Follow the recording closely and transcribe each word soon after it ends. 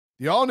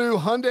The all-new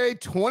Hyundai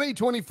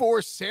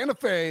 2024 Santa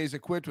Fe is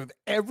equipped with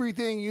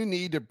everything you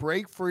need to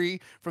break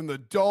free from the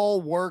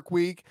dull work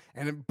week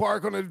and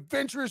embark on an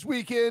adventurous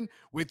weekend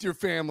with your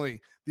family.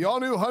 The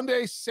all-new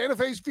Hyundai Santa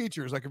Fe's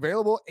features like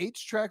available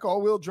H-Track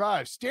all-wheel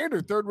drive,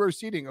 standard third-row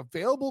seating,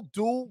 available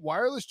dual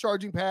wireless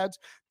charging pads,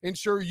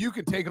 ensure you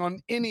can take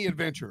on any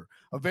adventure.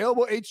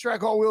 Available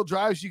H-Track all-wheel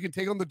drives, you can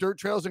take on the dirt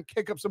trails and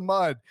kick up some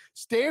mud.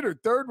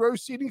 Standard third-row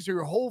seating so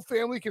your whole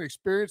family can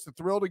experience the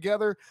thrill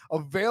together.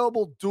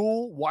 Available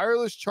dual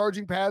wireless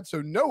charging pads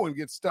so no one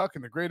gets stuck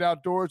in the great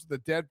outdoors with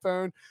a dead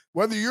phone.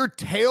 Whether you're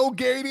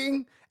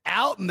tailgating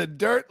out in the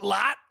dirt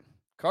lot,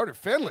 Carter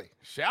Finley,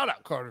 shout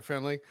out Carter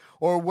Finley,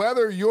 or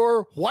whether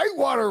you're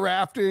whitewater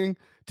rafting,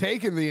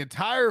 taking the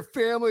entire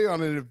family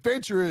on an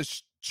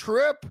adventurous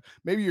trip,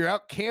 maybe you're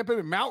out camping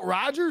in Mount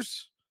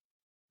Rogers.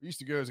 I used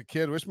to go as a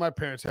kid. Wish my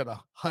parents had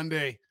a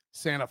Hyundai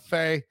Santa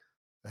Fe.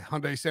 The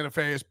Hyundai Santa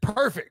Fe is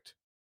perfect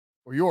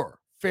for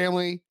your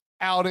family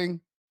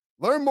outing.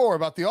 Learn more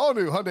about the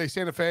all-new Hyundai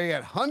Santa Fe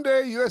at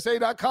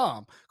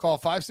HyundaiUSA.com. Call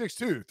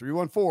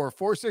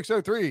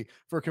 562-314-4603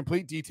 for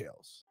complete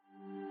details.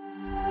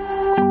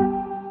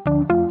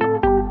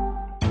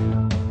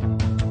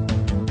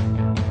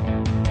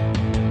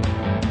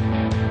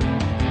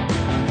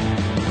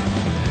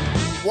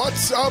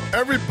 What's up,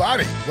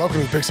 everybody? Welcome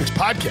to the Pick Six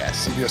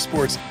Podcast, CBS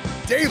Sports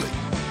Daily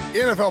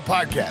NFL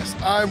Podcast.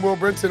 I'm Will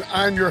Brinson.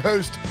 I'm your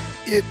host.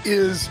 It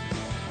is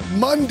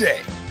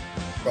Monday.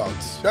 Well,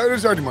 it's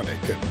already Monday.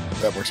 Good.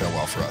 That works out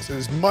well for us. It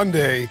is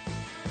Monday.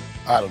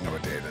 I don't know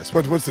what day it is.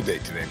 What's the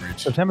date today,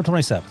 Breach? September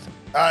 27th.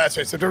 That's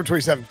right, September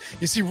 27th.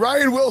 You see,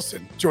 Ryan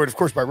Wilson, joined, of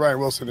course, by Ryan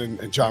Wilson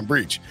and John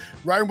Breach.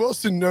 Ryan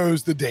Wilson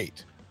knows the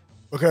date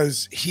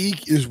because he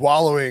is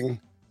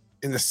wallowing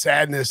in the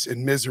sadness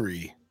and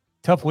misery.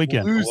 Tough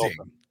weekend. Losing.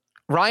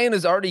 Ryan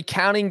is already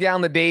counting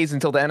down the days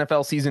until the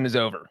NFL season is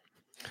over.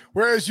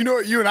 Whereas, you know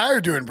what you and I are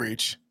doing,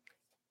 Breach?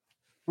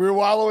 We're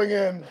wallowing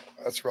in.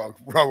 That's wrong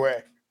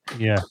way.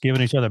 Yeah,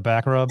 giving each other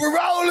back rubs. We're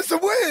wallowing in some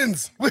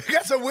wins. We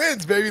got some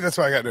wins, baby. That's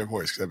why I got no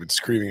voice, because I've been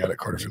screaming out at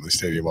Carter Finley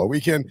Stadium all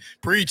weekend.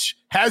 Breach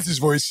has his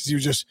voice because he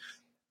was just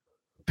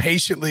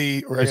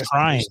patiently, or I guess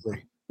crying.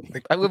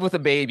 I live with a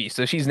baby,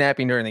 so she's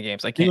napping during the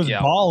games. I can't He was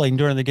yell. bawling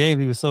during the game.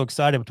 He was so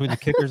excited between the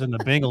kickers and the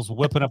Bengals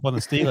whipping up on the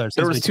Steelers.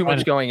 There was too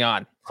much going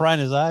on. Crying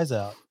his eyes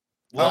out.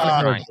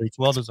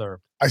 Well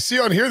deserved. I see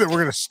on here that we're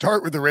going to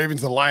start with the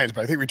Ravens and the Lions,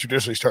 but I think we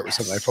traditionally start with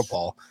Sunday Night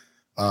Football.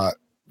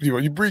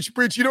 You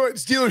Breach. You know what?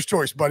 Steelers'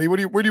 choice, buddy. Where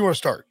do you want to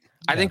start?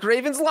 I think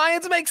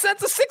Ravens-Lions makes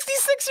sense. A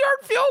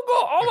 66-yard field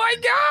goal. Oh, my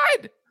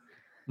God.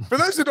 For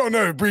those that don't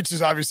know, Breach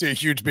is obviously a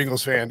huge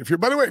Bengals fan.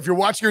 By the way, if you're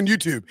watching on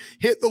YouTube,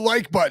 hit the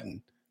like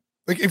button.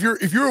 Like if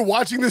you're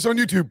watching this on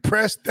YouTube,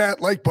 press that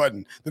like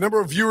button. The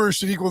number of viewers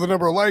should equal the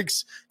number of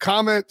likes.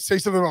 Comment, say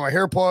something about my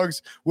hair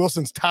plugs,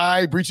 Wilson's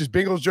tie, Breach's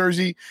Bengals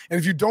jersey. And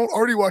if you don't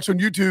already watch on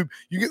YouTube,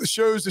 you get the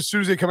shows as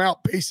soon as they come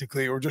out,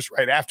 basically, or just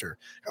right after.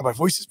 God, my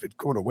voice has been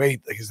going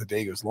away like as the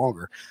day goes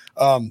longer.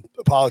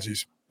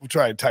 Apologies. We'll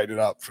try and tighten it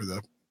up for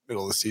the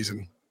middle of the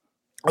season.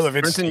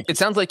 Brinson, it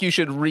sounds like you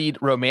should read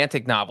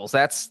romantic novels.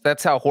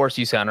 That's how hoarse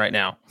you sound right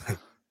now.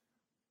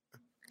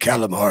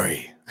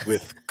 Calamari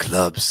with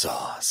club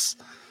sauce.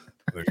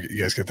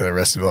 You guys get that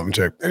Arrested Development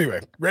check. Anyway,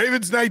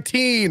 Ravens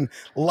 19,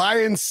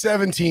 Lions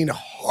 17,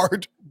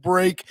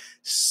 heartbreak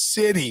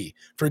city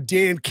for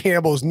Dan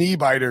Campbell's knee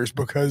biters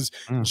because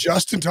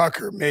Justin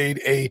Tucker made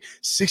a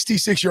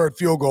 66-yard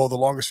field goal, the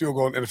longest field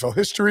goal in NFL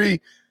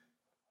history,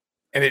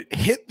 and it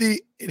hit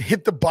the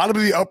bottom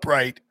of the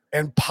upright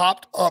and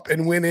popped up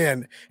and went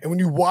in. And when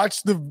you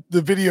watch the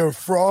video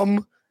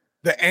from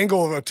the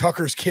angle of a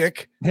Tucker's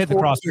kick, hit the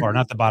crossbar,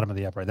 not the bottom of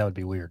the upright. That would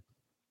be weird.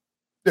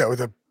 Yeah,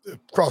 with a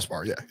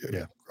crossbar. Yeah.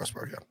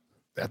 Crossbar.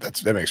 Yeah,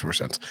 that makes more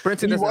sense.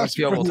 Brinson doesn't have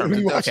field goal terms. When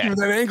you watch it from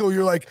that angle,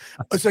 you're like,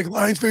 it's like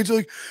Lions fans are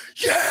like,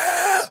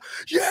 yeah.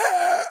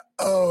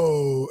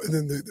 Oh, and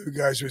then the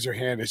guys raise their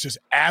hand. It's just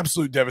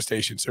absolute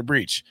devastation. So,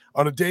 Breach,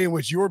 on a day in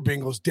which your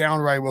Bengals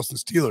down Ryan Wilson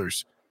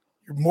Steelers,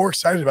 you're more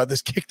excited about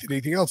this kick than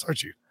anything else,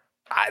 aren't you?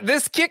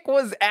 This kick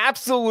was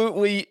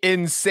absolutely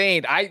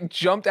insane. I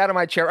jumped out of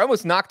my chair. I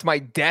almost knocked my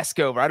desk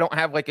over. I don't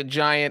have like a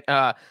giant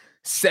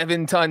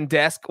 7-ton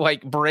desk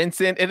like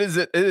Brinson. It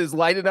is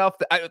light enough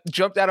that I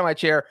jumped out of my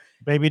chair.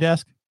 Baby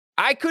desk?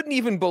 I couldn't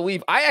even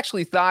believe. I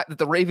actually thought that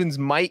the Ravens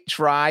might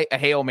try a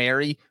Hail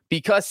Mary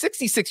because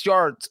 66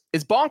 yards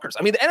is bonkers.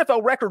 I mean, the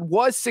NFL record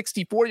was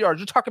 64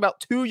 yards. You're talking about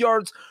 2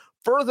 yards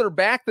further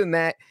back than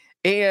that.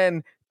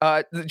 And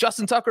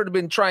Justin Tucker had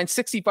been trying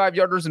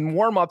 65-yarders in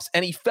warmups,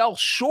 and he fell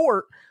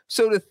short.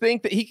 So to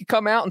think that he could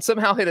come out and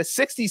somehow hit a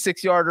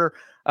 66-yarder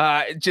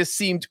it just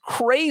seemed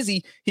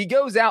crazy. He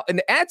goes out, and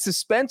to add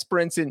suspense,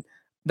 Brinson,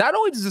 not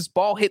only does this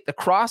ball hit the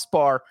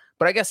crossbar,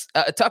 but I guess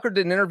Tucker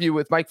did an interview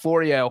with Mike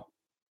Florio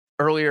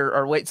earlier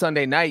or late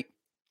Sunday night,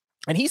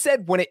 and he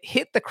said when it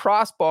hit the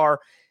crossbar,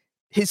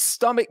 his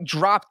stomach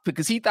dropped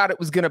because he thought it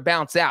was going to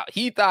bounce out.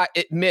 He thought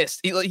it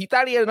missed. He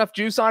thought he had enough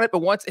juice on it, but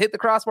once it hit the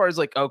crossbar, he's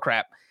like, oh,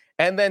 crap.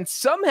 And then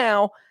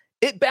somehow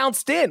it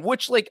bounced in,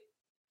 which, like,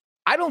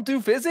 I don't do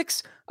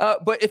physics,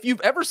 but if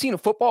you've ever seen a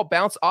football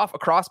bounce off a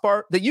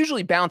crossbar, they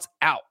usually bounce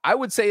out. I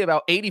would say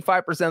about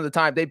 85% of the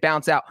time they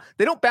bounce out.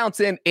 They don't bounce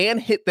in and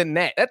hit the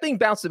net. That thing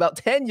bounced about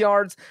 10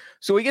 yards.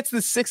 So he gets the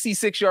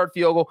 66-yard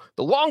field goal,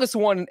 the longest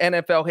one in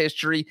NFL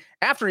history,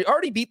 after he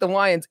already beat the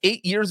Lions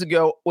 8 years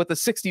ago with a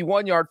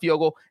 61-yard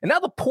field goal. And now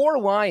the poor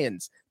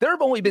Lions, there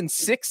have only been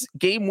 6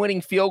 game-winning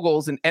field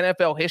goals in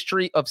NFL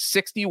history of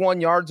 61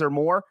 yards or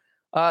more.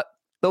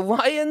 The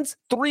Lions,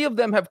 3 of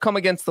them have come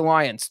against the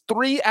Lions.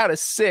 3 out of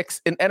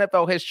 6 in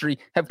NFL history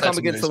have come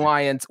against the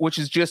Lions, which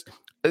is just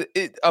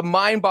a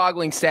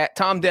mind-boggling stat.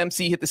 Tom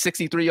Dempsey hit the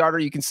 63-yarder.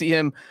 You can see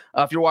him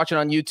if you're watching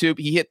on YouTube.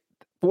 He hit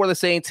for the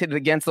Saints, hit it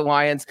against the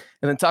Lions,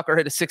 and then Tucker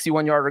hit a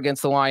 61-yarder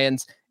against the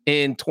Lions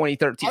in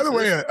 2013. By the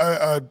way,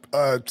 a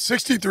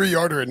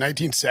 63-yarder in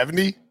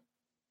 1970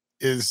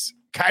 is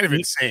kind of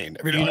insane.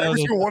 I mean, every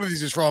single one of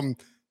these is from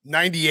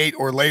 98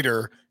 or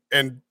later,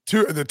 and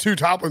the 2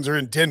 top ones are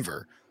in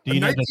Denver. Do you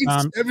know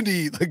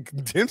 1970,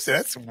 like Dempsey?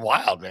 That's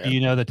wild, man. Do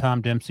you know the Tom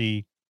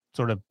Dempsey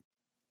sort of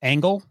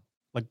angle?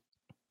 Like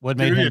what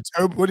made him?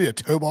 What he a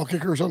toe ball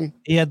kicker or something?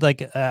 He had like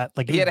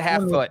he had a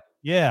half foot.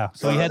 Yeah,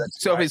 so he had.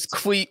 So his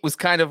cleat was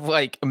kind of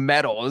like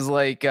metal. It was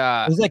like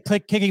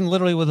kicking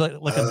literally with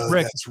a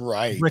brick. That's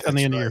right. Brick on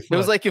the end of your foot. It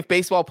was like if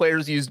baseball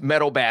players used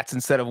metal bats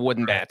instead of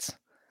wooden bats.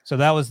 So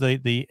that was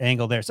the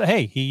angle there. So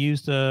hey, he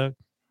used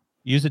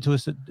it to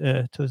his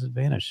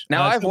advantage.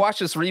 Now I've watched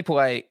this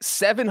replay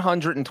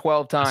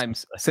 712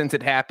 times since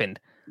it happened,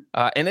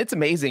 and it's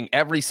amazing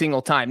every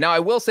single time. Now I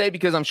will say,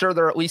 because I'm sure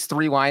there are at least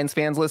 3 Lions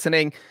fans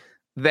listening,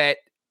 that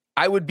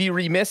I would be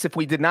remiss if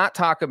we did not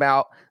talk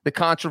about the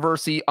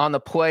controversy on the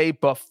play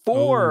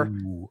before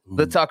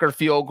the Tucker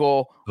field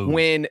goal,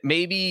 when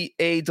maybe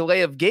a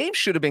delay of game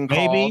should have been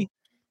called.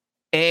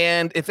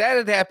 And if that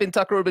had happened,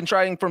 Tucker would have been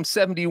trying from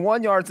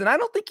 71 yards, and I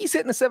don't think he's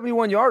hitting a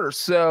 71-yarder.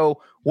 So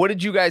what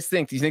did you guys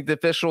think? Do you think the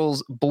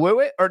officials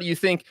blew it? Or do you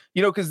think,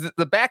 because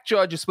the back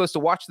judge is supposed to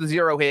watch the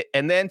 0 hit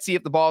and then see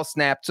if the ball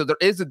snapped, so there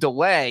is a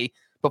delay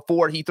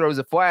before he throws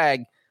a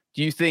flag.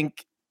 Do you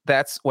think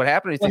that's what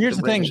happened? Well, here's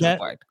the thing,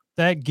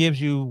 that gives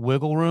you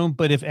wiggle room.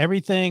 But if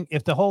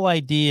the whole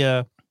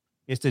idea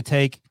is to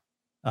take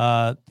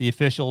the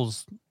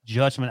officials'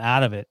 judgment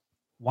out of it,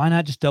 why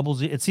not just double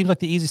zero? It seems like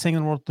the easiest thing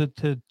in the world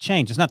to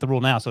change. It's not the rule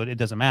now, so it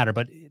doesn't matter.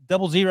 But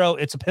double zero,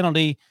 it's a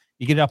penalty.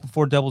 You get it out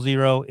before double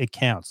zero, it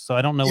counts. So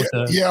I don't know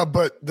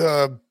but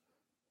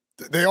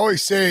they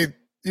always say,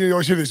 you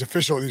always hear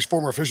these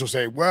former officials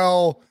say,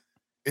 well,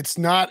 it's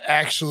not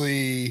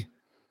actually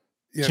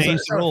change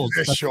the rules.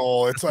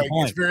 Official. It's like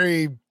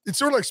it's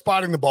sort of like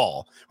spotting the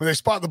ball. When they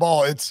spot the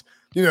ball, it's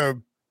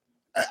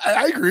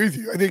I agree with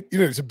you. I think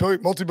it's a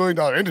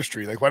multi-billion-dollar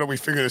industry. Like, why don't we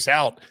figure this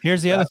out?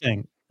 Here's the other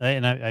thing.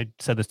 And I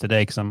said this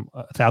today because I'm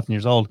 1,000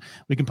 years old.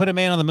 We can put a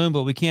man on the moon,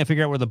 but we can't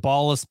figure out where the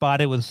ball is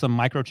spotted with some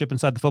microchip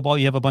inside the football.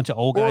 You have a bunch of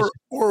old guys.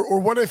 Or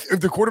what if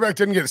the quarterback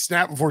didn't get a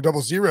snap before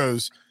double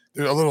zeros?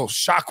 There's a little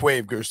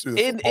shockwave goes through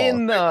the football.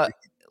 In the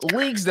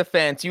league's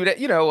defense,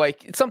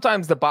 like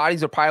sometimes the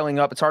bodies are piling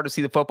up. It's hard to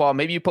see the football.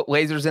 Maybe you put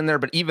lasers in there,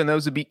 but even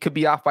those could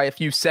be off by a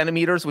few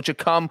centimeters, which would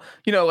come,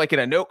 like in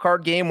a note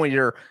card game when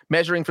you're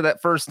measuring for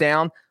that first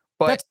down.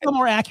 But that's still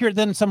more accurate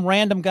than some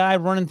random guy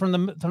running from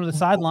the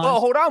sidelines.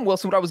 Well, hold on,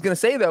 Wilson. What I was going to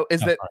say, though, is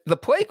that the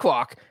play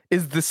clock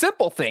is the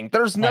simple thing.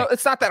 It's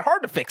not that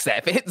hard to fix that.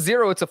 If it hits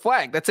 0, it's a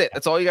flag. That's it.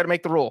 That's all you got to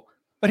make the rule.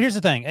 But here's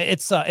the thing. It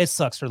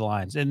sucks for the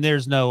Lions, and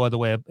there's no other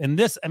way.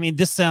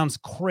 This sounds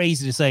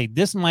crazy to say.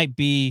 This might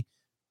be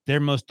their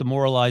most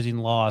demoralizing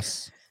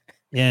loss.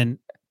 And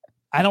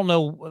I don't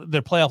know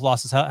their playoff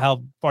losses,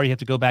 how far you have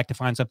to go back to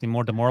find something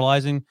more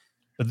demoralizing.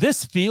 But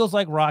this feels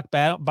like rock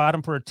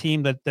bottom for a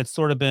team that's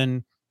sort of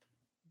been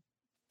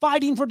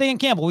fighting for Dan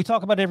Campbell. We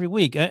talk about it every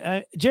week.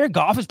 Jared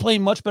Goff is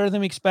playing much better than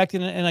we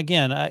expected. And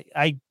again,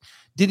 I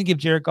didn't give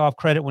Jared Goff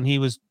credit when he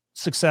was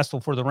successful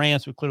for the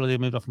Rams, but clearly they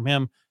moved on from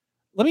him.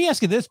 Let me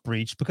ask you this,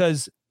 Breach,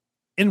 because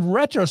in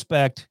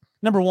retrospect,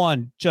 number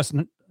one,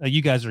 Justin,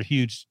 you guys are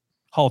huge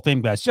Hall of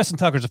Fame guys. Justin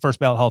Tucker's a first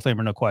ballot Hall of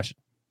Famer, no question.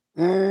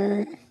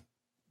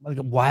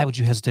 Why would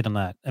you hesitate on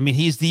that? I mean,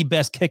 he's the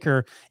best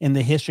kicker in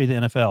the history of the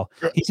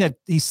NFL.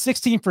 He's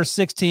 16 for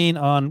 16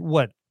 on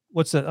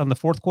what's on the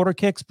fourth quarter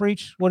kicks,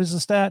 Breach? What is the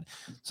stat?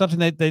 Something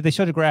that they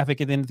showed a graphic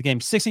at the end of the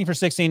game. 16 for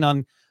 16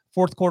 on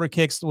fourth quarter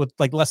kicks with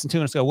like less than 2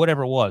 minutes ago,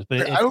 whatever it was.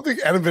 But I don't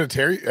think Adam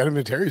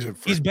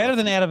Vinatieri he's better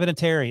than Adam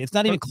Vinatieri. It's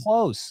not even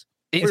close.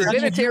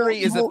 Vinatieri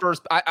is the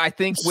first. I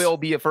think will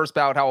be a first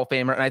ballot Hall of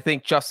Famer, and I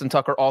think Justin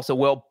Tucker also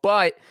will.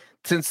 But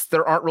since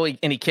there aren't really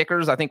any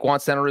kickers, I think Juan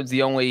Centerud's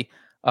the only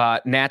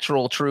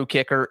natural true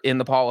kicker in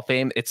the Hall of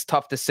Fame. It's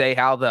tough to say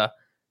how the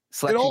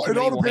selection it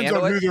all depends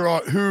on who they're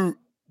on,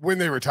 when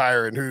they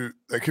retire and who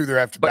they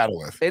have to battle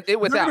with.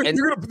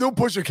 They'll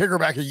push a kicker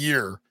back a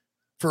year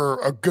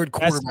for a good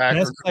quarterback.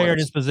 Best player in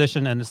his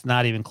position, and it's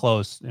not even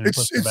close.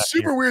 It's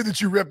super weird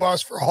that you rip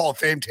us for Hall of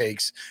Fame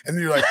takes, and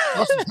then you're like,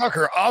 Justin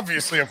Tucker,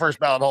 obviously a first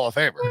ballot Hall of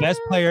Famer. Best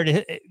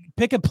player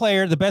pick a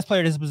player, the best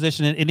player in his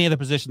position in any other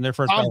position. Their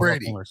first Tom ballot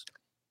Brady. Hall of Famers.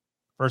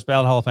 First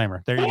ballot Hall of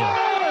Famer. There you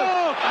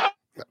go.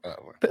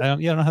 I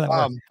don't know how that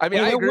works. I mean,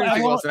 I agree with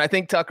you, Wilson. I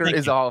think Tucker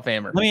is a Hall of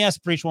Famer. Let me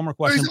ask Breach one more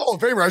question. He's a Hall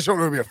of Famer. I just don't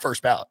know if he'll be a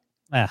first ballot.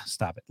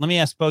 Stop it. Let me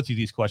ask both of you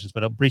these questions,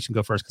 but Breach can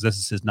go first because this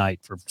is his night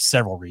for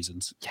several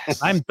reasons.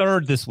 Yes. I'm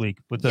third this week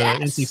with the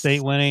NC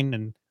State winning,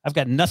 and I've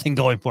got nothing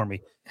going for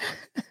me.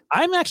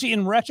 I'm actually,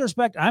 in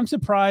retrospect, I'm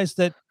surprised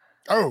that.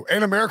 Oh,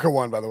 and America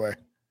won, by the way.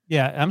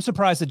 Yeah, I'm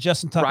surprised that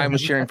Justin Tucker. Ryan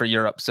was cheering for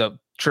Europe, so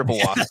triple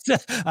loss.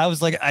 I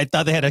was like, I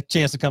thought they had a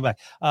chance to come back.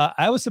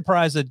 I was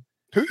surprised that.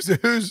 Who's?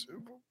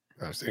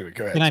 Anyway,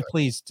 go ahead. Can I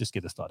please just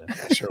get this thought in?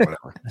 Yeah, sure,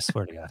 whatever. I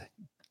swear to God,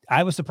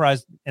 I was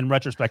surprised in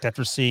retrospect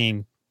after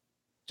seeing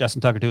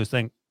Justin Tucker do his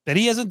thing that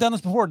he hasn't done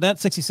this before. Not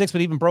 66,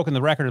 but even broken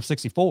the record of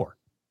 64.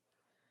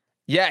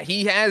 Yeah,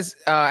 he has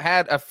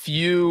had a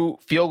few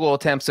field goal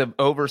attempts of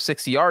over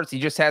 60 yards. He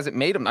just hasn't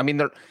made them. I mean,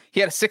 he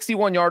had a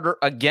 61-yarder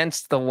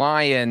against the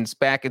Lions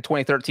back in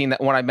 2013,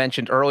 that one I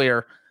mentioned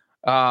earlier.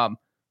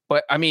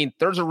 But, I mean,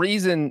 there's a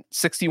reason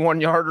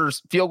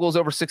 61-yarders, field goals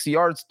over 60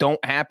 yards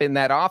don't happen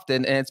that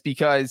often, and it's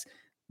because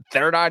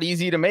they're not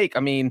easy to make. I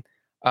mean,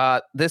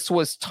 this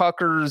was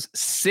Tucker's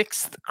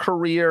 6th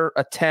career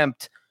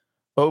attempt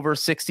over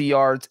 60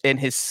 yards in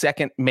his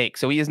second make.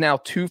 So he is now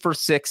 2 for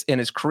 6 in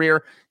his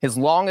career. His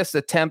longest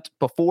attempt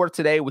before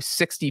today was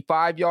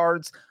 65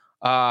 yards.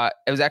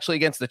 It was actually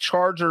against the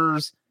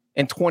Chargers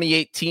in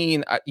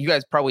 2018. You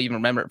guys probably even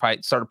remember if I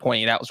started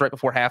pointing it out. It was right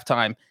before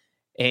halftime,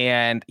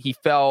 and he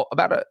fell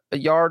about a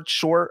yard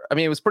short. I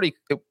mean, it was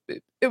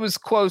it was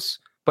close,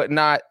 but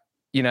not,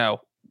 it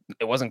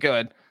wasn't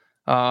good.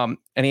 And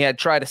he had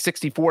tried a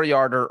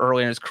 64-yarder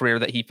early in his career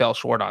that he fell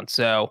short on.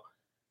 So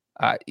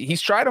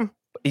he's tried them.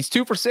 He's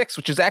 2 for 6,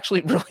 which is actually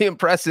really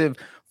impressive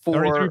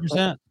for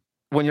 33%.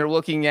 When you're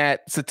looking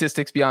at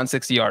statistics beyond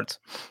 60 yards.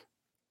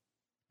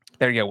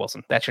 There you go,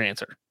 Wilson. That's your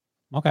answer.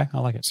 Okay, I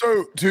like it.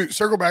 So to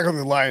circle back on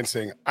the Lions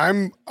thing,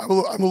 I'm a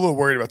little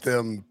worried about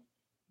them,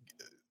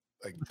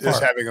 like this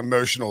having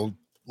emotional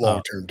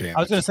long-term damage. I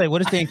was going to say,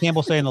 what does Dan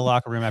Campbell say in the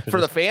locker room after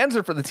for this? The fans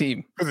or for the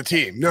team? For the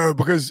team. No,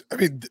 because I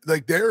mean,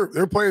 like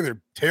they're playing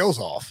their tails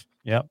off.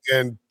 Yep.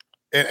 And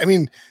I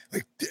mean,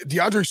 like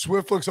DeAndre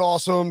Swift looks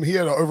awesome. He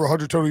had over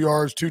 100 total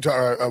yards,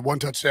 1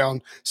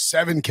 touchdown,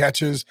 7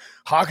 catches.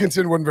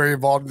 Hawkinson wasn't very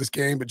involved in this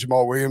game, but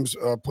Jamal Williams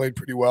played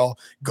pretty well.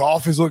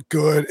 Goff has looked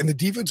good, and the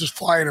defense is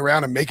flying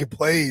around and making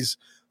plays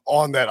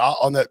on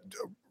that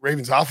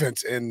Ravens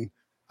offense. And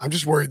I'm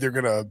just worried they're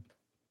gonna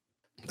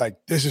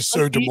this is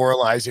so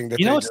demoralizing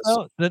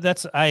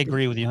that I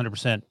agree with you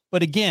 100%.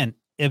 But again,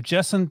 if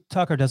Justin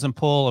Tucker doesn't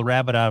pull a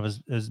rabbit out of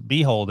his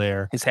beehole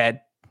there, his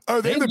head. Oh,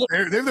 they have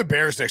the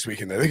Bears next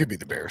weekend. They could beat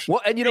the Bears.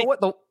 Well, and you know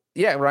what?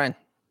 Ryan.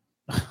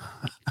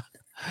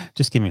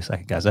 Just give me a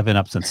second, guys. I've been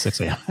up since 6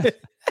 a.m.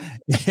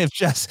 If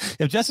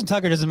Justin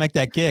Tucker doesn't make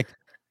that kick,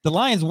 the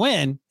Lions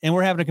win, and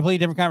we're having a completely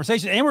different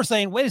conversation. And we're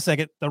saying, wait a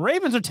second, the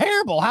Ravens are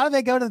terrible. How do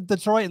they go to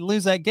Detroit and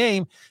lose that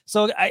game?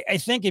 So I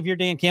think if you're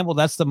Dan Campbell,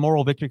 that's the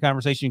moral victory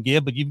conversation you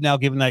give, but you've now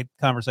given that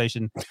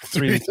conversation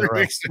 3 weeks in a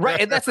row. Right,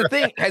 and that's the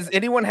thing. Has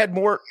anyone had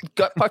more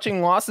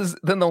gut-punching losses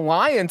than the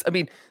Lions? I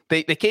mean,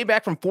 they came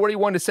back from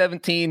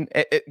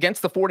 41-17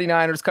 against the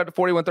 49ers, cut to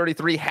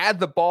 41-33, had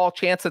the ball,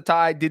 chance to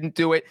tie, didn't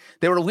do it.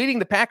 They were leading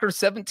the Packers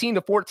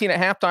 17-14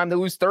 at halftime. They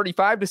lose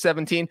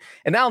 35-17.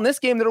 And now in this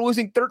game, they're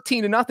losing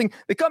 13-0.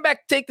 They come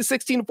back, take the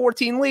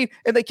 16-14 lead,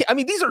 and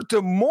these are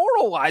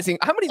demoralizing.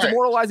 How many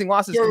demoralizing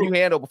losses can you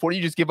handle before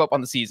you just give up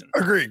on the season?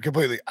 Agreed,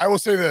 completely. I will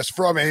say this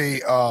from a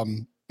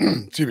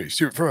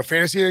from a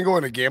fantasy angle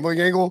and a gambling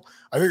angle,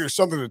 I think there's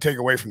something to take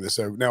away from this.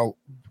 So now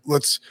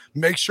let's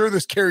make sure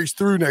this carries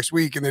through next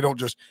week and they don't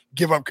just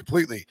give up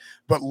completely.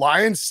 But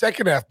Lions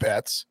second half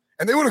bets,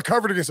 and they would have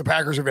covered against the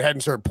Packers if it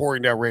hadn't started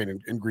pouring down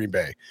rain in Green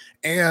Bay.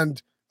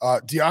 And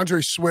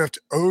DeAndre Swift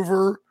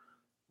over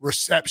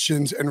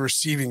receptions and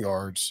receiving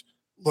yards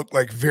look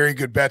like very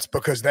good bets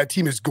because that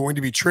team is going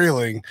to be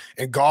trailing,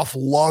 and Goff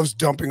loves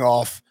dumping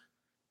off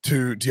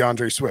to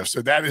DeAndre Swift.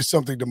 So that is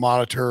something to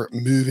monitor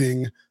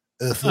moving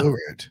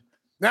forward.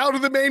 Now to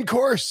the main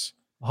course.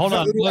 Hold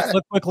on.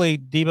 Look quickly.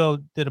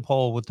 Debo did a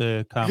poll with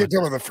the comments. I can't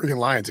talk about the freaking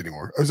Lions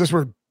anymore. Is this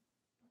where?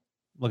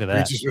 Look at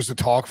that. It's just a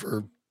talk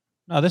for.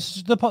 No, this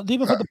is the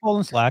Debo put the poll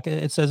in Slack.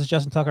 It says it's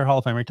Justin Tucker, Hall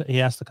of Famer.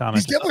 He asked the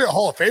comments. He's definitely a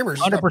Hall of Famer.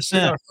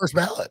 100%. First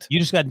ballot. You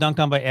just got dunked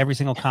on by every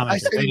single comment. I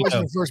said he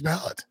wasn't the first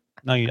ballot.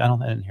 No, I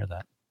didn't hear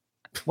that.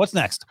 What's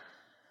next?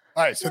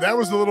 All right, so that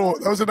was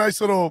a nice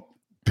little.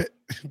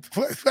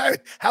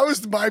 How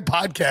is my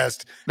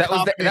podcast? That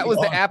was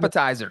the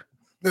appetizer.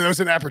 That was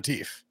an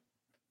aperitif.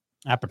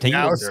 Aperitif.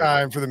 Now it's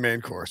time for the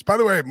main course. By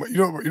the way, you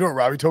know what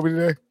Robbie told me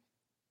today?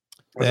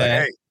 I was like,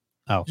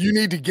 hey, you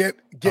need to get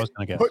put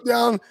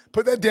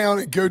that down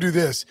and go do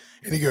this.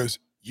 And he goes,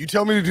 you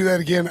tell me to do that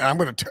again, and I'm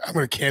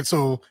gonna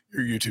cancel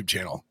your YouTube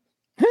channel.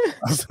 I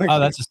was like,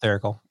 that's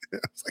hysterical.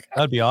 Like,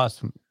 that'd be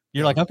awesome.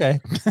 You're like, okay.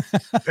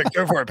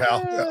 Go for it,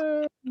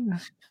 pal.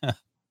 Yeah.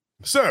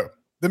 So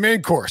the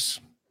main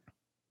course.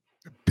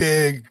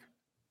 Big,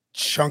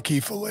 chunky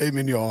filet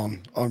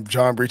mignon on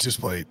John Breach's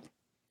plate.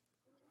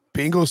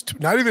 Bengals,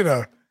 not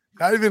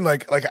even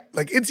like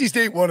NC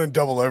State won in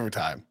double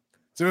overtime.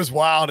 So it was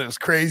wild. It was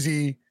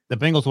crazy. The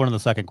Bengals won in the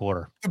second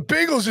quarter. The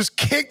Bengals just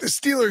kicked the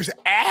Steelers'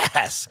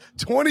 ass,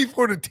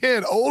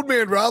 24-10. Old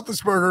man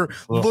Roethlisberger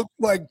looked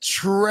like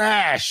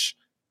trash.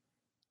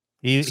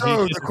 The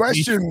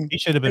question he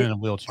should have been in a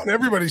wheelchair. On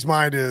everybody's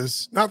mind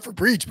is not for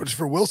Breech, but it's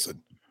for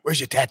Wilson.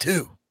 Where's your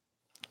tattoo?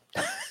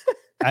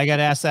 I got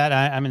asked that.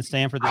 I'm in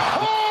Stanford.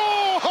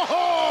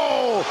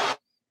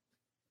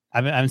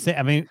 I've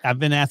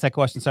been asked that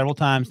question several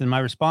times, and my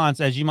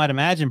response, as you might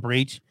imagine,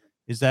 Breech,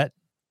 is that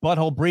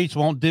Butthole Breech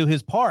won't do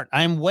his part.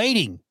 I'm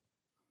waiting.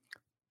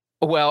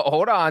 Well,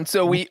 hold on.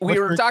 So we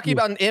were talking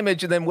about an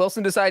image, and then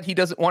Wilson decided he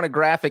doesn't want a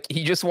graphic.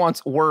 He just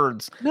wants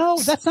words. No,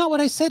 that's not what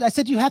I said. I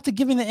said you have to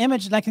give me the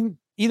image, and I can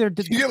either.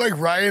 You get like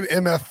Ryan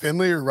M.F.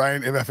 Finley or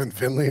Ryan M.F. and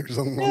Finley or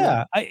something.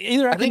 Yeah,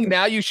 I think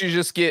now you should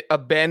just get a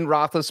Ben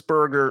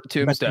Roethlisberger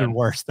tombstone.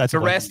 Worse. That's to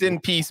rest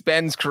in peace,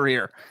 Ben's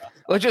career.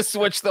 Let's just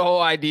switch the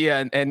whole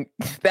idea, and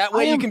that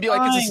way you can be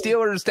like, it's a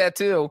Steelers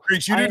tattoo.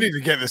 Breech, you do need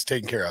to get this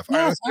taken care of.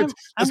 Yes,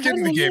 let's get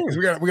in the game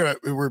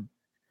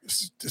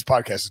because this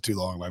podcast is too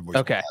long. My voice.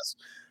 Okay.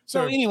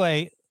 So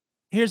anyway,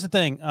 here's the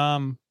thing.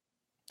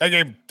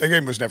 That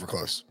game was never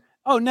close.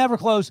 Oh, never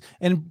close.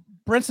 And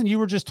Brinson, you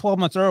were just 12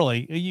 months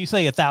early. You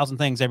say 1,000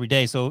 things every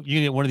day, so you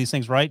get one of these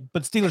things right.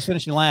 But Steelers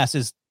finishing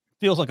last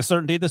feels like a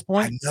certainty at this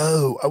point. I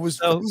know. I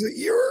was a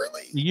year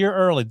early. A year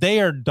early.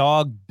 They are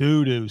dog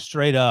doo-doo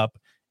straight up.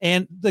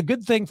 And the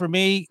good thing for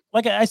me,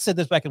 like I said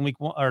this back in week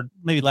 1 or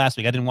maybe last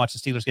week, I didn't watch the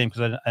Steelers game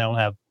because I don't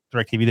have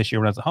DirecTV this year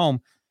when I was at home.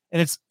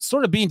 And it's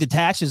sort of being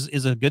detached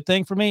is a good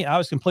thing for me. I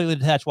was completely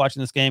detached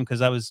watching this game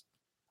because I was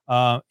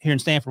here in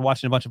Stanford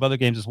watching a bunch of other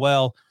games as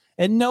well.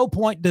 At no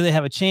point do they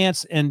have a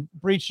chance. And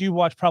Breech, you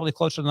watched probably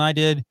closer than I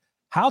did.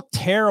 How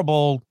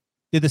terrible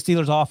did the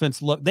Steelers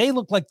offense look? They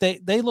look like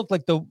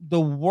the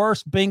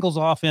worst Bengals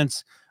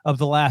offense of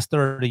the last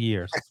 30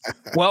 years.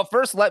 Well,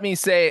 first, let me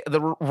say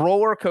the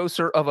roller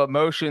coaster of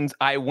emotions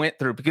I went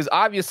through, because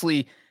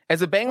obviously,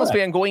 as a Bengals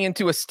fan going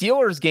into a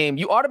Steelers game,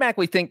 you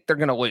automatically think they're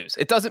going to lose.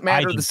 It doesn't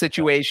matter the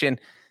situation.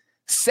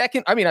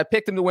 Second, I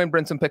picked them to win.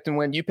 Brinson picked them to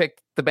win. You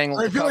picked the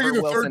Bengals. I feel like in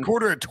the third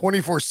quarter at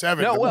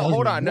 24-7. No, well,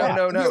 hold on. No.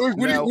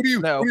 What are you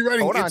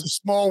writing? Hold on. It's a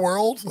small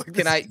world. Like,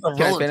 can I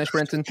finish,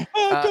 Brinson? Come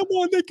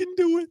on, they can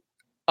do it.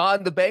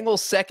 On the Bengals'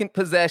 second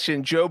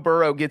possession, Joe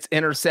Burrow gets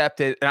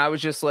intercepted, and I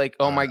was just like,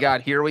 oh my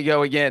God, here we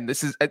go again.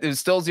 It was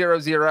still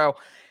 0-0.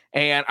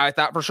 And I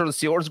thought for sure the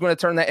Steelers were going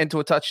to turn that into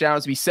a touchdown. It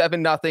was going to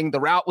be 7-0. The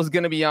route was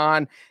going to be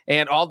on,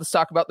 and all this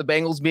talk about the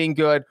Bengals being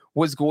good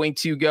was going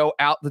to go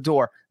out the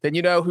door. Then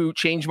you know who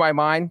changed my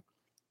mind?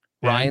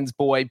 Ryan's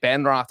boy,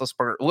 Ben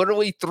Roethlisberger.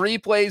 Literally 3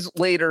 plays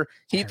later,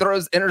 he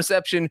throws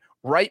interception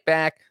right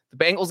back. The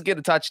Bengals get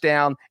a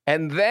touchdown.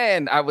 And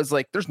then I was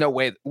like, there's no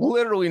way,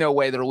 literally no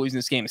way they're losing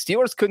this game.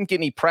 Steelers couldn't get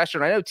any pressure.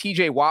 And I know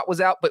TJ Watt was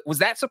out, but was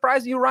that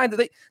surprising you, Ryan?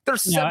 That their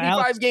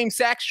 75-game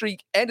sack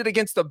streak ended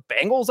against the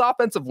Bengals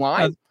offensive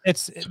line?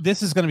 This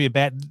is going to be a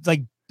bad,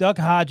 like Doug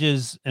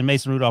Hodges and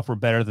Mason Rudolph were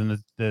better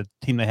than the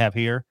team they have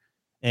here.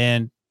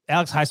 And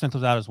Alex Highsmith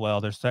was out as well.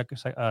 Their third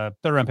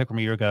round pick from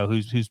a year ago,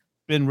 who's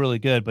been really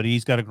good, but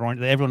he's got a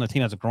groin. Everyone on the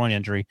team has a groin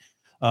injury.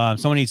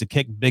 Someone needs to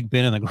kick Big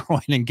Ben in the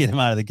groin and get him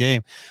out of the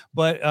game.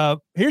 But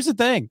here's the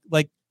thing: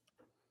 like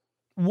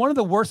one of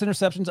the worst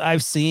interceptions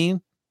I've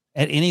seen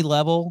at any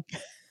level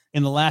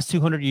in the last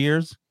 200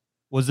 years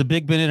was the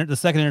Big Ben, the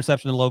second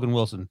interception of Logan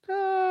Wilson.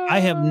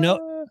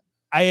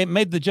 I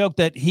made the joke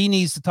that he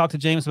needs to talk to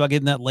James about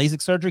getting that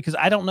LASIK surgery, because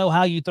I don't know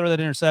how you throw that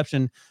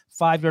interception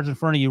 5 yards in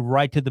front of you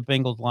right to the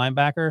Bengals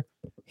linebacker.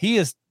 He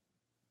is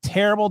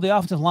terrible. The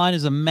offensive line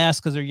is a mess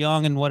because they're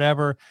young and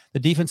whatever. The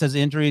defense has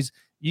injuries.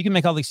 You can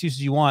make all the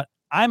excuses you want.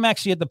 I'm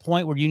actually at the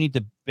point where you need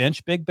to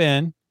bench Big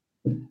Ben,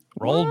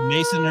 roll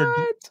Mason,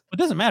 it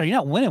doesn't matter. You're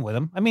not winning with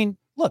him. I mean,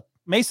 look,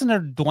 Mason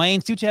or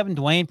Dwayne, see what you have in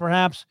Dwayne,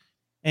 perhaps,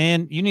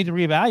 and you need to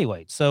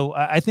reevaluate. So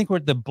I think we're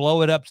at the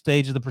blow it up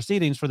stage of the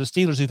proceedings for the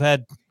Steelers, who've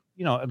had,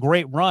 a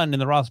great run in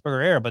the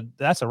Roethlisberger era, but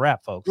that's a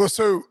wrap, folks. Well,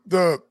 so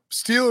the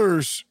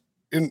Steelers,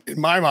 in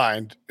my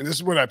mind, and this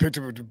is when I picked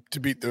them to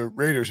beat the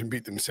Raiders and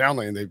beat them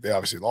soundly, and they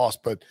obviously lost,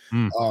 but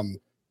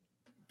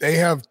they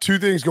have 2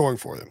 things going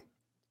for them.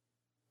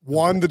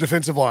 One, the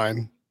defensive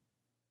line.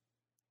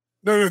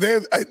 No, they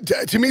have.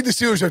 To me, the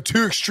Steelers have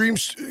 2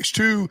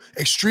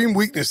 extreme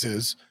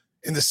weaknesses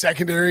in the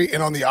secondary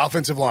and on the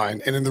offensive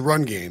line and in the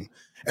run game.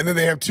 And then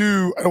they have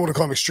 2, I don't want to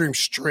call them extreme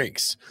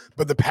strengths,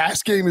 but the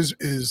pass game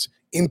is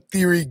in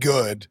theory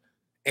good,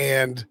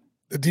 and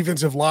the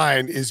defensive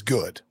line is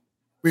good.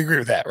 We agree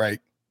with that, right?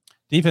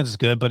 Defense is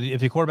good, but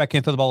if your quarterback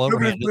can't throw the ball over,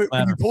 when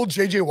you pull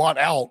JJ Watt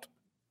out,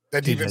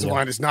 that defensive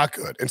line is not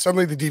good, and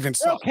suddenly the defense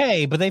sucks.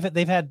 Okay, but they've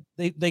had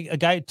a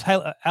guy,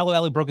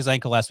 Alu broke his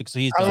ankle last week, so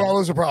he's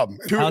Alu's a problem.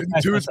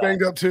 Tuitt's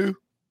banged up too.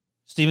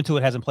 Steven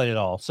Tuitt hasn't played at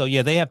all, so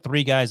yeah, they have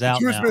 3 guys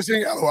out. Tuitt's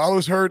missing.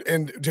 Alu's hurt,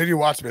 and JJ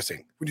Watt's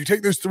missing. When you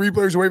take those 3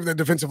 players away from the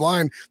defensive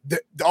line,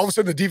 all of a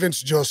sudden the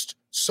defense just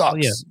sucks. Oh,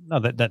 yeah, no,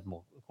 that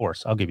of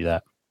course, I'll give you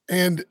that.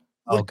 And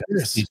look,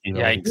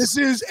 this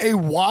is a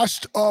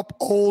washed up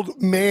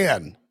old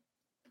man.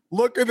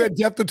 Look at the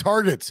depth of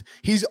targets.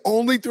 He's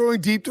only throwing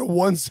deep to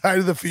one side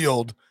of the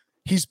field.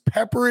 He's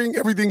peppering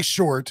everything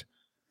short.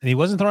 And he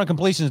wasn't throwing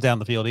completions down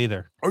the field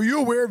either. Are you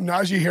aware of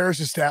Najee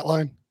Harris's stat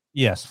line?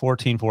 Yes,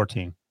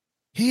 14-14.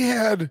 He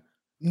had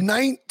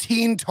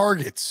 19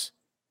 targets.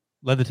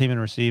 Led the team in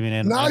receiving.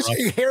 And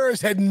Najee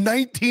Harris had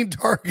 19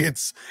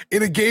 targets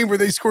in a game where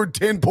they scored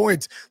 10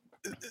 points.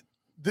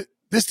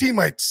 This team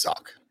might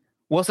suck.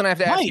 Wilson, I have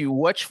to ask you,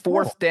 which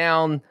fourth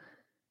down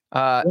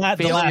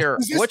failure,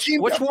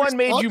 which one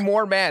made you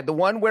more mad? The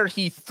one where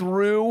he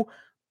threw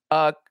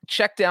a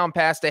check down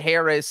pass to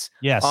Harris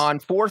on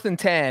 4th and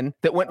 10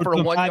 that went for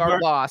a 1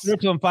 yard loss. Threw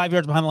to him 5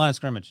 yards behind the line of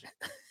scrimmage.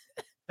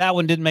 That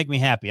one didn't make me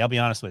happy. I'll be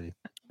honest with you.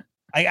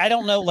 I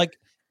don't know. Like,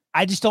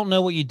 I just don't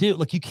know what you do.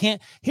 Like, you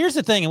can't. Here's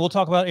the thing, and we'll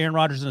talk about Aaron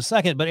Rodgers in a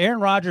second, but Aaron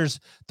Rodgers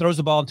throws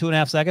the ball in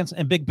 2.5 seconds,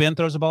 and Big Ben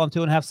throws the ball in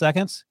 2.5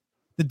 seconds.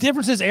 The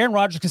difference is Aaron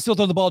Rodgers can still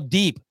throw the ball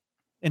deep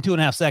in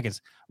 2.5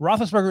 seconds.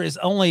 Roethlisberger is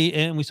only,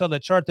 and we saw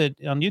that chart that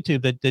on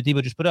YouTube that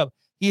Debo just put up,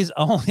 he is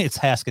only, it's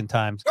Haskins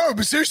times. Oh,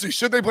 but seriously,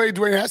 should they play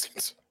Dwayne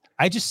Haskins?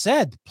 I just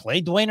said,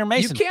 play Dwayne or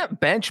Mason. You can't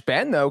bench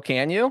Ben, though,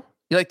 can you?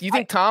 Like, do you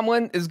think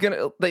Tomlin is going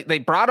to, they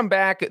brought him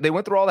back. They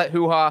went through all that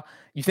hoo-ha.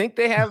 You think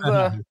they have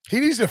he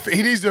needs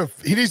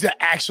to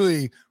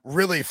actually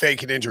really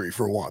fake an injury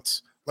for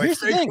once. Like,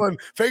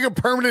 fake a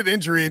permanent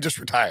injury and just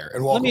retire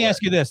and walk Let me away.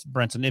 ask you this,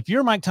 Brenton. If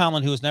you're Mike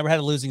Tomlin, who has never had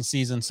a losing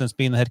season since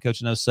being the head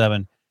coach in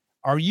 2007,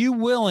 are you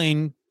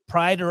willing,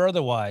 pride or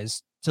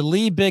otherwise, to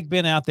leave Big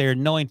Ben out there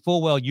knowing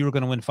full well you were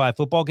going to win 5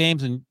 football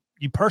games and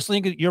you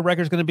personally, your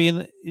record is going to be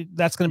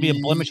that's going to be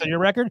a blemish on your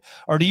record?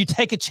 Or do you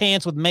take a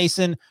chance with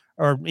Mason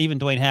or even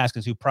Dwayne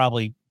Haskins, who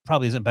probably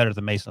isn't better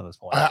than Mason at this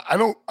point? I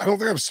don't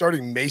think I'm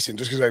starting Mason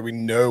just because we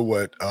know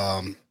what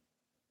there's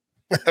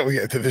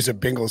a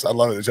Bengals. I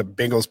love it. There's a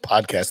Bengals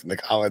podcast in the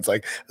comments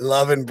like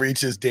Love and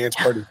Breaches dance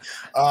party.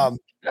 Yeah,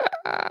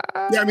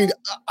 I mean,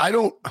 I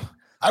don't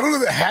know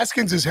that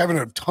Haskins is having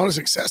a ton of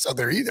success out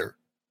there either.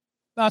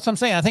 No, that's what I'm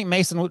saying. I think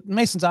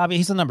Mason's obvious.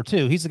 He's the number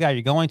 2. He's the guy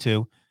you're going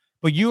to.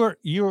 But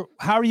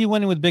how are you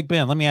winning with Big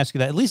Ben? Let me ask you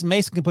that. At least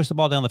Mason can push the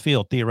ball down the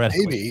field,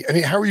 theoretically. Maybe. I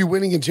mean, how are you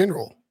winning in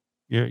general?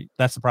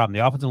 That's the problem.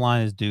 The offensive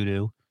line is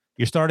doo-doo.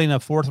 You're starting a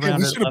 4th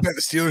round. We should have bet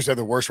the Steelers had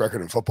the worst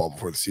record in football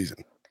before the season.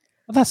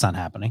 Well, that's not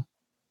happening.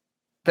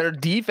 Their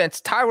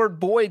defense, Tyler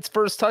Boyd's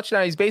first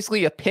touchdown, he's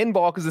basically a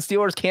pinball because the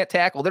Steelers can't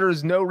tackle. There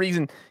is no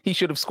reason he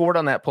should have scored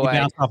on that play. He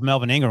bounced off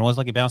Melvin Ingram. It wasn't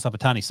like he bounced off a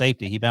tiny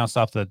safety. He bounced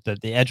off the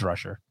edge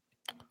rusher.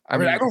 I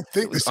mean, I don't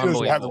think the Steelers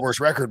would have the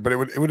worst record, but it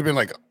would have been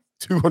like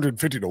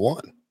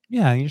 250-1.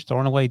 Yeah, you're just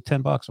throwing away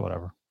 $10 or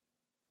whatever.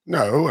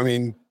 No, I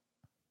mean,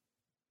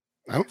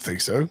 I don't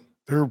think so.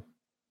 They're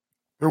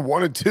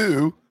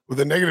 1-2 with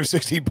a negative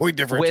 16-point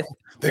difference.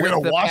 They're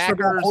going to wash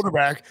their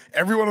quarterback.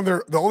 Everyone of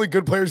the only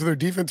good players of their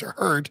defense are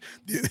hurt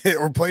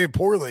or playing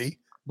poorly.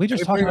 We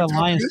just talked about a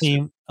Lions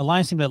team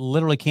that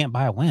literally can't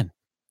buy a win.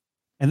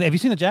 And have you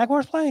seen the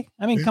Jaguars play?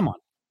 I mean, come on.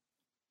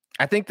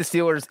 I think the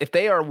Steelers, if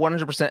they are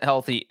 100%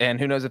 healthy, and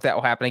who knows if that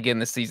will happen again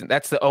this season,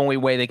 that's the only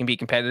way they can be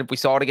competitive. We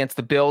saw it against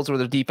the Bills where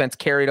their defense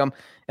carried them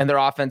and their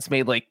offense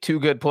made like 2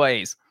 good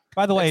plays.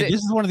 By the way,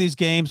 this is one of these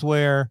games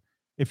where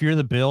if you're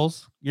the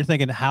Bills, you're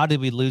thinking, how did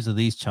we lose to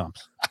these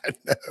chumps? I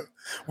know.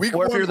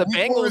 Or if you're the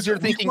Bengals, you're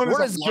thinking,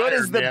 we're as good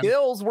as the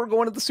Bills. We're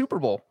going to the Super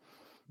Bowl.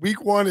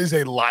 Week 1 is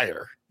a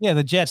liar. Yeah,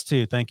 the Jets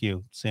too. Thank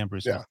you, Sam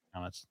Bruce. Yeah,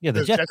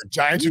 the Jets.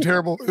 Giants are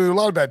terrible. There are a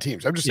lot of bad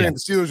teams. I'm just saying the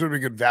Steelers would be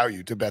good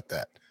value to bet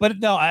that. But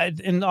no,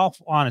 in all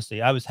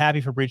honesty, I was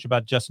happy for Breach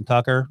about Justin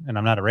Tucker, and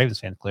I'm not a Ravens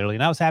fan clearly,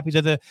 and I was happy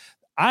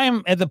I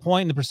am at the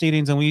point in the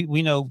proceedings, and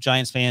we know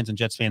Giants fans and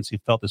Jets fans who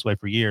felt this way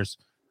for years.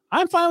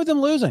 I'm fine with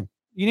them losing.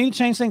 You need to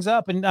change things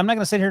up, and I'm not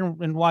going to sit here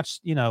and watch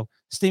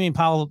steaming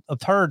pile of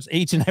turds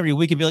each and every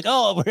week and be like,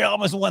 oh, we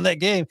almost won that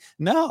game.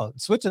 No,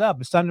 switch it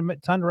up. It's time to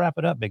wrap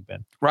it up, Big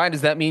Ben. Ryan,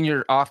 does that mean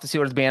you're off the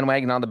Steelers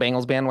bandwagon on the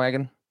Bengals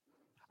bandwagon?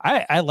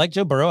 I like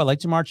Joe Burrow. I like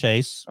Jamar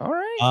Chase. All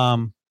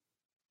right.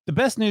 The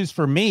best news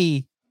for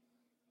me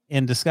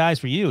in disguise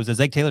for you is that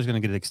Zach Taylor's going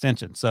to get an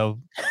extension. So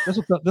this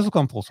will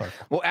come full circle.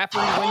 Well,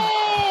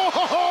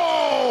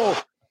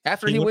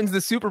 after he wins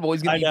the Super Bowl,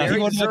 he's going to be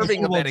very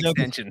deserving of that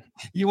extension.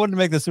 You wanted to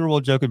make the Super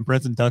Bowl joke and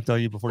Princeton dunked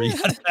on you before you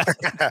got it.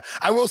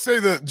 I will say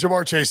that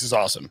Jamar Chase is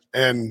awesome.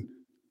 And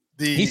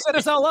he set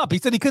us all up. He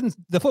said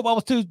the football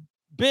was too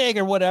big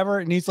or whatever.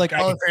 And he's like,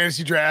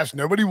 fantasy drafts,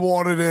 nobody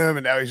wanted him.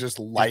 And now he's just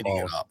lighting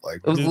it up. Like,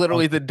 it was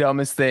literally the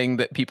dumbest thing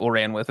that people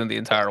ran with in the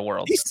entire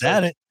world. He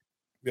said it.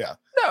 Yeah.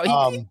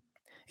 No,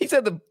 he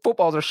said the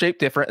footballs are shaped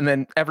different. And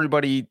then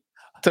everybody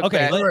took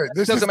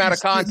him out of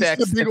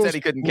context and said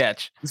he couldn't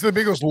catch. This is the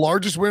Bengals'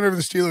 largest win over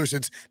the Steelers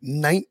since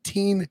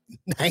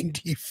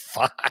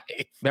 1995.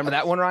 Remember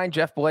that one, Ryan?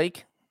 Jeff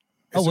Blake?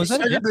 Oh, was that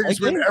the second biggest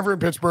win ever in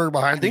Pittsburgh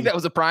behind? I think that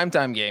was a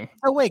primetime game.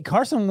 Oh, wait,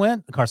 Carson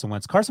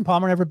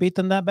Palmer never beat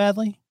them that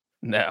badly?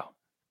 No.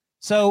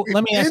 So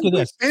let me ask you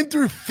this. Been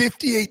through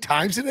 58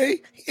 times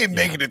today. He ain't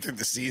making it through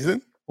the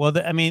season. Well,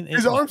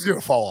 his arm's going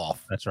to fall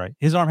off. That's right.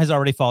 His arm has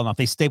already fallen off.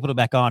 They stapled it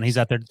back on. He's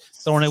out there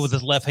throwing it with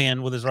his left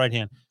hand, with his right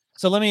hand.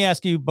 So let me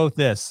ask you both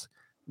this.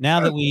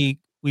 Now that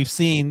we've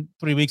seen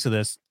 3 weeks of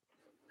this,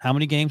 how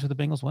many games are the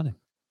Bengals winning?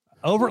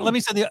 Let me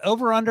say the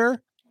over-under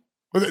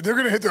Well, they're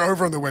going to hit their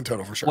over on the win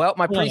total for sure. Well,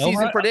 my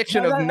preseason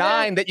prediction of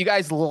 9 that you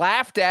guys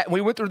laughed at, and we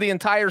went through the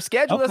entire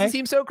schedule, doesn't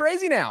seem so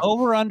crazy now.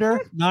 Over under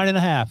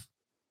 9.5.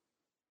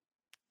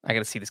 I got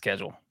to see the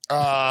schedule.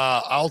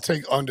 I'll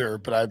take under,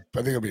 but I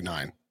think it'll be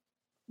 9.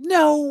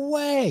 No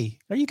way.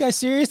 Are you guys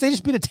serious? They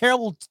just beat a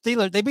terrible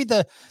Steelers. They beat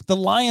the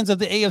Lions of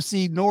the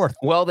AFC North.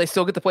 Well, they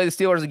still get to play the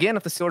Steelers again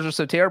if the Steelers are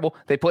so terrible.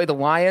 They play the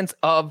Lions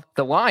of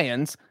the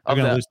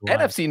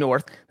NFC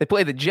North. They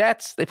play the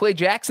Jets. They play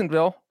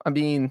Jacksonville. I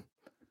mean,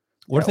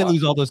 what if they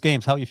lose all those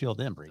games? How you feel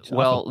then, Breach?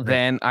 Well,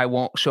 then I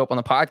won't show up on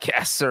the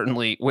podcast,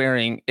 certainly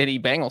wearing any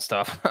Bengal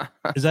stuff.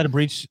 Is that a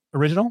Breach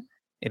original?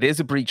 It is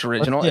a Breach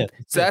original. It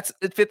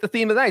fit the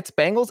theme of the night. It's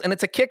Bengals, and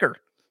it's a kicker.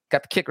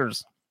 Got the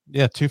kickers.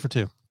 Yeah, 2 for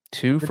 2.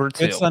 2 for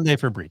 2. It's Sunday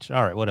for Breach.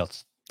 All right, what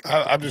else?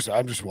 I'm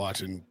just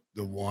watching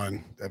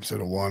the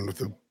episode of 1 with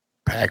the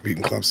Pack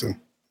beating Clemson.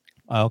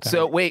 Oh, okay.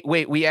 So wait.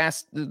 We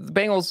asked the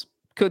Bengals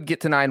could get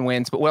to 9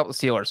 wins, but what about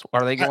the Steelers?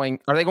 Are they going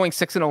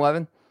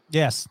 6-11?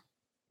 Yes.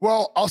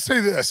 Well, I'll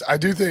say this. I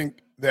do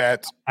think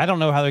that I don't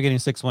know how they're getting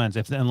 6 wins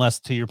unless,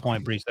 to your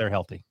point, Breach, they're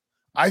healthy.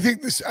 I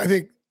think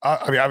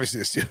obviously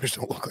the Steelers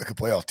don't look like a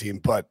playoff team,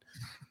 but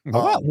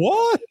what?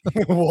 What?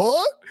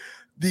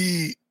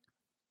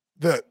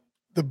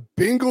 The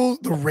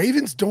Bengals, the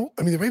Ravens don't.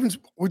 I mean, the Ravens.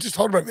 We just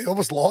talked about it, they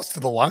almost lost to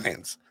the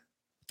Lions.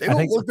 They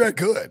don't look that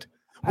good.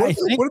 What if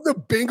the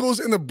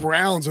Bengals and the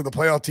Browns are the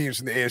playoff teams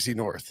in the AFC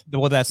North?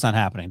 Well, that's not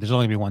happening. There's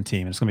only going to be one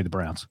team, and it's going to be the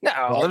Browns.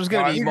 No, there's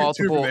going to be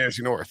multiple. From the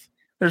AFC North.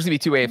 There's going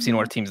to be 2 AFC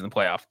North teams in the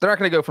playoff. They're not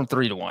going to go from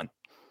 3 to 1.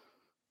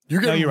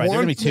 You're right. There's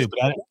going to be 2,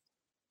 but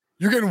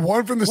you're getting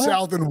 1 from the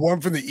South and 1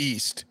 from the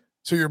East.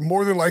 So you're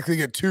more than likely to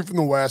get 2 from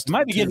the West. You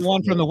might be getting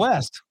 1 from the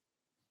West.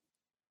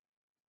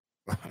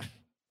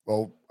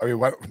 Well, I mean,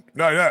 what?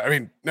 No. I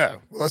mean, no.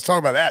 Well, let's talk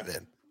about that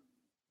then.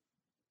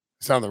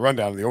 It's on the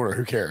rundown of the order.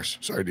 Who cares?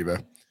 Sorry,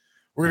 Debo.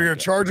 We're gonna go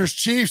Chargers,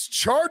 Chiefs,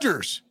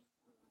 Chargers.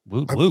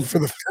 Woo. For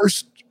the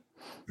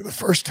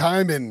first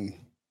time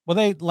in. Well,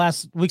 they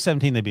last week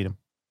 17 they beat them.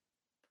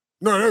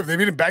 No, they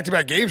beat them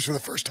back-to-back games for the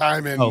first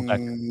time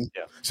in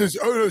since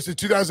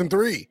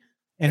 2003.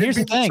 And here's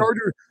the thing: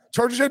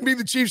 Chargers hadn't beat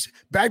the Chiefs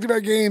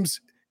back-to-back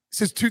games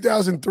since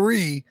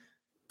 2003.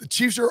 The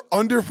Chiefs are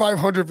under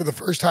 500 for the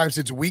first time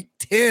since week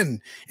 10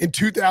 in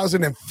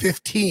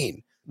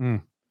 2015.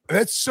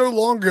 That's so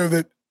long ago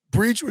that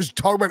Breach was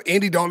talking about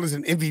Andy Dalton as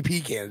an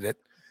MVP candidate.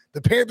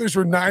 The Panthers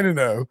were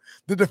 9-0.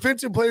 The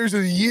defensive players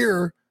of the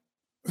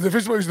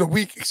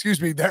week,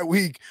 that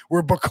week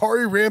were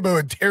Bakari Rambo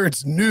and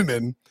Terrence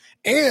Newman.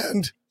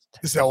 And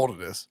this is how old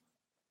it is.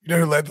 You know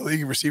who led the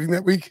league in receiving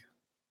that week?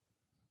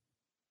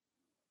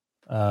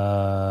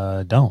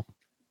 Don't.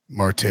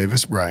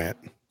 Martavis Bryant.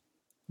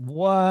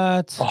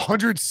 What?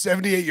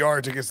 178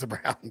 yards against the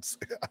Browns.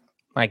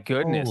 My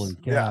goodness.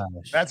 Yeah,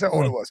 that's how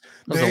old it was.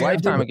 That was a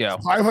lifetime ago.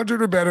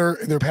 500 or better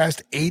in their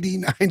past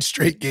 89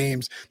 straight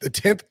games, the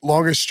 10th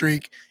longest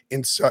streak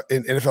in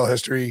NFL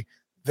history.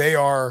 They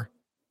are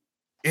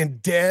in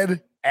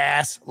dead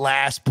ass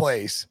last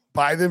place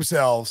by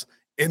themselves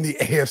in the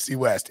AFC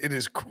West. It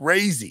is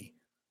crazy.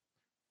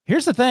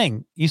 Here's the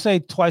thing. You say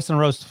twice in a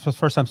row for the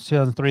first time since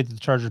 2003 that the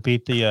Chargers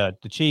beat the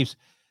Chiefs.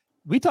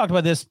 We talked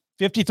about this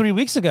 53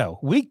 weeks ago.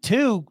 Week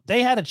 2,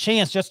 they had a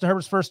chance, Justin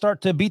Herbert's first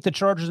start, to beat the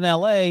Chargers in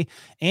LA.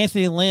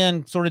 Anthony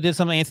Lynn sort of did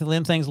some Anthony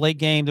Lynn things late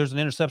game. There's an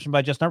interception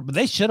by Justin Herbert, but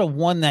they should have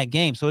won that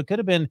game. So it could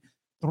have been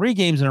 3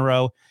 games in a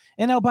row.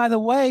 And oh, by the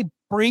way,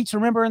 Breach,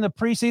 remember in the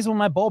preseason when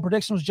my bold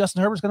prediction was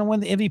Justin Herbert's going to win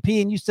the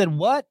MVP, and you said,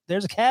 what?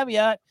 There's a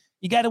caveat.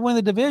 You got to win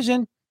the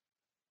division.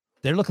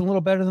 They're looking a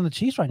little better than the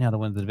Chiefs right now to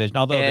win the division.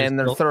 Although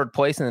they're third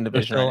place in the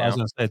division right now. I was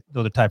going to say,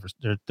 they're tied for,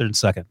 they're in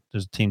second.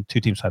 There's 2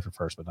 teams tied for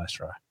first, but nice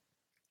try.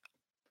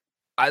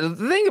 The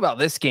thing about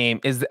this game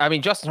is,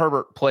 Justin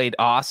Herbert played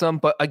awesome,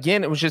 but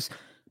again, it was just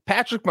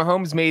Patrick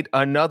Mahomes made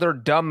another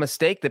dumb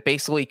mistake that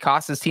basically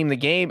cost his team the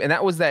game, and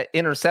that was that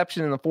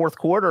interception in the fourth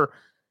quarter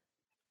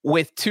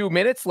with 2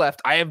 minutes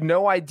left. I have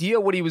no idea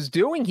what he was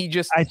doing.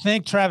 I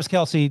think Travis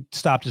Kelce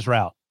stopped his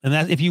route, and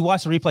that if you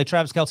watch the replay,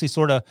 Travis Kelce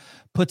sort of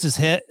puts his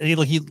head,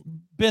 he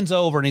bends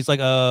over, and he's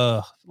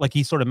like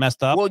he sort of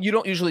messed up. Well, you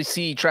don't usually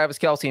see Travis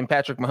Kelce and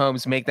Patrick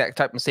Mahomes make that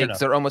type of mistake because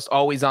they're almost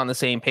always on the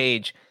same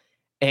page.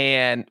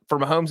 And for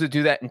Mahomes to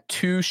do that in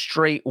 2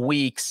 straight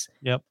weeks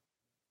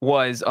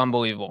was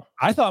unbelievable.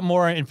 I thought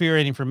more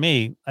infuriating for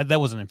me. That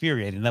wasn't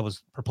infuriating. That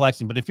was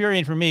perplexing. But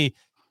infuriating for me,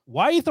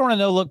 why are you throwing a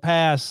no-look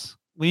pass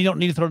when you don't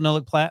need to throw a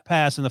no-look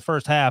pass in the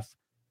first half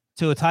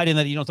to a tight end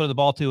that you don't throw the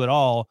ball to at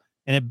all,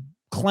 and it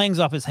clangs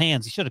off his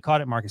hands? He should have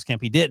caught it, Marcus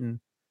Kemp. He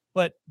didn't.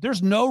 But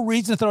there's no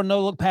reason to throw a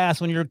no-look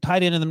pass when your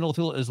tight end in the middle of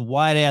the field is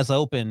wide-ass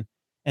open,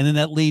 and then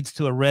that leads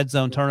to a red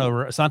zone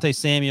turnover. Asante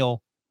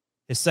Samuel,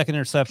 his second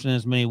interception in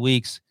as many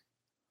weeks.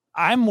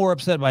 I'm more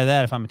upset by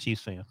that if I'm a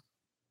Chiefs fan.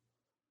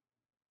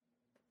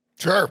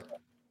 Sure.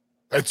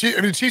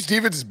 Chiefs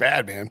defense is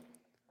bad, man.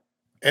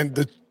 And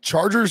the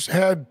Chargers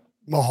had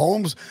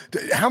Mahomes.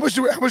 How much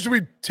do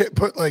we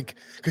put,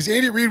 because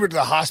Andy Reid went to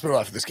the hospital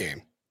after this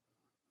game.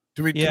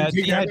 Do we count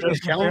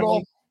at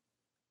all?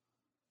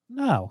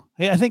 No,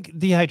 I think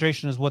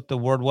dehydration is what the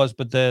word was,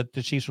 but the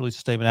Chiefs released a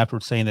statement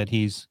afterwards saying that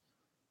he's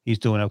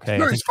doing okay.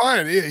 No, he's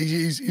fine.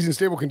 He's in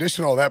stable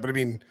condition, all that. But I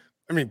mean,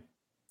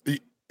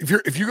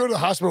 if you go to the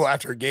hospital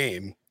after a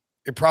game,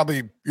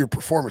 your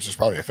performance is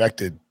probably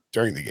affected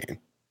during the game.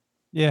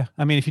 Yeah,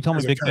 I mean, if you told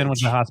me Big Ben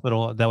was in the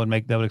hospital, that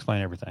would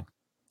explain everything.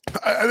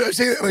 I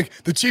say that, like,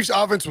 the Chiefs'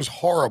 offense was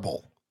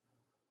horrible.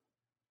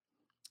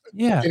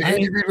 Yeah, and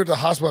Andy Reid went to the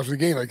hospital after the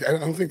game. Like, I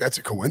don't think that's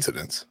a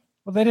coincidence.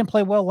 Well, they didn't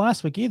play well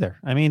last week either.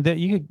 I mean,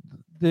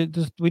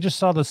 we just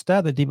saw the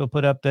stat that Debo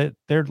put up that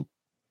they're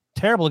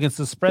terrible against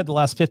the spread the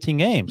last 15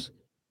 games.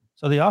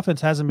 So the offense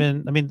hasn't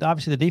been. I mean,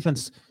 obviously the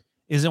defense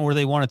isn't where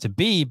they want it to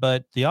be,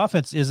 but the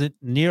offense isn't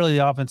nearly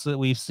the offense that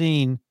we've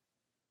seen.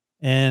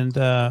 And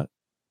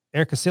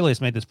Eric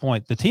Casillas made this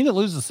point: the team that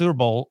loses the Super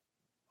Bowl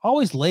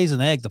always lays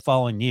an egg the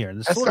following year.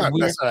 That's not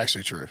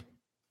actually true.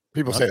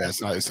 People say that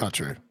it's not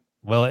true.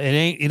 Well, it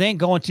ain't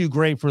going too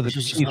great for the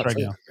Chiefs right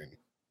now.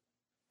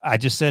 I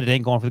just said it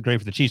ain't going great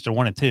for the Chiefs. They're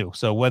 1-2.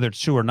 So whether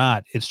it's true or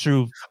not, it's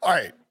true. All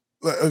right.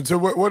 So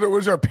what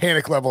is our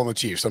panic level on the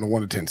Chiefs on a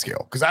 1 to 10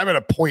 scale? Because I'm at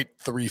a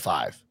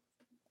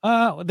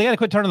 0.35. They got to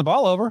quit turning the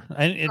ball over,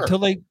 and until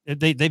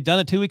they've done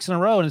it 2 weeks in a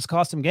row, and it's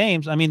cost them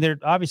games. I mean, they're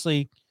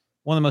obviously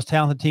one of the most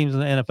talented teams in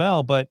the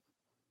NFL, but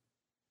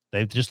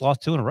they've just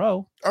lost 2 in a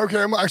row.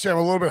 Okay, I'm a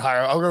little bit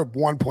higher. I'll go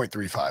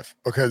 1.35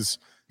 because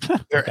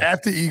they're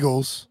at the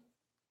Eagles,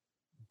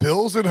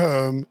 Bills at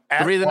home,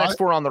 3 of the next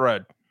 4 on the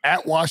road.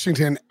 At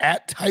Washington,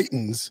 at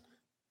Titans,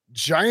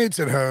 Giants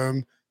at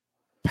home,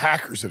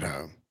 Packers at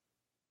home.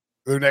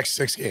 Their next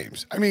 6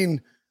 games. I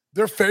mean,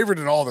 they're favored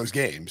in all those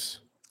games.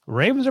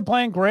 Ravens are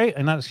playing great,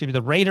 and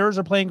the Raiders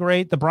are playing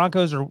great. The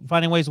Broncos are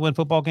finding ways to win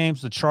football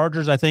games. The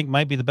Chargers, I think,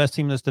 might be the best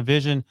team in this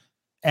division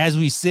as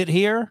we sit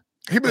here.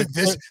 Hey, but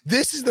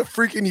this is the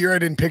freaking year I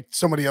didn't pick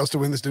somebody else to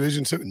win this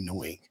division. So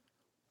annoying.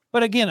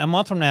 But again, a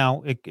month from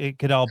now, it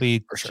could all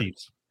be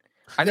Chiefs.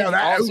 I think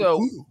also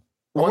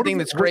one thing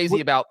that's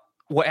crazy about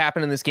what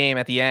happened in this game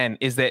at the end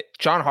is that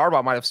John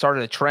Harbaugh might have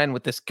started a trend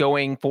with this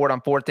going forward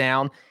on 4th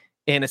down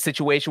in a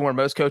situation where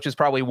most coaches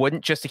probably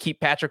wouldn't, just to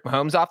keep Patrick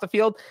Mahomes off the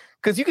field.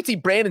 Because you could see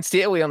Brandon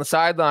Staley on the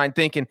sideline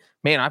thinking,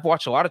 man, I've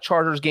watched a lot of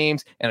Chargers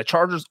games, and the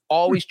Chargers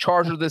always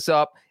charger this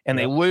up, and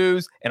they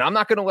lose, and I'm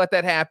not going to let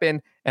that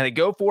happen. And they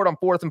go for it on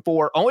 4th and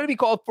 4, only to be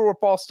called for a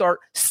false start,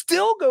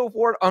 still go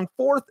for it on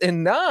 4th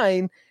and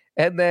 9,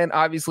 and then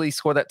obviously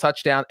score that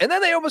touchdown. And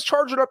then they almost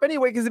charged it up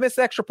anyway because they missed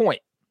the extra point.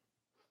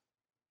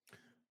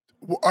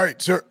 Well, all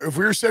right, so if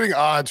we were setting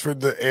odds for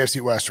the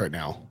AFC West right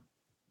now.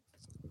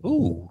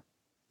 Ooh.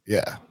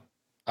 Yeah.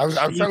 I was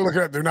trying to look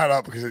at it. They're not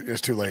up because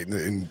it's too late.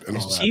 In all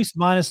that. Chiefs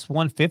minus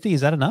 150.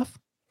 Is that enough?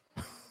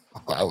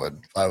 I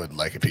would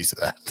like a piece of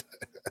that.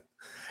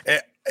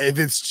 If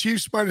it's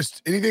Chiefs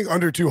minus anything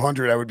under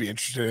 200, I would be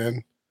interested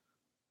in.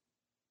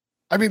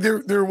 I mean,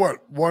 they're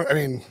what? One. I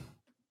mean,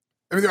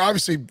 they're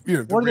obviously,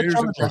 the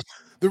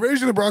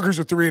Raiders and the Broncos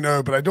are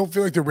 3-0, but I don't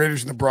feel like the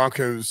Raiders and the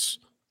Broncos.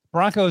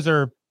 Broncos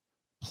are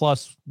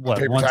plus what?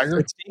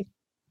 160?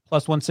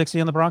 Plus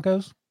 160 on the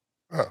Broncos.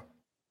 Oh.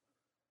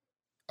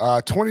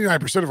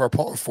 29% of our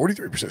poll,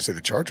 43% say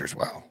the Chargers.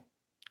 Wow.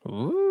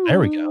 Ooh. There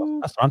we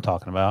go. That's what I'm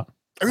talking about.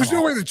 And there's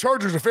no way the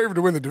Chargers are favored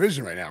to win the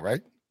division right now,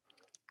 right?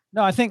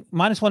 No, I think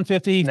minus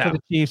 150 for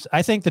the Chiefs.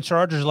 I think the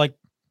Chargers are like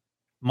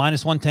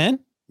minus 110.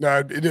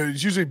 No,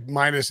 it's usually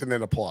minus and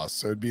then a plus.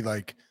 So it'd be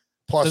like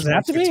plus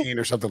 115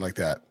 or something like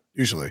that.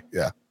 Usually,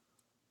 yeah.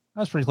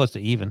 That's pretty close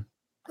to even.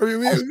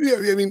 Yes.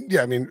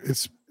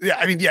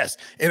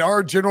 In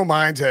our general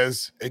minds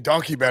as a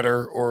donkey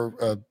better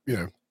or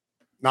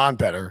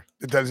non-better,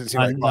 it doesn't seem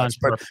like much.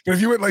 But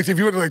if you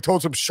would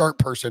told some sharp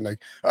person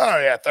like, oh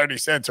yeah, 30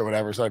 cents or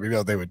whatever, so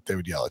they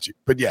would yell at you.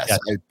 But yes,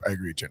 I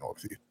agree generally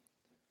with you.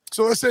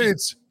 So let's say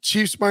it's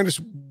Chiefs minus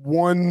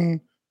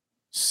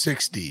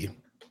 160.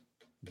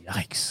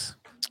 Yikes.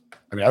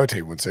 I mean, I would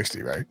take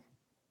 160, right?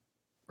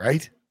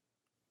 Right?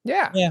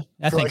 Yeah. Yeah.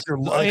 I think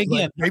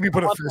maybe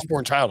put a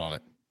firstborn child on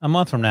it. A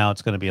month from now,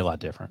 it's going to be a lot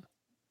different.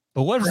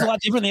 But what if it's a lot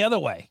different the other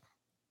way?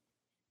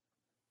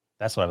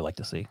 That's what I would like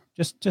to see.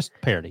 Just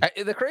parity.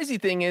 The crazy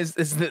thing is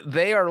that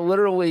they are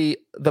literally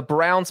the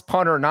Browns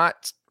punter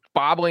not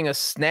bobbling a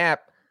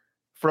snap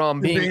from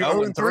being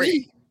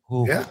 0-3.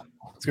 Yeah.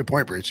 That's a good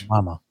point, Breach.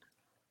 Mama.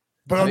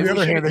 But on the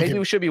other hand, maybe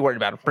we should be worried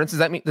about him. Prince,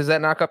 does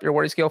that knock up your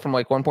worry scale from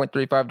like 1.35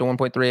 to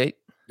 1.38?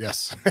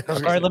 Yes. All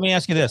right, let me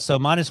ask you this. So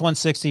minus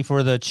 160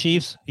 for the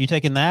Chiefs. Are you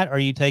taking that? Or are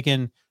you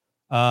taking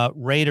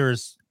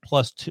Raiders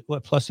plus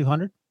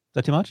 200? Is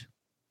that too much?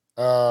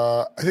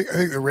 I think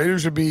the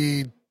Raiders would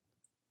be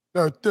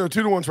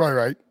 2-1's probably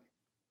right.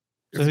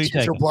 So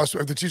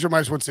if the Chiefs are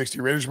minus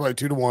 160, Raiders are probably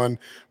 2-1.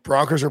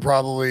 Broncos are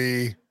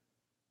probably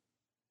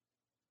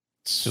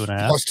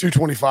 2.5 plus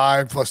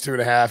 225 plus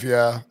 2.5,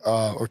 yeah,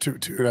 or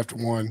 2.5 to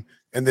 1,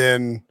 and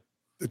then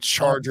the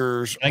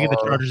Chargers. Can I get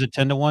the Chargers at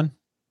 10-1?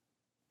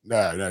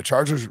 No,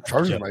 Chargers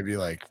might be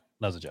like.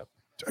 That's a joke.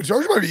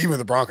 Chargers might be even with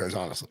the Broncos,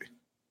 honestly,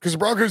 because the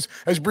Broncos,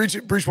 as Breach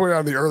pointed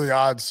out in the early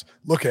odds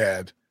look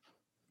ahead,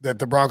 that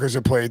the Broncos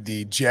have played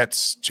the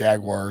Jets,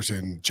 Jaguars,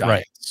 and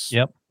Giants. Right.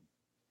 Yep.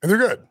 And they're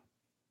good.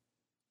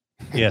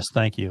 Yes,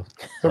 thank you.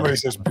 Somebody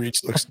says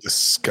Breach looks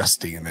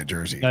disgusting in that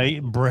jersey. No,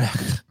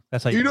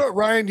 that's how you know what,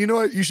 Ryan? You know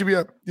what? You should be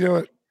up. You know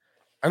what?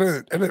 I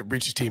know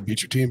Breach's team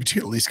beat your team, but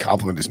you at least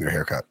compliment his new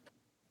haircut.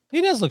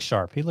 He does look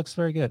sharp. He looks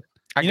very good.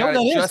 I got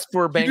it just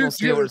for Bengals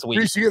Steelers week.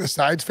 Breach, you get the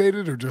sides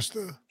faded or just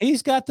the?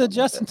 He's got the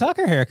Justin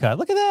Tucker haircut.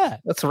 Look at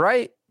that. That's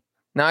right.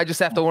 Now I just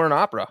have to learn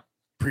opera.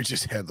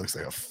 Breach's head looks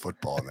like a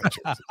football in that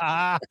jersey.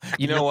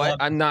 You know what?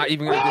 I'm not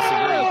even going to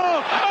disagree.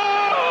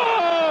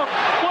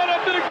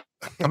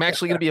 I'm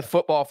actually going to be a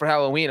football for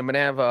Halloween. I'm going to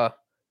have the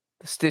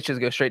stitches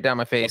go straight down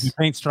my face. If you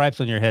paint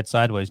stripes on your head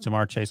sideways,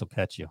 Jamar Chase will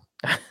catch you.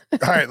 All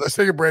right, let's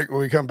take a break. When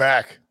we come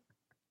back,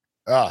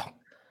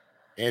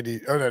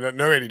 Andy. Oh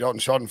no, Andy Dalton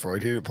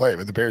Schadenfreude. He didn't play,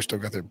 but the Bears still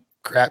got their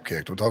crap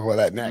kicked. We'll talk about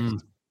that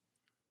next.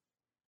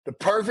 The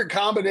perfect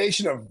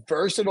combination of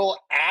versatile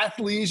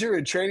athleisure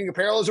and training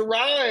apparel has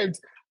arrived.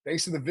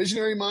 Thanks to the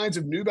visionary minds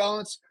of New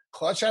Balance,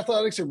 Clutch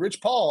Athletics, and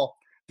Rich Paul,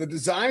 the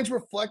designs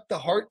reflect the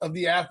heart of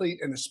the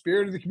athlete and the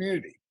spirit of the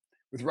community.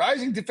 With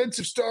rising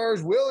defensive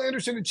stars Will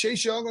Anderson and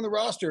Chase Young on the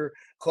roster,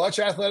 Clutch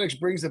Athletics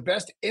brings the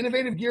best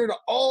innovative gear to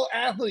all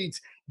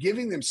athletes,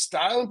 giving them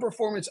style and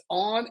performance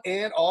on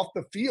and off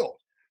the field.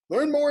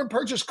 Learn more and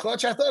purchase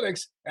Clutch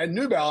Athletics at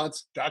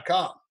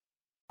newbalance.com.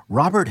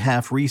 Robert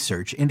Half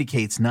research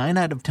indicates 9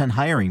 out of 10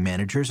 hiring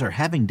managers are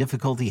having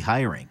difficulty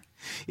hiring.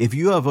 If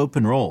you have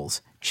open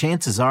roles,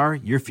 chances are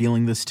you're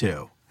feeling this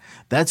too.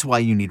 That's why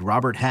you need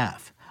Robert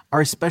Half.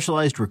 Our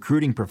specialized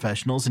recruiting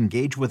professionals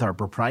engage with our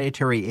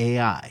proprietary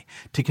AI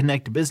to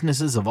connect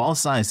businesses of all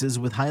sizes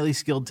with highly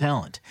skilled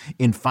talent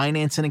in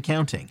finance and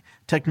accounting,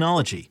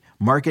 technology,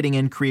 marketing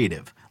and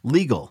creative,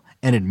 legal,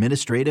 and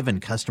administrative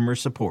and customer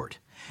support.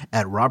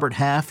 At Robert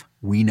Half,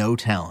 we know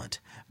talent.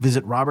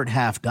 Visit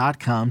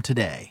roberthalf.com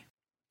today.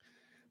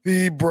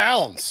 The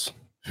Browns,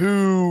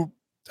 who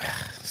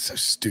so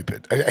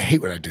stupid. I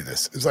hate when I do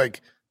this. It's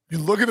like you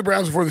look at the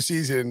Browns before the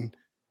season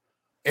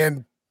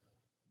and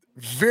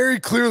very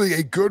clearly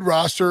a good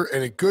roster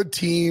and a good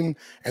team,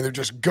 and they're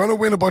just gonna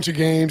win a bunch of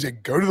games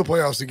and go to the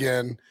playoffs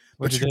again.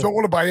 But you don't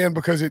want to buy in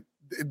because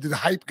the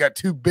hype got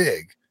too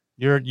big.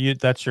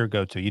 That's your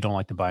go-to. You don't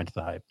like to buy into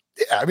the hype.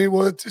 Yeah, I mean,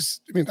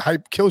 the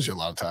hype kills you a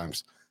lot of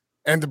times.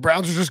 And the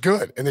Browns are just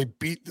good, and they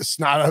beat the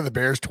snot out of the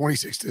Bears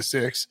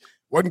 26-6.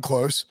 Wasn't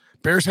close.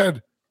 Bears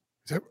had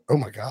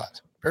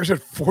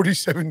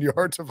 47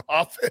 yards of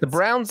offense.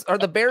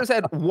 The Bears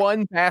had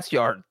 1 pass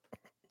yard.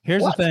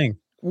 Here's the thing: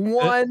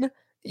 1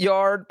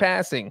 yard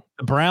passing.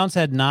 The Browns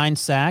had 9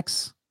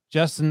 sacks.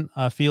 Justin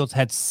Fields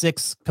had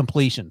 6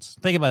 completions.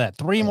 Think about that: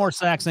 3 more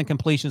sacks and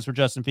completions for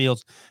Justin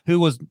Fields, who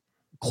was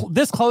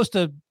this close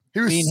to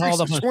being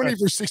hauled up. 20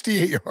 for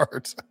 68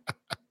 yards.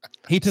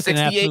 He took 68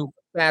 an absolute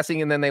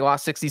passing, and then they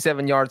lost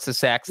 67 yards to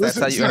sacks. That's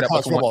how you end up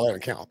with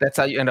That's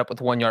how you end up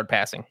with 1 yard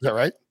passing. Is that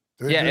right?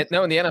 Yeah, in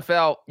the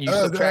NFL, you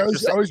subtract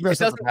it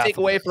doesn't take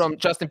away from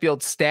Justin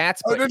Fields' stats.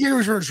 I don't think it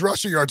was from his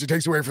rushing yards. It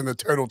takes away from the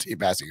total team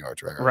passing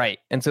yards, right? Right.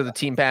 And so the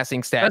team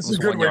passing stats. That's a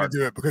good way to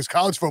do it, because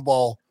college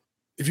football,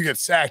 if you get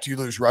sacked, you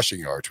lose rushing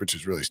yards, which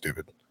is really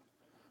stupid.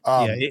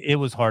 It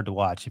was hard to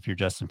watch if you're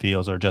Justin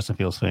Fields or a Justin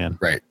Fields fan.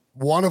 Right.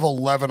 1 of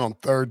 11 on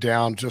third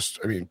down.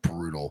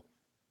 Brutal.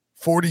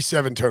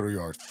 47 total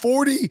yards.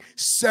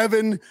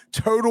 47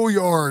 total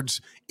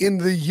yards in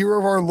the year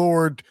of our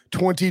Lord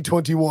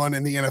 2021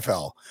 in the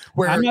NFL.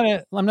 Where I'm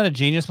not a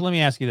genius, but let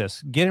me ask you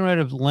this: getting rid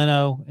of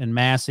Leno and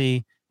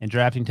Massey and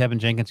drafting Tevin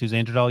Jenkins, who's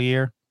injured all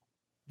year,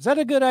 is that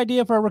a good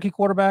idea for a rookie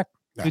quarterback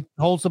who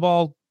holds the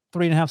ball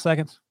 3.5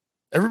 seconds?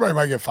 Everybody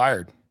might get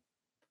fired.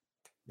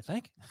 You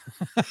think?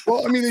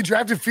 Well, I mean, they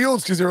drafted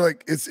Fields because they were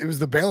like, it was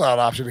the bailout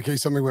option in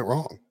case something went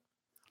wrong.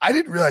 I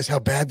didn't realize how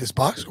bad this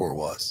box score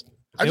was.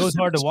 It was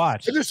hard to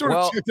watch. I just sort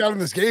of checked out in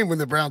this game when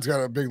the Browns got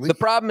a big lead. The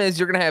problem is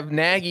you're going to have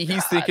Nagy.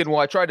 He's thinking, well,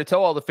 I tried to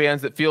tell all the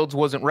fans that Fields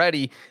wasn't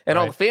ready. And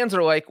all the fans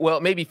are like, well,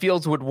 maybe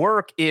Fields would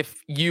work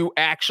if you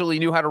actually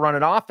knew how to run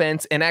an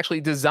offense and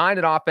actually design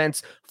an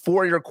offense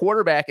for your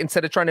quarterback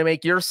instead of trying to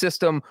make your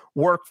system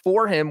work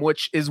for him,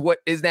 which is what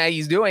is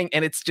Nagy's doing.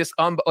 And it's just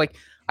I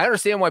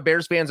understand why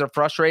Bears fans are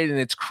frustrated. And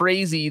it's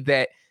crazy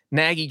that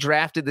Nagy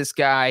drafted this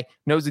guy,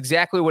 knows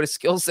exactly what his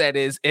skill set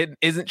is, and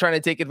isn't trying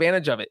to take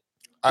advantage of it.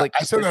 I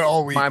said that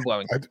all week. Mind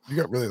blowing. You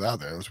got really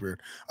loud there. That was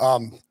weird.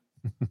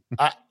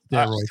 I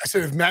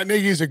said if Matt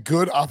Nagy is a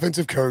good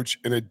offensive coach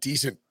and a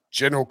decent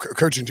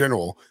coach in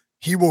general,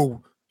 he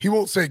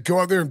won't say go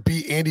out there and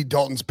be Andy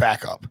Dalton's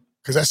backup,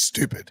 because that's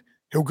stupid.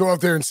 He'll go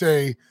out there and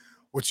say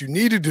what you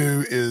need to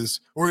do is,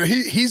 or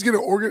he's going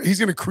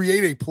to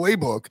create a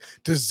playbook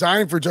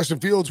designed for Justin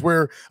Fields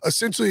where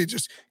essentially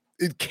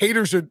it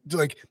caters to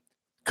like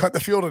cut the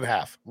field in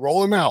half,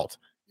 roll him out.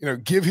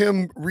 Give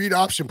him read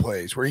option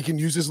plays where he can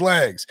use his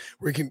legs,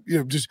 where he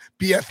can, just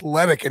be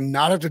athletic and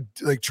not have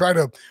to try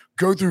to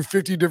go through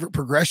 50 different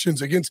progressions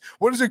against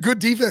what is a good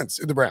defense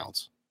in the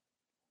Browns.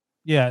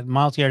 Yeah,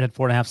 Myles Garrett had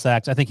 4.5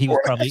 sacks. I think he was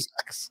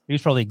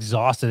probably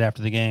exhausted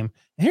after the game.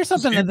 And here's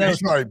something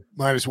he's probably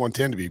minus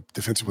 110 to be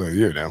defensive player of the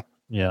year now.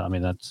 Yeah, I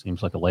mean that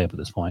seems like a layup at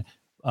this point.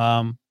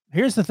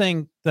 Here's the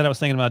thing that I was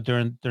thinking about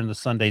during the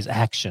Sunday's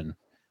action.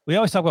 we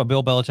always talk about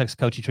Bill Belichick's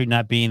coaching tree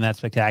not being that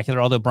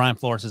spectacular, although Brian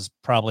Flores is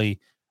probably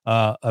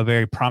a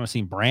very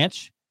promising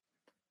branch.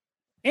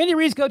 Andy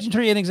Reid's coaching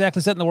tree ain't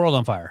exactly setting the world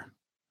on fire.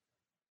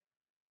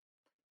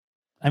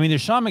 I mean,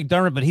 there's Sean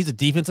McDermott, but he's a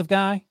defensive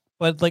guy.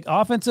 But like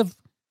offensive,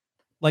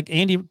 like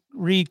Andy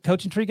Reid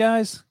coaching tree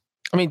guys.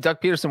 I mean, Doug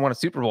Peterson won a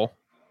Super Bowl.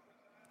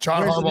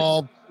 John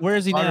Harbaugh. Where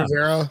is he now?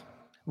 Rivera.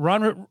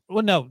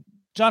 No,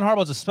 John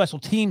Harbaugh's a special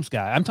teams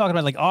guy. I'm talking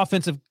about like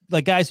offensive,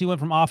 like guys who went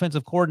from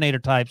offensive coordinator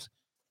types,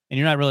 and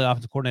you're not really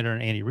offensive coordinator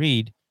in Andy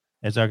Reid,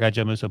 as our guy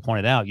Joe Musso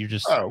pointed out. You're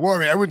just well, I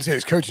mean, I wouldn't say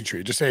his coaching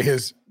tree. Just say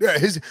his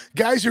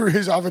guys who are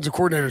his offensive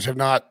coordinators have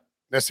not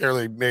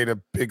necessarily made a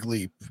big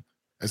leap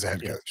as a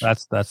head coach.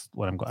 That's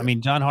what I'm going. I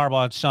mean, John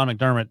Harbaugh, Sean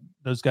McDermott,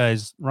 those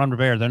guys, Ron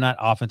Rivera, they're not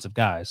offensive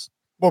guys.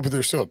 Well, but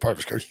they're still a part of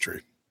his coaching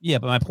tree. Yeah,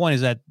 but my point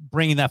is that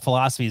bringing that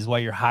philosophy is why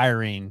you're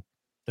hiring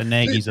the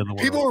Nagys of the world.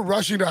 People are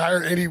rushing to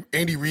hire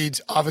Andy Reid's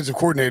offensive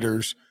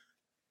coordinators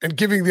and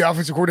giving the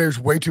offensive coordinators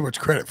way too much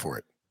credit for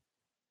it.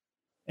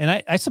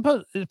 And I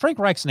suppose Frank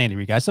Reich's an Andy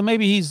Reid guy, so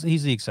maybe he's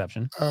the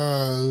exception.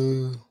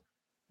 I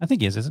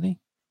think he is, isn't he?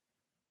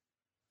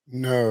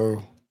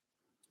 No,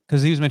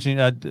 because he was mentioning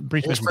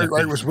Breach mentioned Frank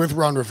Reich was with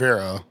Ron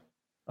Rivera.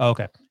 Oh,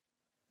 okay,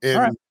 all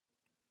right.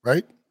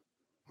 Right?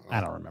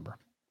 I don't remember.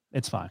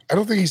 It's fine. I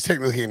don't think he's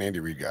technically an Andy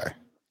Reid guy.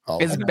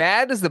 As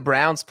bad as the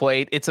Browns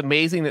played, it's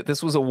amazing that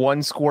this was a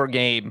 1-score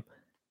game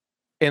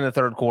in the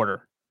third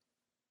quarter.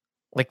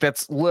 Like,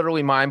 that's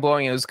literally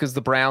mind-blowing. It was because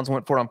the Browns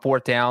went for it on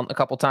fourth down a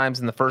couple times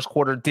in the first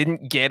quarter,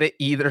 didn't get it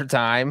either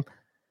time,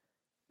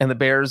 and the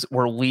Bears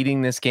were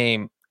leading this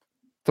game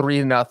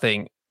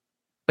 3-0,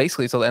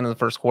 basically till the end of the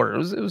first quarter.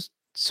 It was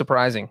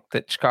surprising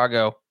that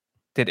Chicago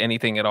did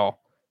anything at all.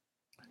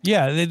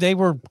 Yeah, they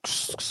were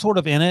sort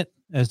of in it,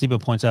 as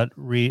Debo points out.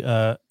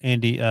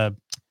 Andy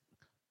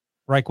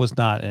Reich was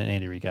not an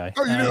Andy Reid guy.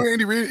 Oh, you know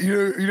Andy Reid?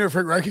 You know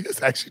Frank Reich is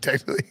actually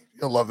technically.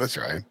 You'll love this,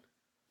 Ryan.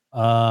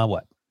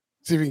 What?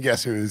 See if you can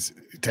guess who is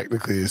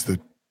technically is the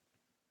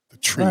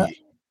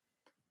tree.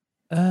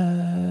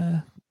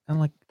 I'm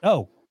like,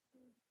 no,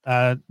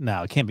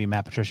 it can't be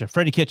Matt Patricia.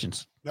 Freddie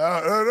Kitchens.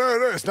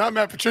 No, it's not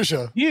Matt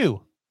Patricia.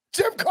 You.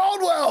 Jim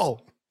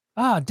Caldwell.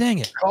 Dang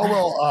it.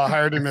 Caldwell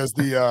hired him as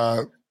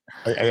the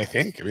I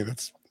think. I mean,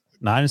 that's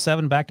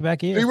 9-7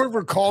 back-to-back years. He worked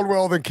for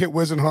Caldwell, then Kit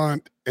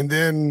Wisenhunt, and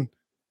then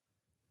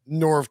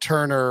Norv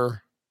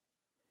Turner,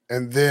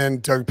 and then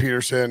Doug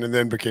Peterson, and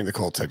then became the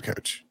Colts head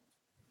coach.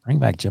 Bring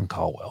back Jim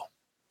Caldwell.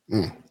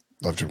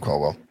 Love Jim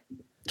Caldwell.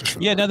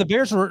 Now the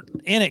Bears were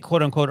in it,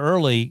 quote unquote,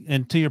 early,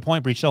 and to your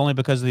point, Breach, only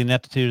because of the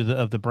ineptitude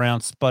of the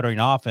Browns' sputtering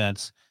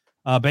offense.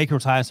 Baker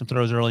was high some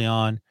throws early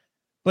on,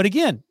 but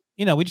again,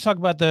 we just talked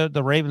about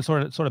the Ravens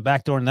sort of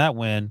backdooring that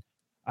win.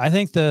 I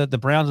think the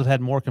Browns have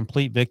had more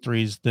complete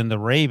victories than the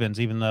Ravens,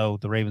 even though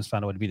the Ravens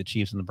found a way to beat the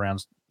Chiefs and the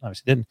Browns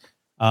obviously didn't.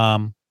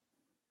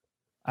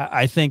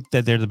 I think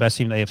that they're the best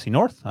team in the AFC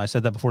North. I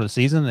said that before the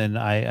season, and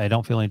I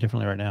don't feel any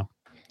differently right now.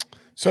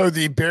 So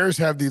the Bears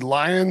have the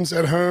Lions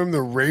at home,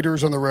 the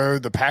Raiders on the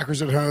road, the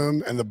Packers at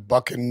home, and the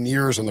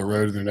Buccaneers on the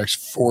road in their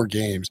next 4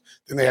 games.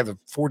 Then they have the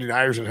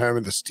 49ers at home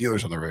and the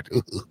Steelers on the road.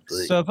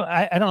 So if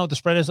I don't know what the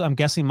spread is. I'm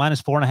guessing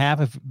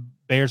 -4.5 if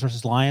Bears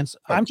versus Lions.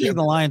 I'm taking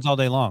the Lions all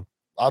day long.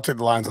 I'll take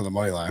the Lions on the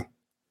money line.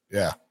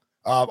 Yeah.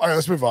 All right,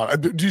 let's move on.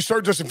 Do you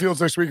start Justin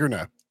Fields next week or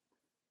no?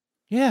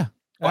 Yeah.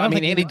 Well, I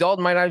mean, Andy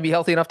Dalton might not be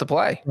healthy enough to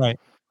play. Right.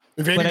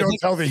 If Andy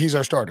Dalton's healthy, he's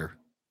our starter.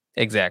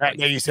 Exactly.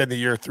 That you said the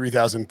year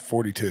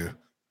 3042.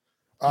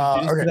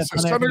 Okay, so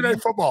Sunday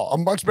Night Football, a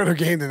much better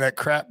game than that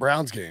crap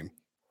Browns game.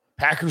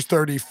 Packers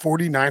 30,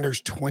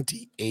 49ers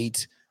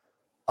 28.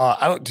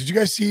 Did you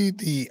guys see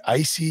the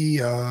icy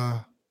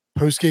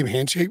post-game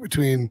handshake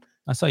between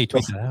I saw you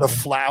tweet that the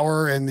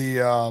Flower and the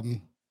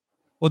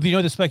Well, do you know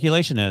what the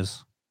speculation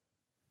is?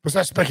 What's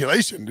that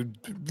speculation?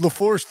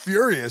 LaFleur's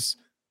furious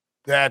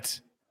that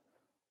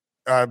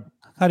how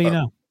do you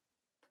know?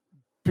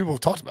 People have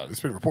talked about it. It's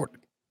been reported.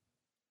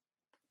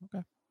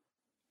 Okay.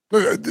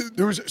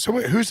 There was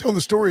somebody who's telling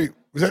the story.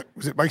 Was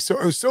it Mike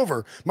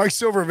Silver? Mike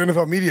Silver of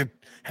NFL Media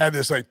had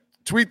this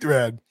tweet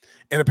thread,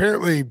 and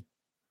apparently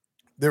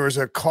there was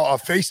a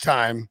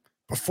FaceTime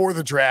before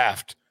the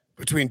draft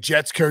between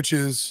Jets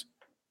coaches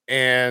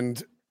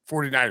and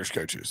 49ers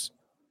coaches.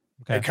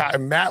 Okay.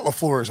 And Matt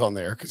LaFleur is on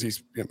there because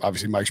he's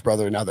obviously Mike's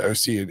brother and now the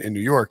OC in New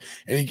York.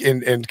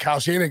 And Kyle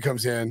Shanahan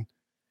comes in.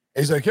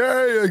 And he's like,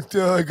 hey,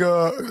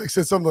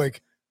 said something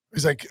like,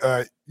 he's like,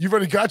 you've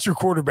already got your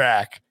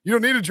quarterback. You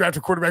don't need to draft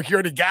a quarterback. You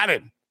already got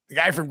him. The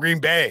guy from Green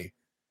Bay.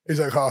 He's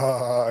like, ha, ha,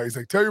 ha. He's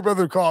like, tell your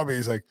brother to call me.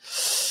 He's like,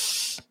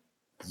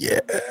 yeah,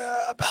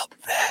 about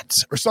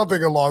that. Or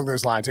something along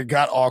those lines. It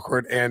got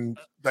awkward. And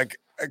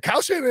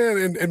Kyle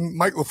Shanahan and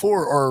Mike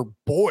LaFleur are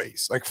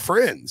boys,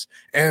 friends.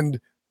 And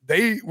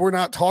they were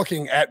not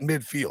talking at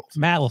midfield.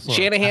 Matt LaFleur.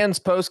 Shanahan's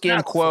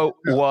post-game quote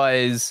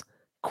was,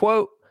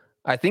 quote,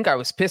 I think I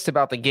was pissed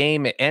about the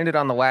game. It ended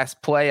on the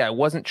last play. I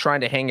wasn't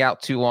trying to hang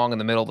out too long in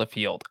the middle of the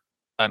field,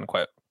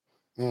 unquote.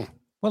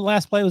 What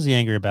last play was he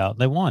angry about?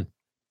 They won.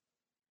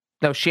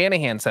 No,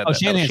 Shanahan said that.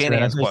 Shanahan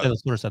Shanahan's said that.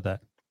 LaFleur said that.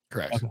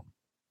 Correct. Okay.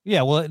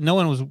 Yeah, well, no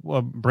one was.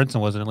 Brinson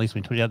wasn't, at least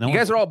when tweeted out. You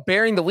guys are all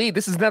bearing the lead.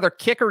 This is another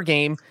kicker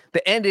game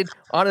that ended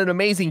on an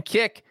amazing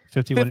kick.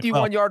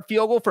 51-yard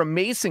field goal from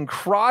Mason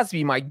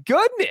Crosby. My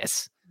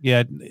goodness.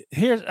 Yeah,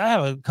 I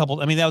have a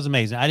couple. I mean, that was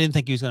amazing. I didn't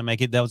think he was going to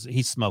make it.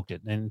 He smoked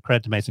it, and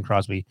credit to Mason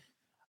Crosby.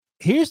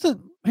 Here's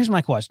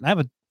my question. I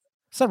have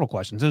several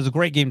questions. It was a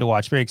great game to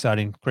watch. Very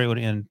exciting. Great way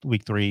to end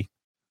week 3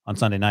 on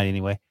Sunday night.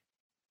 Anyway,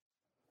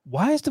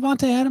 why is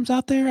Davante Adams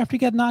out there after he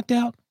got knocked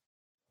out?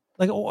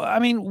 Like, I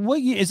mean, what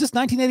is this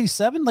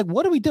 1987? Like,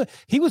 what do we do?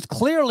 He was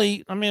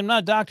clearly. I mean, I'm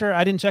not a doctor.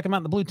 I didn't check him out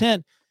in the blue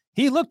tent.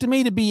 He looked to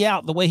me to be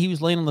out the way he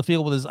was laying on the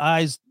field with his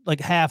eyes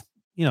like half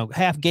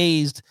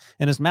gazed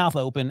and his mouth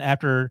open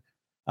after,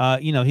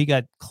 he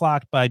got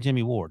clocked by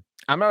Jimmy Ward.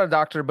 I'm not a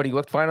doctor, but he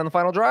looked fine on the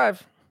final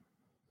drive.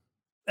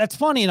 That's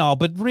funny and all,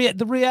 but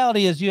the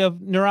reality is you have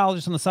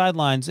neurologists on the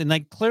sidelines, and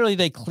like clearly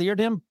they cleared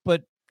him.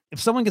 But if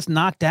someone gets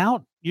knocked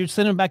out, you're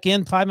sending him back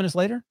in 5 minutes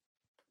later.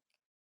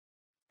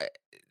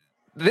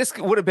 This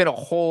would have been a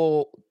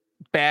whole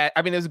bad.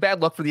 I mean, it was a bad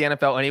look for the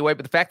NFL anyway.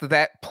 But the fact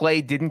that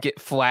play didn't get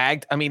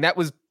flagged, I mean, that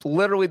was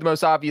literally the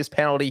most obvious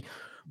penalty.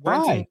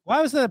 Why?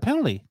 Why was that a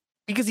penalty?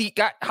 Because he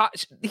got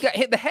hot. He got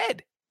hit in the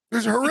head. It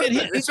was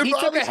horrific. He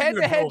took a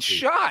head-to-head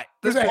shot.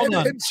 There's a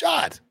head-to-head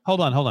shot. Hold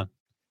on.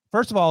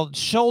 First of all,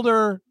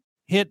 shoulder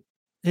hit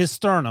his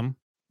sternum,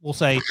 we'll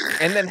say.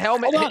 And then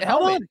helmet hit helmet.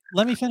 Hold on.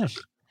 Let me finish.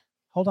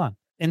 Hold on.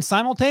 And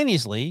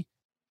simultaneously,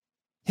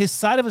 his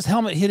side of his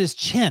helmet hit his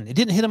chin. It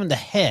didn't hit him in the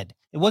head.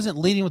 It wasn't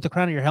leading with the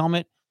crown of your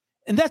helmet.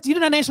 And you did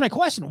not answer my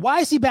question. Why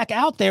is he back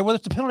out there, whether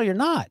it's a penalty or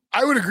not?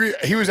 I would agree.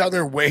 He was back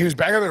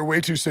out there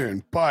way too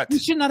soon. But he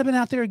should not have been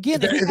out there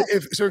again.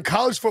 So in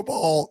college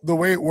football, the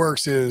way it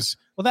works is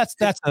that's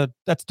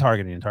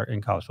targeting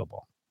in college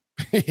football.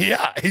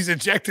 Yeah, he's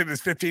ejected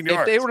his 15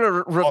 yards. If they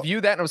were to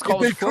review that and it was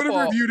college football, could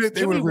have reviewed it.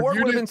 They would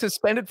have been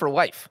suspended for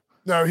life.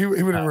 No, he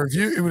would have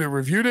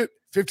reviewed it.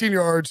 15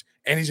 yards,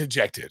 and he's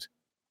ejected.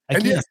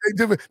 And yes,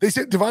 they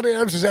said Davante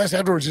Adams was asked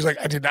afterwards. He's like,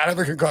 "I did not have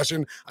a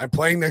concussion. I'm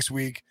playing next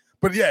week."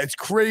 But yeah, it's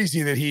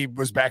crazy that he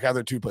was back out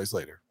there 2 plays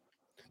later.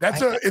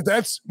 If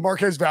that's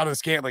Marquez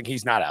Valdes-Scantling,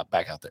 he's not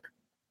back out there.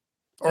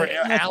 Or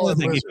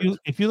Allen.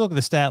 If you look at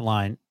the stat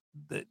line,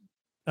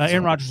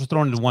 Aaron Rodgers was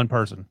throwing to one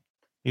person.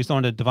 He was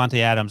throwing to Davante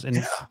Adams, and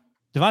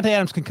Davante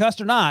Adams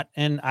concussed or not.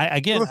 And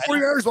the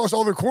 49ers lost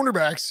all their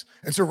cornerbacks,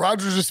 and so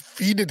Rodgers just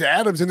feed it to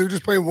Adams, and they're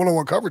just playing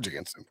one-on-one coverage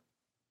against him.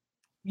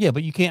 Yeah,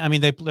 but you can't. I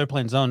mean, they're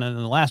playing zone in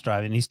the last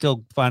drive, and he's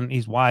still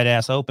he's wide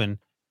ass open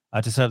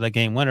to set up that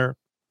game winner.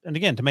 And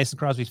again, to Mason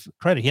Crosby's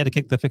credit, he had to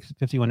kick the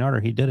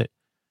 51-yarder. He did it.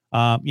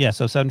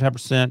 So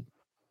 75%.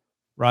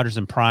 Rodgers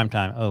in prime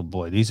time. Oh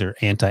boy, these are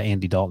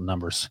anti-Andy Dalton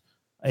numbers.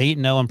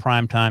 8-0 in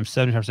prime time,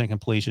 75%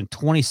 completion,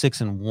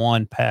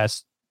 26-1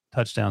 pass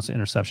touchdowns to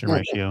interception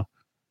ratio.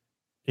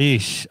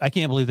 Eesh, I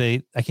can't believe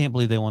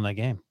they won that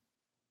game.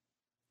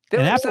 They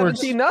were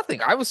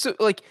 17-0. I was so,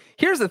 like,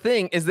 here's the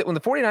thing is that when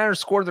the 49ers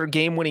scored their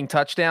game-winning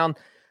touchdown,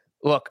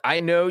 look, I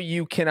know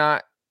you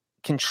cannot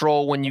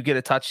control when you get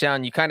a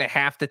touchdown. You kind of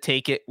have to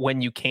take it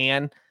when you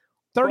can.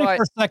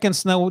 34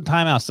 seconds, no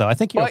timeouts, though. I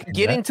think you're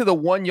getting to the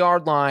 1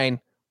 yard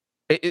line,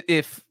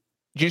 if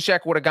Juszczyk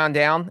would have gone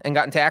down and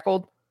gotten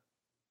tackled,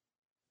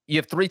 you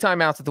have 3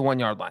 timeouts at the 1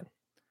 yard line.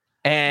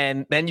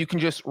 And then you can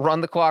just run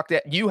the clock.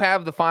 That you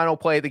have the final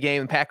play of the game,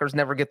 and Packers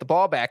never get the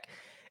ball back.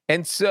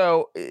 And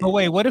so,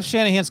 wait, what if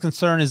Shanahan's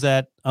concern is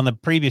that on the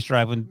previous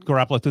drive when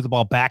Garoppolo threw the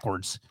ball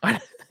backwards,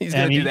 he's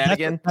going to do that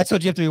again? That's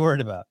what you have to be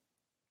worried about.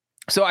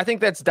 So I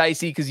think that's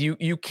dicey because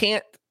you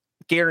can't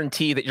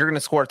guarantee that you're going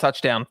to score a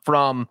touchdown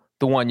from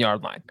the 1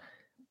 yard line,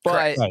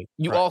 but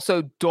you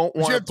also don't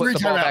want to put the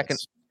ball back in.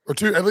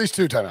 Or at least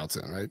 2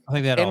 timeouts in, right? I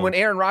think that. And when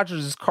Aaron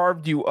Rodgers has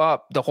carved you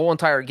up the whole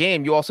entire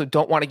game, you also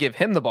don't want to give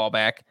him the ball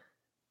back.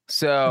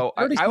 So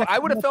I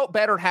would have felt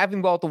better having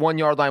the ball at the 1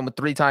 yard line with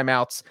 3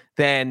 timeouts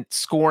than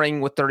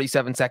scoring with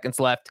 37 seconds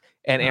left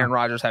and Aaron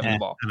Rodgers having the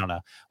ball. I don't know.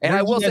 And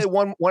I will say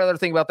one other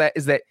thing about that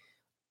is that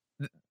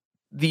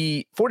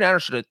the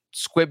 49ers should have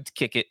squib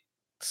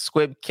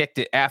kicked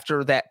it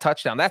after that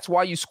touchdown. That's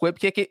why you squib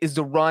kick it, is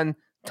to run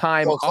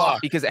time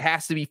off, because it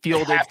has to be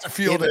fielded. You have to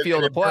field it,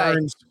 field it play.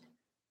 Burns.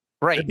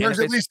 Right. It burns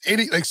at least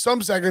 80, like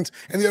some seconds,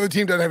 and the other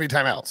team doesn't have any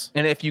timeouts.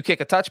 And if you kick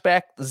a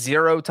touchback,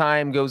 0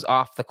 time goes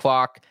off the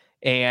clock,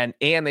 and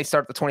they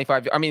start the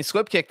 25. I mean,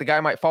 squib kick, the guy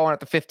might fall in at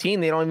the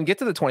 15. They don't even get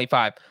to the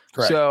 25.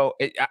 Correct. So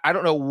I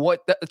don't know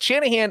what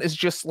Shanahan is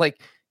just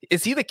like.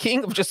 Is he the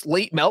king of just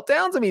late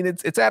meltdowns? I mean,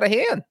 it's out of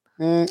hand.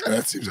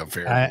 That seems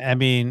unfair. I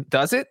mean,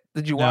 does it?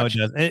 Did you watch?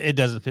 No, it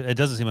doesn't. It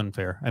doesn't seem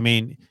unfair. I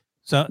mean,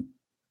 so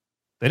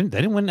they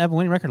didn't have a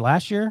winning record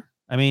last year.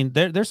 I mean,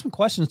 there's some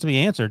questions to be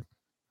answered.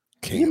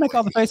 You make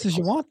all the faces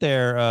you want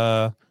there.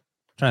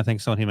 Trying to think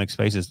of someone who makes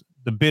faces.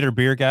 The bitter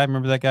beer guy.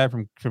 Remember that guy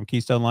from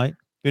Keystone Light?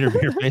 Bitter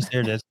beer face.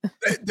 There it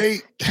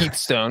is.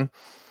 Keystone.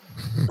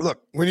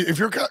 Look, if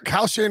you're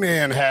Kyle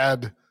Shanahan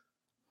had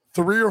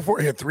 3 or 4,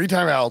 he had 3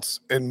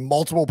 timeouts and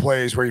multiple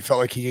plays where he felt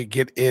like he could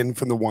get in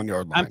from the 1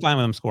 yard line. I'm fine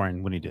with him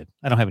scoring when he did.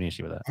 I don't have any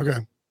issue with that. Okay.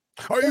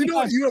 Oh, you know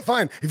what?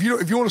 Fine. If you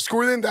want to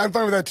score, then I'm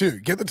fine with that too.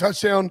 Get the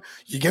touchdown.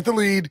 You get the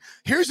lead.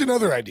 Here's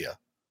another idea.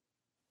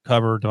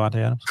 cover Davante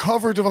Adams?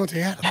 Cover Davante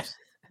Adams.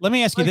 Let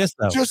me ask you this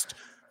though. Just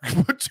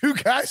put 2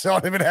 guys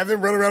on him and have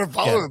them run around and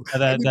follow him.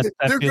 They're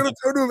going to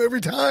throw to him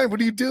every time.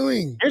 What are you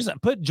doing?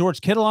 Put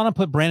George Kittle on him,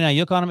 put Brandon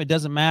Ayuk on him. It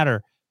doesn't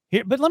matter.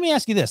 Here, but let me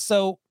ask you this.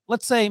 So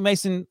let's say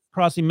Mason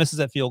Crosby misses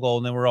that field goal,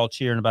 and then we're all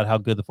cheering about how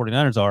good the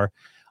 49ers are.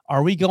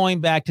 Are we going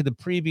back to the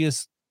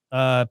previous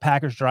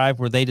Packers drive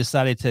where they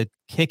decided to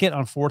kick it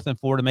on 4th and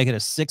 4 to make it a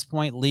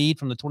 6-point lead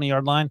from the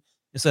 20-yard line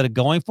instead of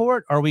going for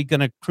it? Are we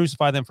going to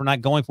crucify them for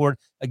not going for it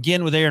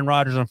again with Aaron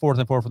Rodgers on 4th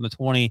and 4 from the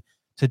 20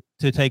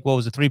 to take what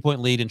was a 3-point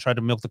lead and try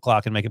to milk the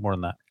clock and make it more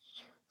than that?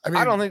 I mean,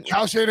 I don't think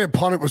Kyle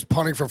Shanahan was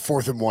punting for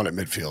 4th and 1 at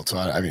midfield. So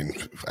I don't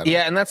know.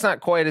 And that's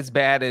not quite as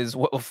bad as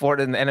what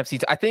Florida in the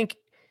NFC. I think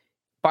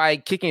by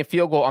kicking a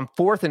field goal on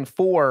 4th and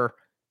 4,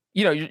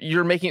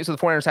 you're making it so the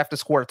 49ers have to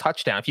score a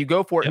touchdown. If you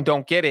go for it and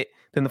don't get it,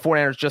 then the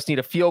 49ers just need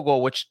a field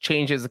goal, which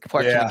changes the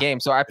complexion of the game.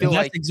 So I feel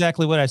that's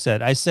exactly what I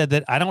said. I said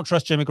that I don't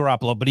trust Jimmy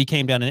Garoppolo, but he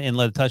came down and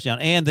led a touchdown.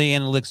 And the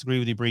analytics agree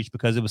with you, Breach,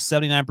 because it was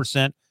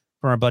 79%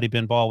 from our buddy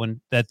Ben Baldwin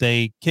that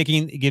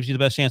kicking gives you the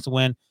best chance to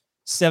win.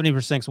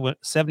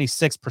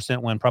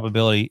 76% win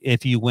probability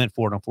if you went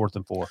for it on 4th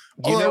and 4.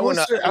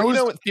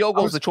 With field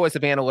goals, the choice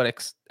of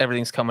analytics,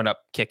 everything's coming up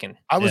kicking.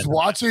 I was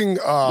watching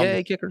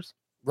yay kickers.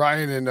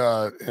 Ryan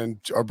and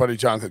our buddy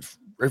Jonathan,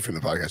 right from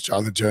the podcast,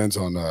 Jonathan Jones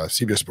on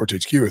CBS Sports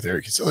HQ with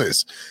Eric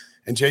Casillas.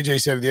 And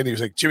JJ said at the end, he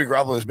was like, Jimmy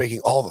Garoppolo is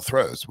making all the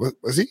throws.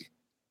 Was he?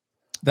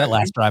 That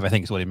last drive, I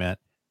think, is what he meant.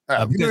 He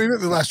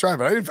meant the last drive,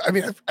 but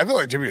I feel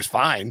like Jimmy was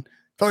fine.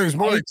 I thought he was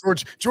more like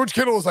George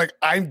Kittle was like,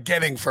 I'm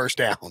getting first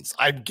downs.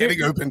 I'm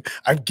getting open.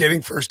 I'm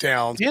getting first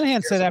downs.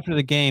 Shanahan said after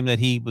the game that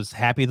he was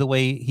happy the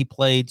way he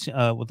played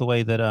with the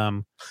way that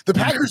the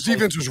Packers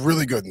defense was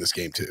really good in this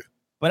game too.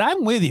 But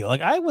I'm with you.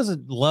 Like, I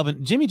wasn't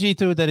loving Jimmy G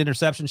threw that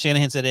interception.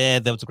 Shanahan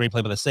said, that was a great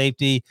play by the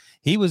safety.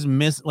 He was and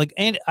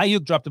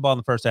Ayuk dropped the ball in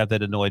the first half.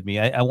 That annoyed me.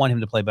 I want him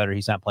to play better.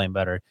 He's not playing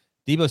better.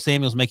 Deebo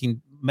Samuel's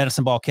making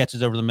medicine ball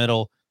catches over the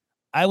middle.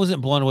 I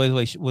wasn't blown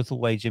away with the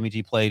way Jimmy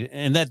G played,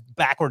 and that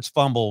backwards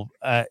fumble.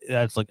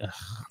 That's like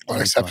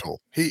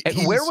unacceptable.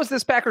 Where was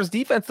this Packers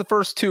defense the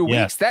first 2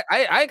 weeks? That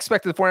I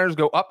expected the 49ers to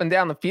go up and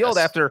down the field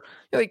after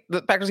the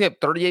Packers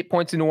get 38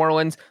 points in New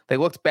Orleans. They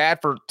looked bad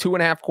for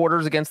 2.5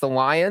 quarters against the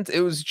Lions. It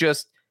was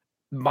just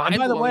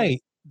mind-blowing. By the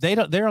way,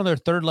 they're on their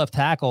 3rd left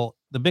tackle.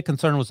 The big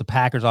concern was the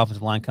Packers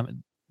offensive line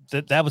coming.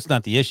 That was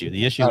not the issue.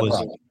 The issue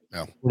was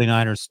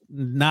 49ers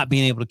not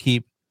being able to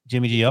keep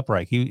Jimmy G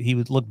upright. He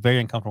would look very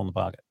uncomfortable in the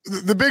pocket.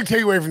 The big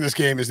takeaway from this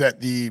game is that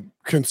the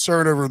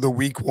concern over the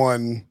week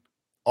 1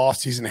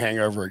 offseason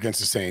hangover against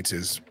the Saints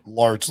is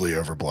largely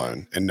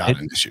overblown and not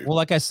an issue. Well,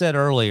 like I said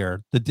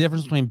earlier, the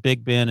difference between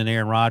Big Ben and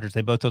Aaron Rodgers,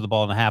 they both throw the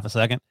ball in a half a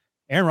second.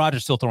 Aaron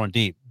Rodgers still throwing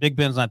deep. Big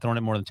Ben's not throwing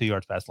it more than 2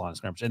 yards past the line of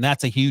scrimmage. And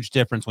that's a huge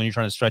difference when you're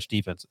trying to stretch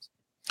defenses.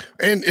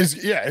 And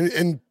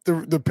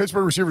the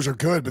Pittsburgh receivers are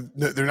good,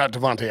 but they're not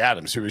Davante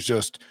Adams, who is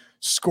just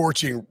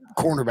scorching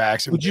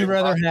cornerbacks. Would you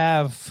rather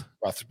have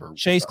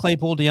Chase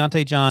Claypool,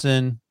 Deontay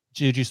Johnson,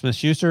 Juju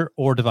Smith-Schuster,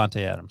 or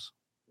Davante Adams?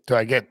 Do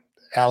I get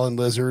Allen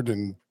Lizard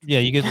and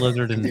you get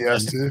Lizard and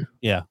yes too?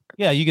 Yeah,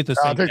 you get the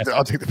same.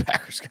 I'll take the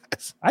Packers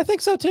guys. I think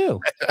so too.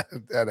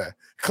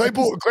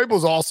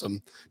 Claypool's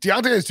awesome.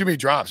 Deontay has too many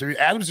drops. I mean,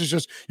 Adams is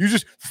you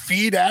just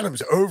feed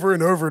Adams over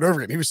and over and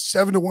over again. He was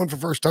 7-1 for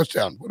first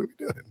touchdown. What are we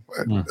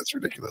doing? That's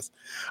ridiculous.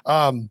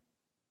 I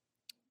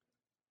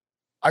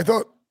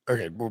thought.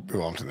 Okay, we'll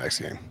move on to the next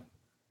game.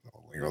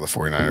 I'll linger on the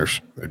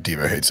 49ers.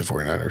 Devo hates the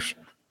 49ers.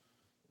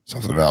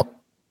 Something about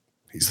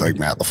he's like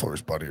Matt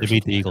LaFleur's buddy. They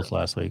beat the Eagles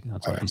last week.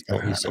 That's why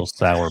he's still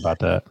sour about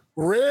that.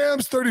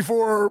 Rams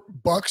 34,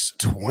 Bucks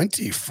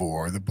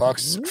 24. The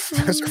Bucks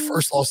has their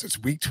first loss since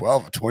week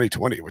 12 of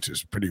 2020, which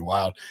is pretty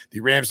wild.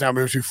 The Rams now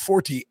move to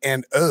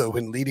 40-0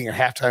 and leading at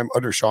halftime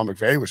under Sean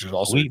McVay, which is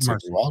also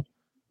wild.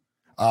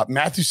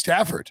 Matthew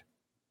Stafford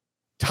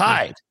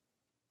tied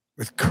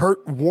with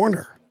Kurt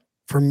Warner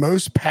for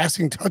most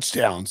passing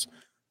touchdowns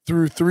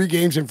through 3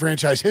 games in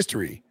franchise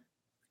history,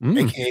 aka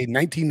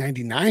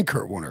 1999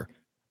 Kurt Warner.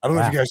 I don't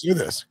know if you guys knew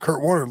this.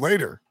 Kurt Warner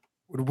later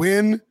would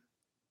win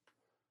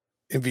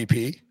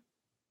MVP,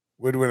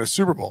 would win a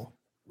Super Bowl,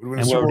 would win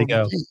a Super Bowl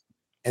MVP,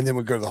 and then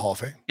would go to the Hall of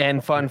Fame.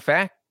 And fun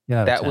fact,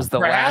 that was the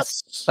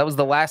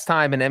last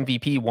time an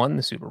MVP won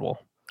the Super Bowl.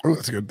 Oh,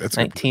 that's good. That's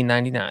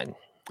 1999.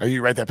 Oh,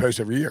 you write that post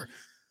every year.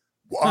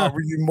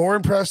 Were you more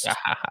impressed,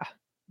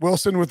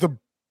 Wilson, with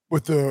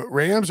the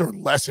Rams, or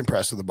less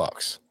impressed with the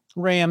Bucks?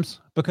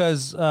 Rams,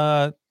 because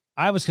I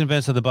was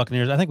convinced of the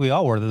Buccaneers. I think we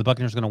all were that the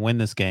Buccaneers were going to win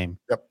this game.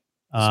 Yep.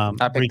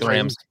 I picked the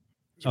Rams.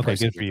 Okay,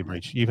 good for you,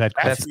 Breach. You've had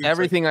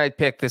everything I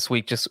picked this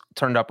week just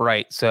turned up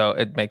right, so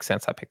it makes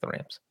sense. I picked the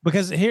Rams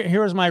because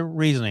here was my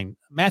reasoning.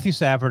 Matthew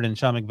Stafford and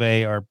Sean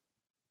McVay are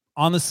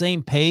on the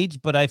same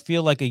page, but I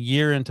feel like a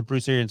year into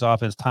Bruce Arians'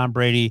 offense, Tom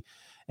Brady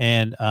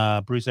and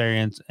Bruce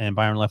Arians and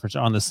Byron Leftwich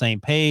are on the same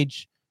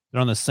page. They're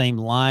on the same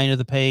line of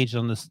the page,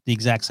 on the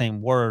exact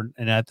same word,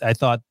 and I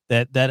thought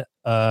that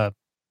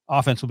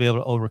offense will be able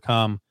to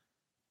overcome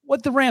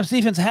what the Rams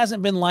defense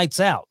hasn't been lights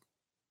out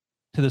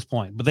to this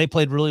point, but they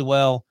played really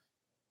well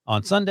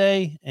on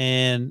Sunday.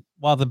 And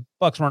while the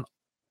Bucks weren't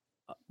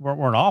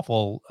weren't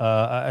awful.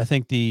 I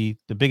think the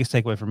biggest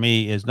takeaway for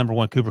me is, number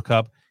one, Cooper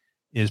Kupp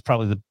is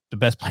probably the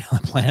best player on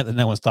the planet that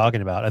no one's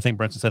talking about. I think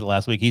Brinson said it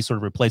last week. He's sort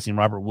of replacing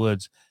Robert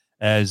Woods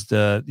as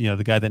the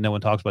guy that no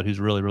one talks about, who's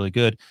really, really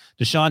good.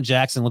 Deshaun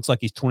Jackson looks like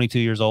he's 22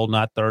 years old,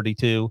 not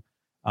 32.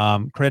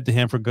 Credit to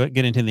him for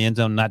getting into the end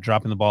zone, not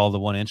dropping the ball at the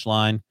 1-inch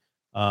line.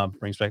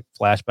 Brings back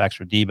flashbacks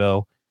for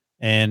Debo.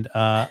 And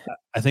I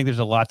think there's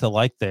a lot to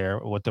like there,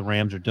 what the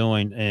Rams are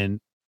doing.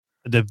 And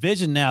a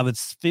division now that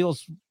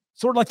feels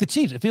sort of like the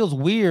Chiefs. It feels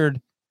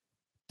weird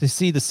to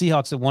see the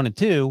Seahawks at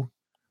 1-2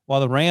 while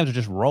the Rams are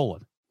just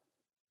rolling.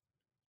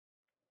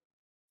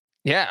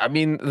 Yeah, I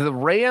mean, the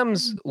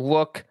Rams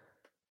look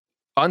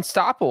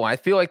unstoppable. I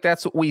feel like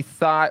that's what we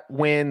thought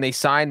when they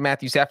signed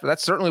Matthew Stafford.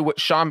 That's certainly what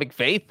Sean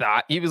McVay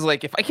thought. He was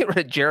like, if I get rid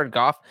of Jared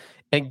Goff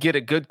and get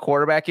a good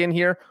quarterback in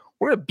here,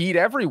 we're going to beat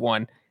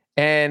everyone.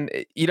 And,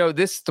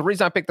 the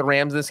reason I picked the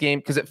Rams in this game,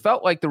 because it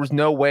felt like there was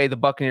no way the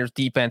Buccaneers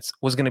defense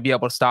was going to be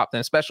able to stop them.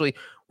 Especially,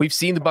 we've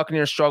seen the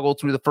Buccaneers struggle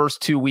through the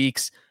first 2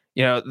 weeks.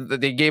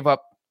 They gave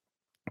up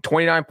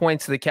 29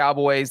 points to the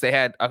Cowboys. They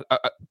had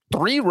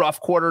 3 rough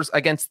quarters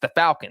against the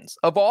Falcons.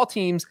 Of all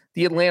teams,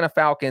 the Atlanta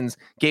Falcons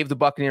gave the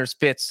Buccaneers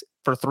fits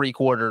for 3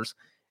 quarters.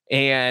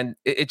 And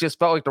it just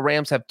felt like the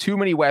Rams have too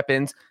many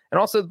weapons. And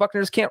also the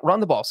Buccaneers can't run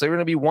the ball. So they're going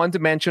to be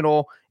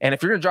one-dimensional. And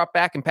if you're going to drop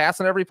back and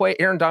pass on every play,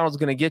 Aaron Donald's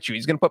going to get you.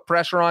 He's going to put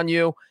pressure on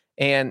you.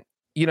 And,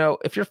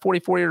 if you're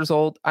 44 years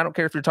old, I don't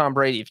care if you're Tom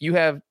Brady. If you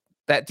have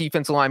that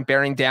defensive line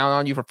bearing down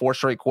on you for 4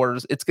 straight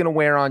quarters, it's going to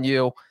wear on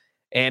you.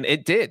 And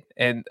it did.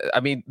 And, I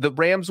mean, the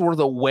Rams were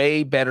the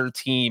way better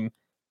team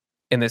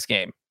in this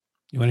game.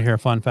 You want to hear a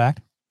fun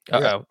fact?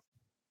 Uh-oh. Yeah.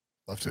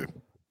 Love to.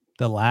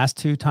 The last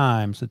 2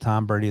 times that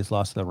Tom Brady has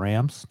lost to the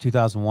Rams,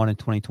 2001 and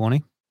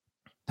 2020,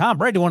 Tom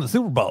Brady won the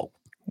Super Bowl.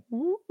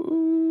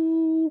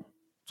 Ooh.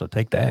 So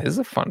take that. That is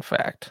a fun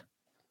fact.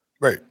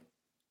 Right.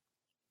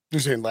 You're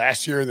saying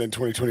last year and then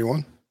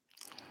 2021?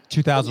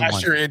 2001.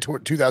 Last year and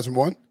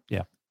 2001?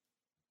 Yeah.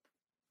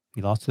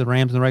 He lost to the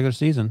Rams in the regular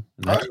season.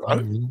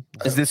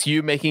 Is this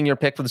you making your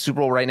pick for the Super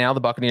Bowl right now, the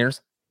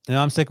Buccaneers?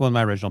 No, I'm sticking with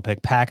my original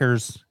pick,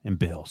 Packers and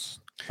Bills.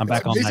 I'm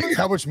back on that.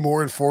 How much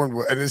more informed,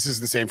 and this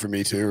is the same for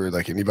me too, or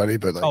like anybody,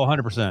 but like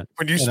 100%.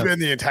 When you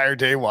spend the entire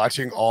day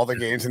watching all the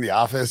games in the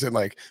office and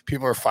like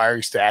people are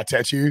firing stats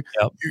at you,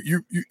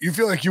 you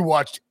feel like you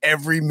watched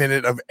every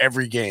minute of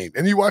every game,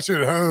 and you watch it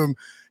at home,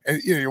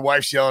 and your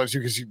wife's yelling at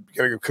you because you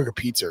gotta go cook a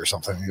pizza or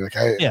something. You're like,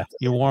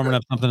 you're warming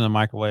up something in the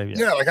microwave.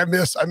 Yeah, like I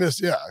miss,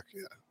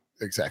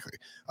 exactly.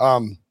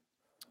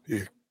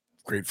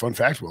 Great fun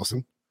fact,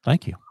 Wilson.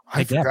 Thank you.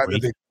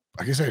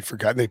 I guess I had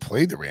forgotten they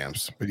played the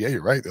Rams, but yeah,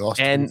 you're right. They lost.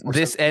 And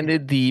this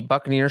ended the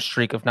Buccaneers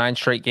streak of 9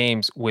 straight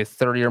games with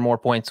 30 or more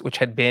points, which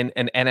had been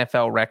an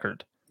NFL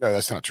record. No,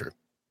 that's not true.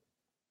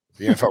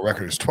 The NFL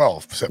record is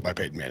 12, set by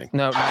Peyton Manning.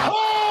 No,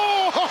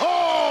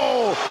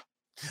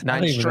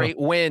 9 straight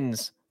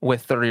wins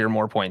with 30 or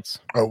more points.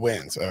 Oh,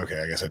 wins.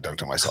 Okay, I guess I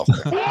dunked on myself.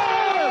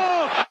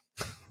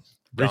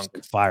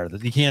 Fire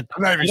that you can't.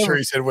 I'm not even sure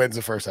he said wins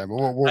the first time.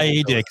 But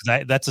he did,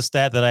 because that's a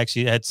stat that I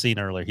actually had seen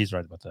earlier. He's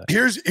right about that.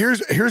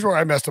 Here's where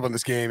I messed up on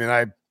this game, and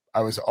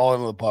I was all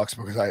in the Bucs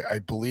because I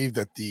believe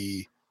that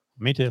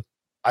me too.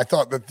 I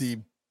thought that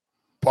the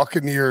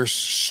Buccaneers'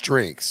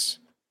 strengths,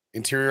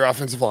 interior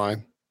offensive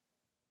line,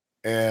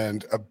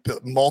 and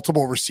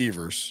multiple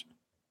receivers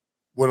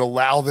would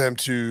allow them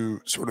to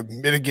sort of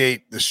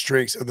mitigate the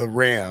strengths of the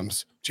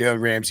Rams,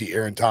 Jalen Ramsey,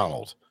 Aaron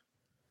Donald.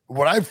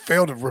 What I've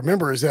failed to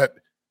remember is that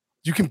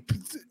you can,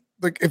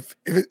 like, if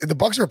the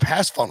Bucs are a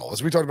pass funnel,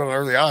 as we talked about in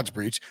early odds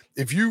breach,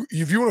 if you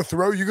want to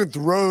throw, you can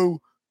throw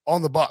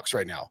on the Bucs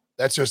right now.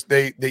 That's just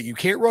they you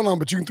can't run on,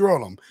 but you can throw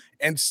on them.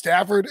 And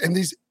Stafford and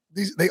these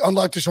they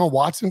unlocked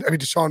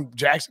Deshaun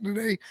Jackson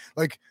today.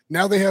 Like,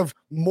 now they have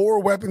more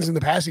weapons in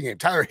the passing game.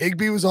 Tyler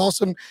Higbee was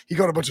awesome. He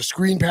got a bunch of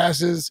screen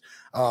passes.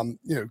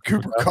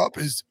 Cooper Kupp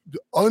is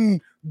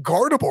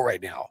unguardable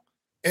right now,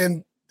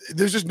 and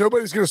there's just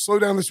nobody's going to slow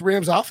down this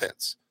Rams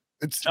offense.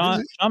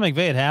 Sean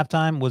McVay at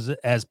halftime was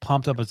as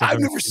pumped up as I've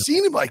never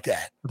seen him like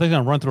that. They're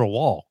going to run through a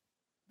wall.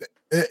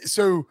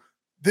 So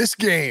this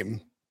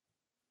game,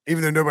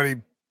 even though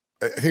nobody,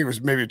 I think it was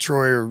maybe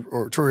Troy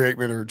or Troy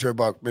Aikman or Joe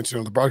Buck mentioned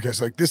on the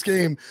broadcast, like, this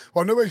game,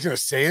 while nobody's going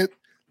to say it,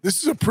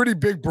 this is a pretty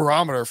big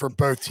barometer for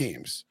both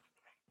teams.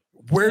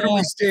 Where do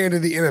we stand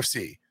in the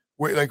NFC?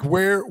 Where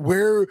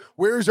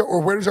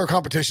does our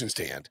competition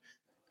stand?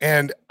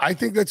 And I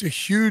think that's a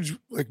huge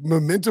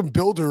momentum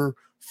builder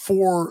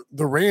for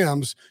the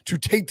Rams to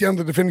take down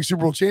the defending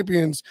Super Bowl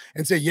champions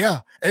and say,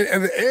 yeah.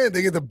 And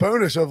they get the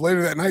bonus of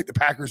later that night, the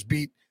Packers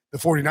beat the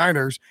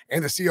 49ers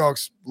and the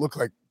Seahawks look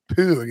like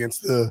poo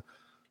against the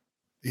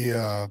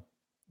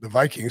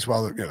Vikings,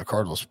 while the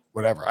Cardinals,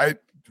 whatever.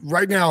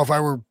 Right now, if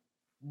I were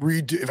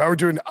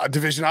doing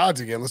division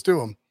odds again, let's do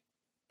them.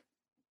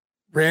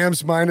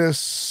 Rams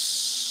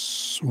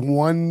minus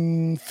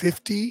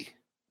 150.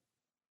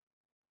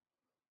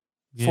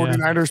 Yeah.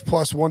 49ers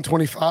plus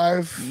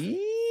 125.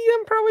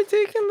 I'm probably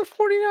taking the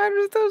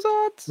 49ers at those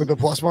odds. With the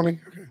plus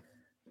money? Okay.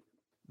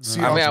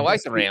 I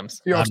like the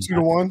Rams. Seahawks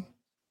 2-1.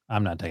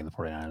 I'm not taking the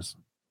 49ers.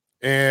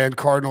 And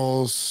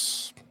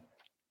Cardinals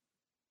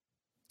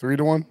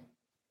 3-1.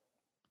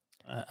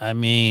 I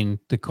mean,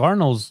 the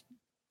Cardinals.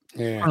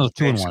 Yeah, Cardinals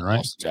 2-1,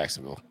 right?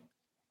 Jacksonville.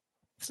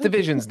 This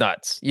division's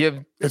nuts. You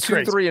have It's 2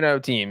 crazy.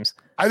 3-0 teams.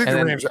 I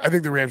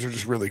think the Rams are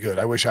just really good.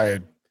 I wish I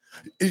had.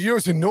 You know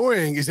what's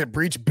annoying is that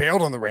Breach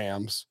bailed on the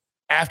Rams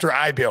after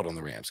I bailed on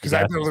the Rams because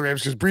I bailed on the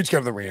Rams because Breach got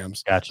on the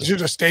Rams. Gotcha. I should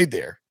have just stayed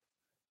there.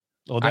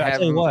 Well, I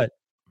tell you what,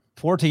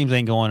 4 teams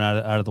ain't going out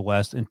of the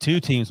West, and 2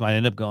 teams might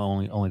end up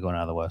only going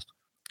out of the West.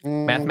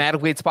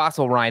 Mathematically, it's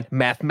possible, Ryan.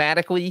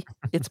 Mathematically,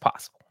 it's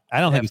possible. I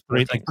don't think it's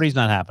 3. Like 3's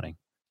not happening.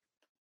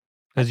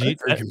 Because I think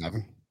 3 can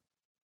happen.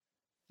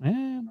 I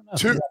don't know.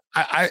 2.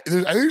 I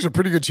think there's a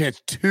pretty good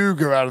chance 2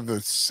 go out of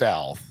the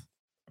South,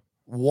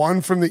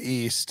 1 from the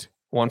East,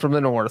 1 from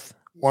the North,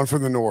 1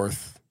 from the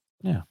North.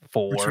 Yeah,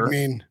 4. Which would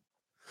mean,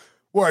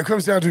 well, it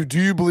comes down to: do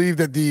you believe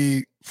that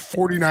the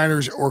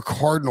 49ers or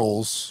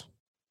Cardinals?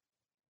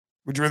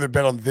 Would you rather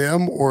bet on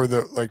them or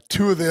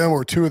 2 of them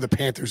or 2 of the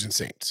Panthers and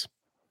Saints?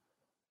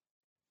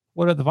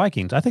 What are the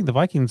Vikings? I think the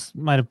Vikings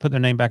might have put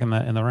their name back in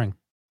the ring.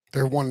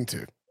 They're 1 and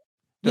 2.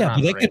 Yeah,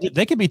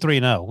 they could be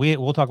 3-0.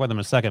 We'll talk about them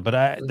in a second,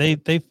 but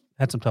they've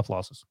had some tough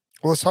losses.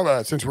 Well, let's talk about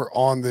that since we're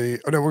on the.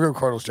 Oh no, we're going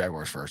Cardinals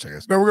Jaguars first, I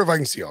guess. No, we're going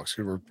Vikings Seahawks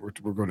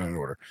because we're going in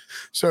order.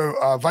 So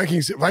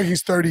Vikings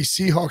 30,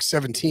 Seahawks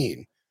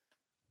 17.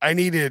 I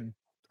needed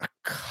a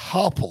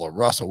couple of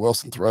Russell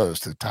Wilson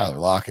throws to Tyler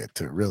Lockett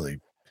to really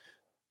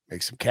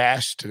make some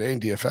cash today in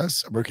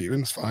DFS. I broke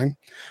even. It's fine.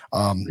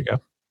 There you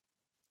go.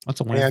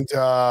 That's a win. And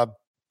it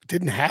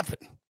didn't happen.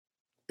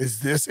 Is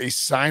this a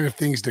sign of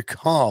things to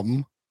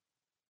come,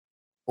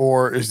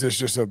 or is this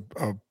just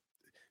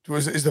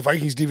is the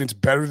Vikings defense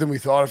better than we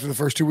thought after the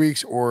first 2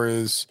 weeks, or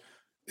is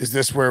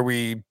this where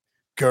we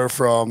go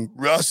from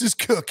Russ is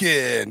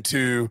cooking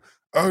to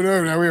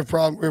now we have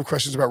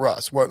questions about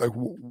Russ?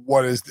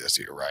 What is this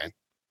here, Ryan?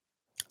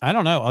 I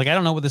don't know. I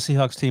don't know what the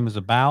Seahawks team is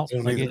about.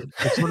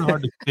 It's sort of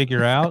hard to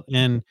figure out,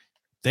 and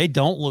they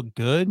don't look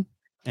good.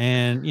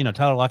 And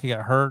Tyler Lockett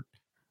got hurt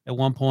at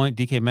one point.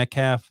 DK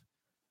Metcalf,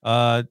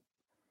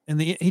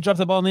 he dropped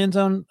the ball in the end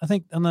zone, I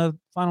think, on the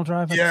final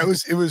drive. Yeah, it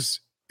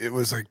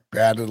was like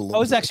batted a little. Oh,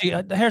 it was actually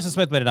Harrison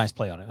Smith made a nice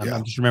play on it.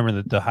 I'm just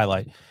remembering the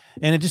highlight,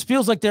 and it just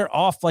feels like they're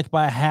off like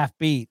by a half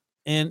beat.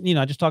 And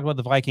I just talked about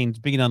the Vikings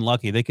being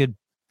unlucky. They could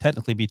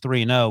technically be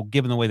 3-0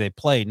 given the way they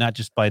played, not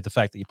just by the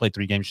fact that you played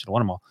 3 games, you should have won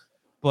them all.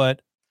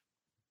 But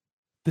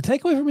the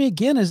takeaway for me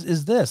again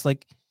is this: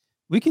 like,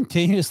 we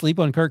continue to sleep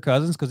on Kirk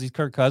Cousins because he's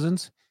Kirk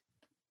Cousins.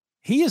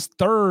 He is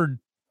 3rd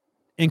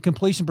in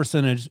completion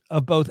percentage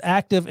of both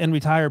active and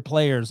retired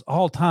players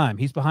all time.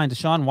 He's behind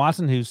Deshaun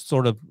Watson, who's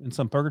sort of in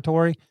some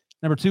purgatory.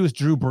 Number 2 is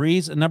Drew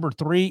Brees, and number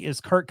 3 is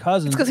Kirk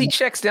Cousins. Because he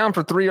checks down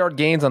for 3-yard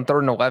gains on 3rd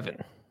and 11.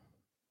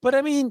 But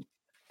I mean,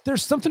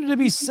 there's something to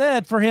be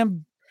said for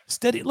him.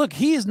 Steady. Look,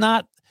 he is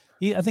not.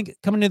 I think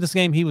coming into this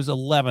game, he was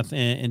 11th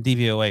in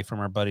DVOA from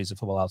our buddies at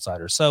Football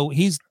Outsiders. So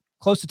he's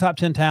close to top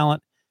 10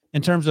 talent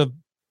in terms of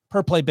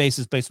per play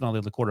basis based on all the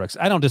other quarterbacks.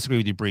 I don't disagree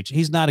with you, Breach.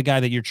 He's not a guy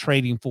that you're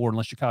trading for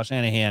unless you're Kyle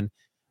Shanahan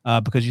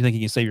because you think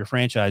he can save your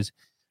franchise.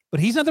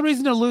 But he's not the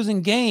reason they're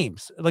losing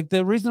games. Like,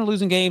 the reason they're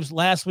losing games,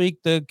 last week,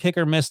 the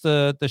kicker missed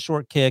the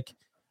short kick.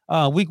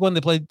 Week 1,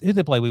 who did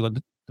they play week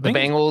 1? The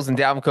Bengals, and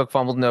Dalvin Cook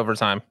fumbled in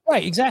overtime.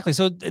 Right, exactly.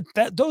 So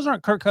those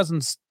aren't Kirk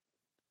Cousins'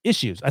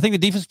 issues. I think the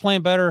defense is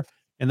playing better,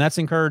 and that's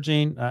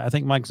encouraging. I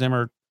think Mike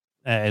Zimmer,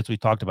 as we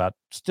talked about,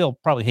 still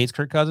probably hates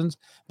Kirk Cousins,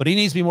 but he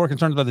needs to be more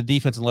concerned about the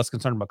defense and less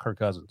concerned about Kirk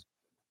Cousins.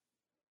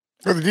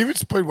 Well, the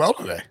defense played well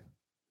today.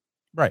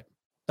 Right.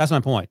 That's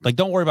my point. Like,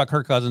 don't worry about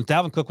Kirk Cousins.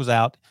 Dalvin Cook was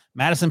out.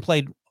 Madison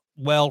played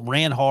well,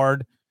 ran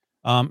hard.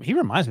 He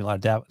reminds me a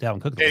lot of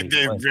Dalvin Cook.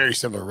 They're very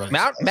similar running.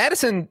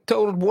 Madison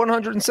totaled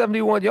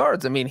 171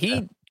 yards. I mean,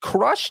 he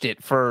crushed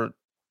it for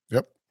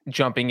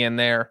jumping in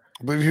there.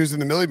 I believe he was in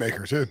the Millie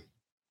Maker too.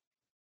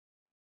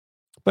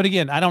 But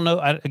again, I don't know.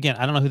 I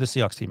don't know who the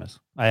Seahawks team is.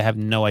 I have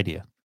no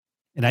idea,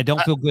 and I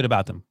don't feel good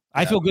about them.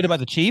 I feel good about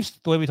the Chiefs,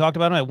 the way we talked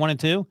about them at 1 and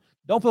 2.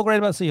 Don't feel great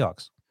about the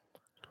Seahawks.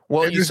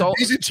 Well, there's a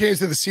decent chance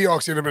that the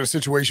Seahawks end up in a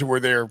situation where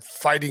they're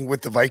fighting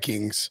with the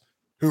Vikings,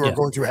 who are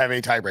going to have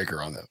a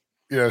tiebreaker on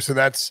them. So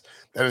that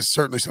is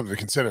certainly something to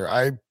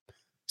consider.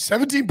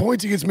 17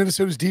 points against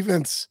Minnesota's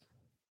defense.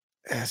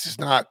 It's just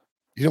not.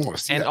 You don't want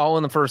to see and that. All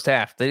in the first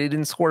half. They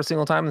didn't score a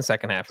single time in the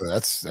second half.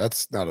 That's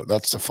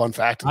a fun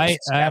fact. I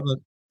have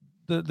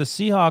the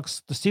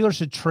Seahawks. The Steelers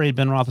should trade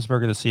Ben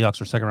Roethlisberger to the Seahawks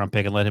for 2nd round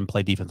pick and let him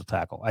play defensive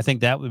tackle. I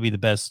think that would be the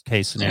best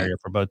case scenario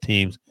for both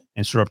teams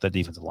and shore up that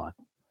defensive line.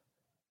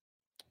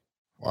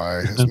 Why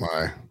is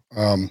my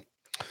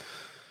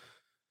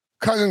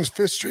Cousins'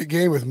 5th straight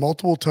game with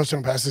multiple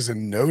touchdown passes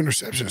and no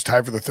interceptions,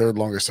 tied for the 3rd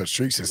longest such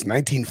streak since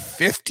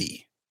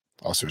 1950.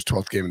 Also, his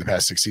 12th game in the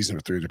past 6 seasons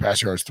with 300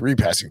 passing yards, 3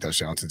 passing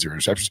touchdowns, and 0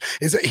 interceptions.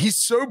 Is that he's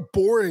so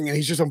boring and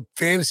he's just a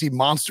fantasy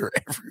monster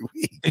every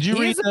week. Did you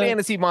read He's a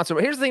fantasy monster.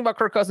 But here's the thing about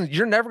Kirk Cousins: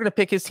 you're never going to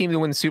pick his team to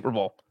win the Super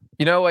Bowl.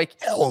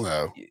 Hell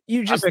no.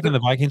 You just I'm picking the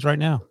Vikings right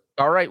now.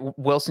 All right,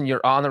 Wilson,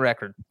 you're on the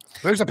record.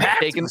 There's a path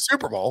to the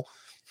Super Bowl.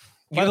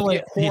 By the way,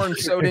 get horn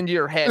sewed into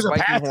your head. There's a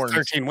path to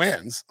 13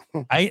 wins.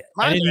 I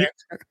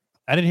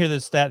I didn't hear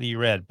the stat that you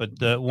read,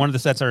 but one of the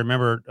stats I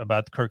remember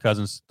about Kirk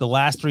Cousins, the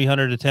last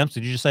 300 attempts.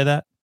 Did you just say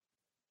that?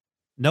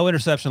 No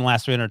interception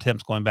last 300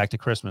 attempts going back to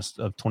Christmas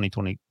of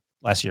 2020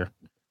 last year.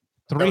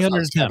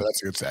 300 attempts.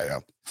 That's a good stat, yeah.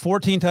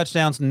 14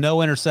 touchdowns, no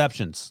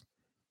interceptions.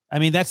 I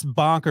mean, that's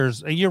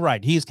bonkers. You're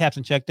right. He's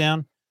captain check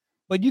down,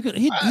 but you can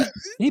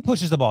he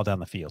pushes the ball down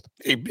the field.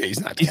 He's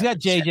not. He's got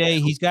JJ.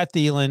 He's got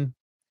Thielen.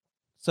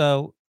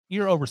 So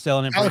you're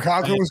overselling him. Tyler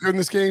Conklin was good in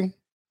this game.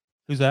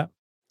 Who's that?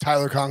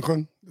 Tyler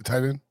Conklin, the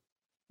tight end.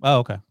 Oh,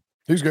 okay.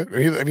 He was good.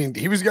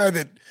 He was a guy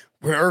that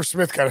when Irv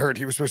Smith got hurt,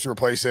 he was supposed to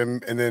replace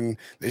him, and then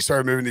they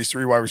started moving these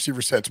 3 wide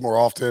receiver sets more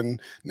often.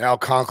 Now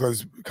Conklin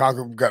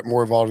got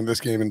more involved in this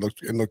game and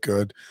looked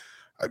good.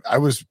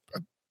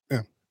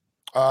 Yeah.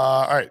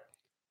 All right.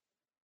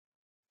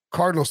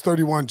 Cardinals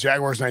 31,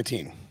 Jaguars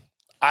 19.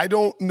 I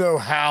don't know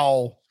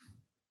how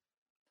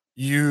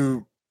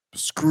you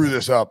screw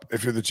this up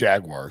if you're the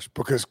Jaguars,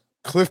 because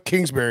Cliff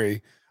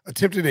Kingsbury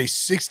attempted a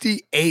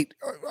 68,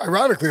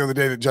 ironically, on the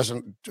day that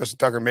Justin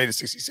Tucker made a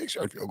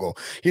 66-yard field goal.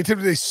 He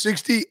attempted a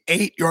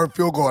 68-yard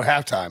field goal at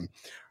halftime.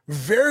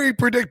 Very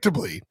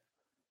predictably.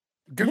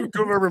 Good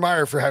on Urban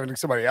Meyer for having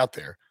somebody out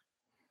there.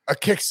 A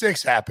kick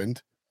 6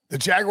 happened. The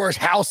Jaguars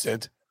house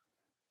it.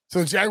 So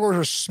the Jaguars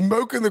are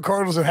smoking the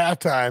Cardinals at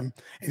halftime,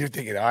 and you're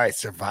thinking, all right,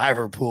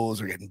 survivor pools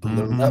are getting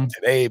blown up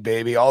today,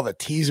 baby. All the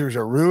teasers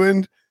are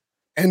ruined.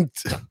 And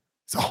it's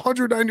a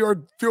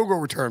 109-yard field goal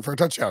return for a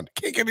touchdown.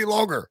 Can't get any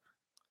longer.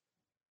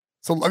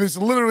 So, I mean, it's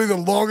literally the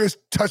longest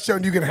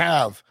touchdown you can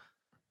have.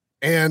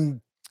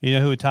 And you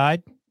know who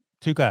tied?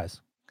 2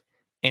 guys.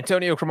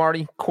 Antonio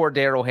Cromartie,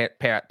 Cordero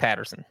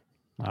Patterson.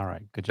 All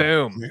right. Good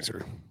job.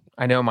 Boom.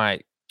 I know my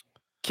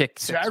kick.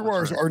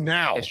 Jaguars are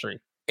now history.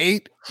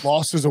 8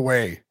 losses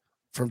away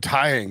from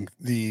tying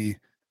the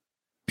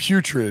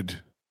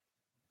putrid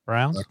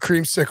Browns,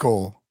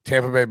 creamsicle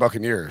Tampa Bay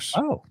Buccaneers.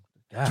 Oh,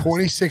 gosh.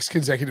 26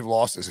 consecutive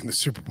losses in the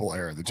Super Bowl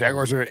era. The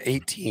Jaguars are at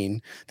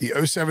 18. The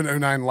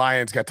 07-09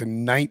 Lions got to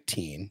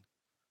 19.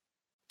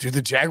 Do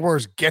the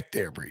Jaguars get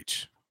there,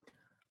 Breach?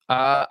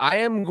 I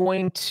am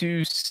going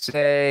to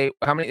say,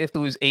 how many? If they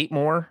lose 8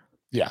 more?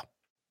 Yeah.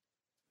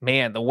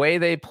 Man, the way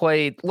they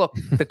played. Look,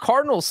 the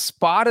Cardinals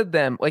spotted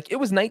them. Like, it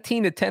was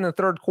 19-10 in the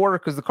third quarter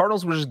because the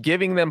Cardinals were just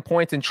giving them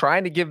points and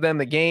trying to give them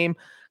the game.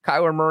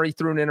 Kyler Murray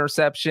threw an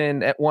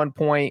interception at one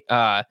point.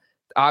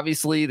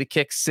 Obviously, the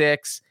kick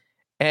 6.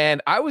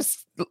 And I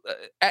was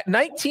at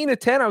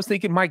 19-10. I was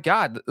thinking, my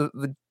God,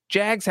 the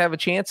Jags have a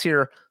chance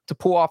here to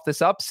pull off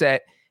this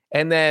upset.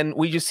 And then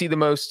we just see the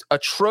most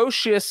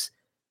atrocious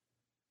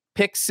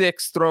pick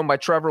 6 thrown by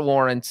Trevor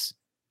Lawrence.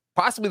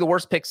 Possibly the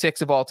worst pick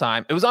 6 of all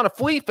time. It was on a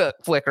flea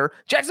flicker.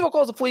 Jacksonville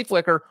calls a flea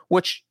flicker,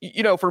 which,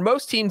 you know, for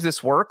most teams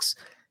this works.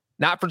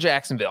 Not for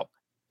Jacksonville,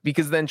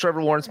 because then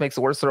Trevor Lawrence makes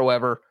the worst throw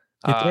ever.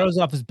 He throws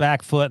off his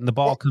back foot and the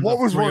ball comes. What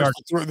was worse,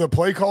 the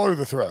play call or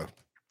the throw?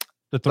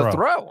 The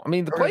throw. I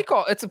mean, the play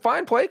call. It's a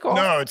fine play call.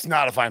 No, it's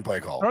not a fine play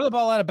call. Throw the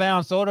ball out of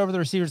bounds. Throw it over the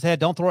receiver's head.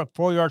 Don't throw it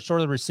 4 yards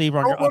short of the receiver.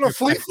 On what a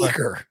flea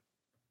flicker.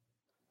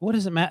 What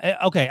does it matter?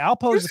 Okay, I'll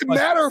pose. What does it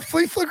matter?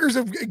 Flea flicker's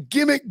a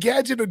gimmick,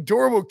 gadget,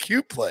 adorable,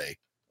 cute play.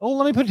 Oh,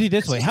 let me put it to you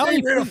this way: how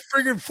many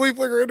friggin' flea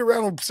flicker end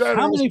around on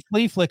Saturday? How many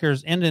flea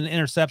flickers end in an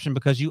interception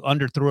because you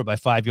underthrew it by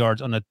 5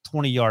 yards on a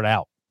 20-yard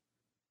out?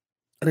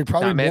 I mean,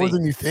 probably more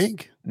than you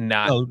think.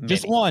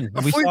 Just one.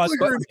 A flea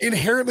flicker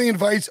inherently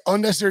invites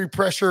unnecessary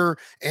pressure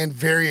and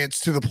variance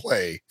to the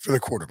play for the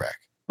quarterback.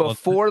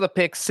 Before the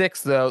pick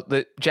 6, though,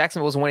 the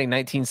Jacksonville was winning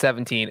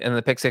 19-17, and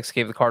the pick 6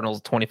 gave the Cardinals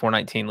a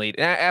 24-19 lead.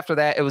 And after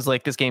that, it was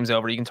like, this game's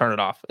over. You can turn it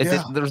off.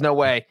 There was no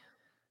way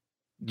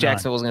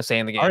Jacksonville was going to stay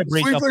in the game. Right,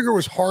 flea flicker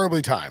was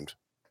horribly timed.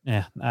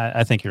 Yeah,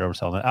 I think you're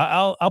overselling it.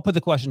 I'll put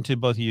the question to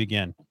both of you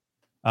again.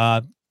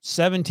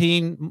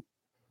 17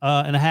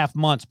 and a half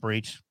months,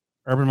 Breach.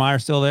 Urban Meyer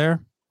still there?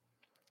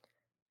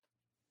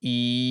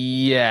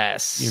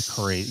 Yes. You're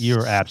crazy.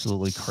 You're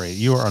absolutely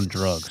crazy. You are on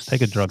drugs.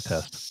 Take a drug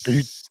test. Are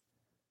you?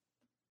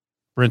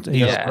 Brent,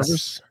 he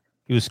was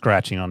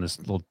scratching on this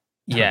little.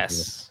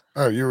 Yes.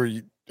 Oh, you were.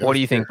 What do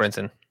you think,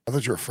 Brinson? I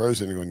thought you were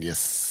frozen going,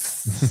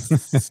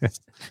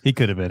 yes. He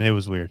could have been. It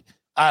was weird.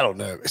 I don't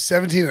know.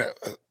 17.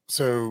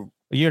 So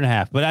a year and a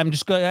half, but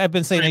I've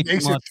been saying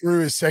 18 months through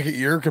his second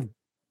year.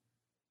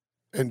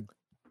 And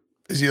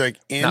is he like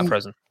in? Not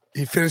frozen.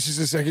 He finishes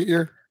his second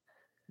year.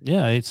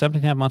 Yeah, it's 17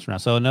 and a half months from now.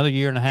 So another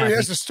year and a half. So he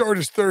has to start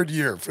his third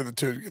year for the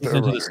 2. Into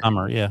the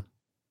summer, yeah.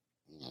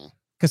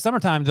 Because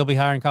summertime they'll be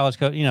hiring college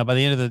coach. You know, by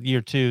the end of the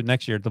year 2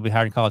 next year they'll be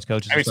hiring college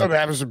coaches. I mean, something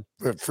happens to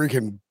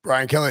freaking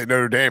Brian Kelly at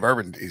Notre Dame.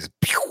 Urban is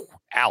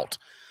out.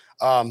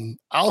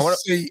 I'll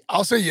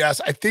say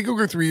yes. I think it'll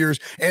go 3 years.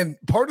 And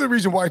part of the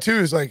reason why too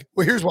is like,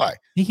 well, here's why.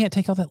 He can't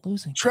take all that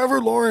losing. Trevor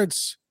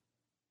Lawrence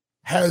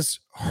has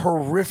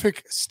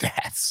horrific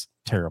stats.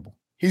 Terrible.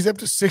 He's up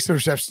to 6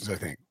 interceptions, I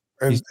think.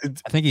 And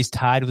I think he's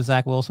tied with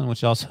Zach Wilson,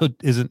 which also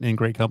isn't in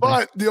great company.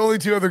 But the only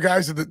 2 other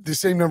guys with the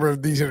same number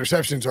of these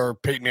interceptions are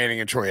Peyton Manning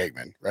and Troy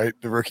Aikman, right?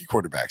 The rookie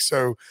quarterbacks.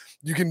 So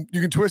you can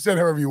twist that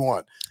however you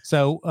want.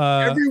 So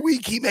every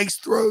week he makes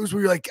throws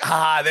where you're like,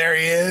 there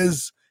he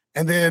is.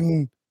 And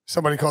then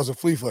somebody calls a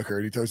flea flicker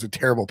and he throws a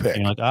terrible pick.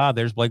 And you're like,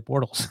 there's Blake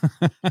Bortles.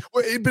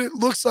 But it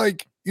looks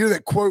like, you know,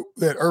 that quote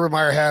that Urban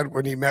Meyer had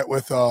when he met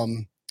with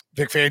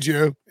Vic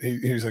Fangio.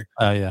 He was like,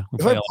 "Oh yeah, we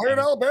play in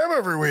Alabama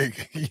every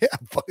week." Yeah,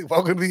 buddy,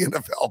 welcome to the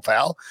NFL,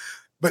 pal.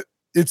 But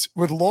it's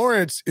with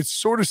Lawrence, it's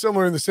sort of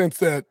similar in the sense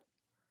that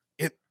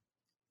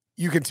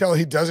you can tell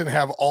he doesn't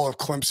have all of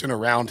Clemson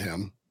around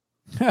him.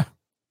 I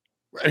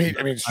mean,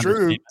 it's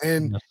true,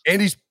 and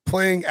he's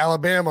playing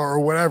Alabama or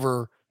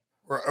whatever,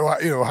 or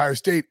you know, Ohio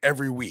State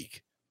every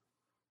week,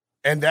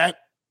 and that.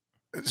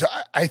 So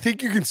I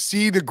think you can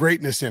see the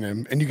greatness in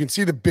him, and you can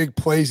see the big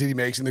plays that he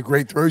makes and the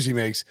great throws he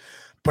makes.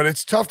 But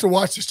it's tough to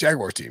watch this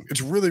Jaguars team. It's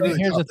really, really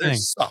here's tough. The thing. They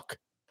suck.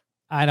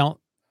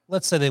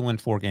 Let's say they win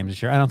 4 games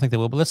this year. I don't think they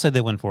will, but let's say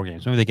they win 4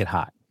 games. Maybe they get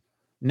hot.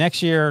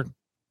 Next year,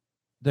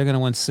 they're going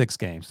to win 6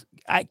 games.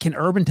 Can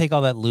Urban take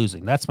all that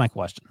losing? That's my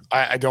question.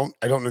 I don't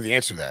know the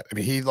answer to that. I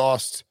mean, he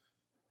lost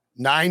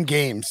 9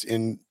 games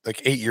in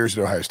like 8 years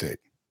at Ohio State.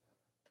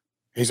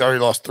 He's already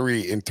lost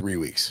 3 in 3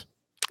 weeks.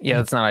 Yeah,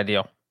 that's not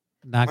ideal.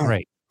 Not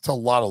great. It's a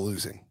lot of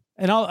losing.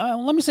 And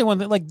let me say one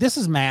thing. Like, this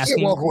is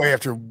masking. Walk away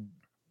after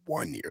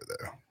 1 year,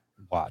 though.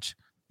 Watch.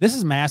 This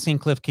is masking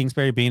Cliff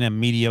Kingsbury being a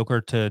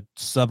mediocre to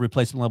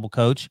sub-replacement level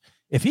coach.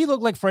 If he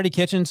looked like Freddie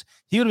Kitchens,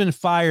 he would have been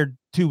fired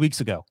 2 weeks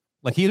ago.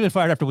 Like, he'd have been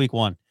fired after week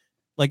 1.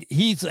 Like,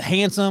 he's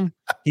handsome.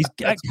 He's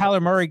got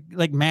Kyler Murray,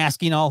 like,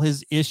 masking all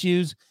his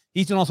issues.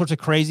 He's doing all sorts of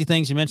crazy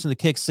things. You mentioned the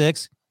kick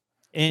 6.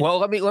 And well,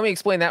 let me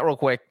explain that real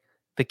quick.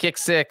 The kick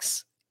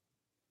 6.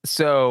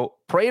 So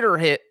Prater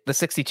hit the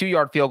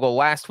 62-yard field goal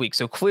last week.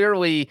 So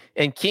clearly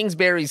in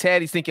Kingsbury's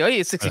head, he's thinking, oh,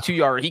 he's a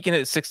 62-yarder. He can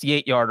hit a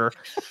 68-yarder,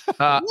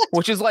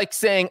 which is like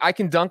saying I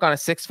can dunk on a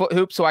 6-foot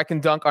hoop, so I can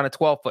dunk on a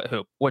 12-foot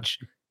hoop, which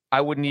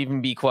I wouldn't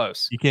even be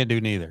close. You can't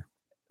do neither.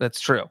 That's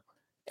true.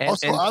 And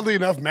oddly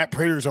enough, Matt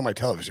Prater is on my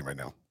television right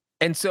now.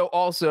 And so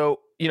also,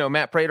 you know,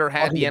 Matt Prater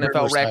had the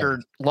NFL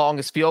record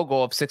longest field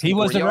goal of 64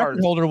 yards. He was the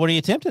record holder when he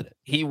attempted it.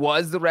 He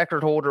was the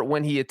record holder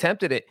when he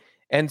attempted it.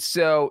 And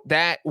so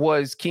that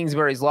was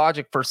Kingsbury's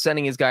logic for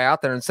sending his guy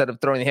out there instead of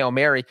throwing the Hail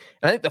Mary.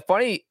 And I think the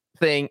funny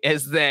thing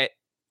is that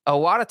a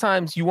lot of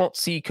times you won't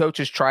see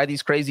coaches try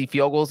these crazy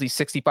field goals, these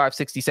 65,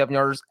 67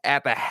 yarders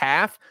at the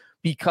half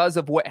because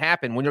of what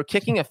happened. When you're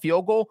kicking a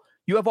field goal,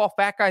 you have all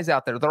fat guys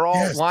out there. They're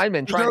all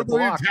linemen trying to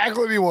block.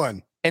 Tackle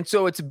anyone. And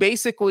so it's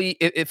basically,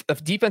 if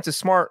defense is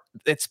smart,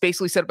 it's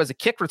basically set up as a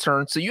kick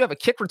return. So you have a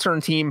kick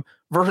return team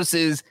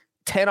versus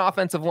 10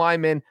 offensive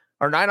linemen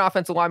or 9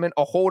 offensive linemen,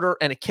 a holder,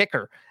 and a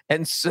kicker.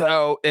 And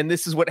so, and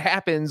this is what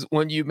happens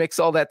when you mix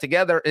all that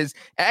together is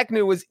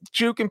Agnew was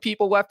juking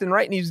people left and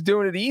right, and he was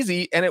doing it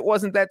easy, and it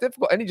wasn't that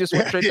difficult. And he just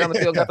went straight down the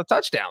field, got the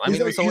touchdown. I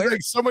mean, he's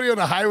like somebody on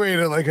the highway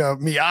to like a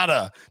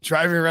Miata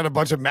driving around a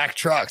bunch of Mack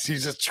trucks.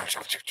 He's just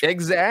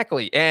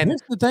exactly. And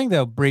here's the thing,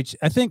 though, Breach.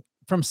 I think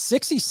from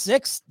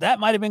 66,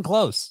 that might have been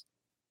close.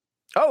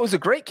 Oh, it was a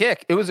great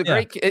kick. It was a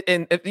great kick.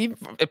 And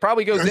it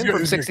probably goes in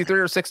from 63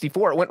 or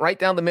 64. It went right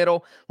down the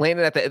middle,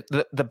 landed at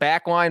the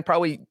back line,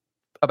 probably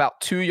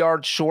about 2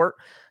 yards short.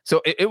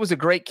 So it was a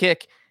great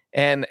kick.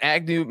 And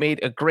Agnew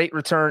made a great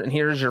return. And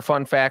here's your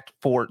fun fact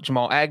for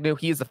Jamal Agnew.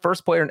 He is the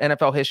first player in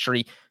NFL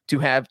history to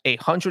have a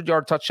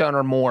 100-yard touchdown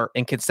or more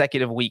in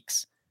consecutive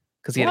weeks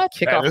because he had a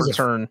kickoff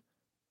return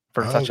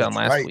for a touchdown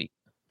last week.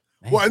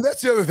 Well, and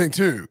that's the other thing,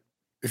 too.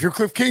 If you're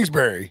Cliff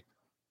Kingsbury,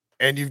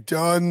 and you've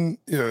done,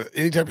 you know,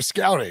 any type of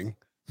scouting,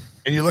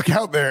 and you look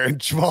out there and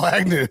Jamal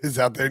Agnew is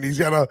out there and he's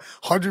got a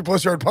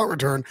 100+ yard punt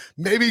return,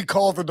 maybe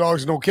call it the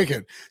dogs and don't kick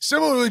it.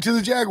 Similarly to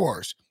the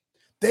Jaguars,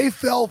 they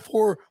fell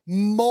for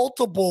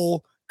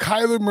multiple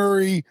Kyler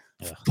Murray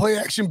play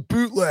action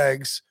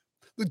bootlegs.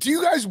 Do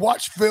you guys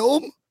watch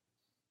film?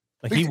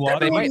 Like he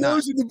everyone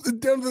knows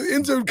down to the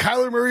end zone,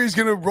 Kyler Murray is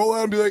going to roll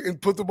out and be like,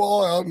 and put the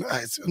ball out.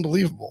 It's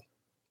unbelievable.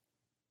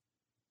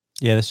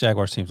 Yeah, this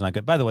Jaguars team's not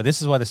good. By the way,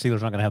 this is why the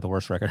Steelers aren't going to have the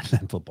worst record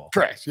in football.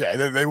 Correct. Yeah,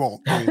 they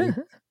won't. I mean,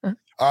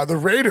 the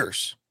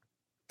Raiders,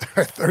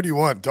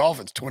 31,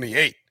 Dolphins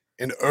 28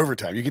 in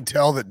overtime. You can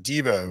tell that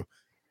Debo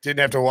didn't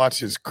have to watch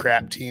his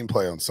crap team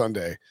play on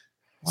Sunday.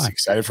 He's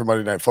excited for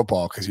Monday Night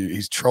Football because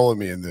he's trolling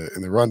me in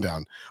the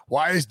rundown.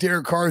 Why is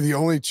Derek Carr the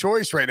only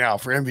choice right now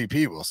for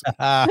MVP, Wilson?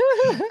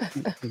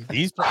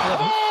 He's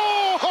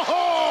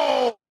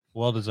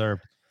well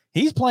deserved.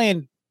 He's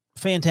playing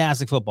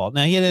fantastic football.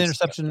 Now, he had an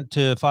interception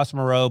to Foster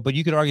Moreau, but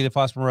you could argue that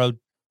Foster Moreau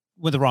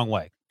went the wrong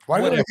way.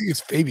 Why do I think it's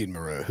Fabian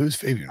Moreau? Who's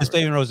Fabian Moreau?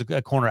 Fabian Moreau is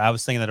a corner. I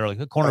was thinking that earlier.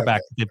 A cornerback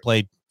that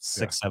played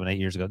 6, 7, 8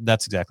 years ago.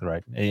 That's exactly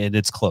right. And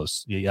it's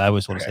close. Yeah, I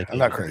always want to say. I'm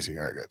not crazy.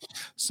 All right, good.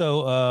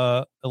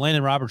 So,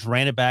 Landon Roberts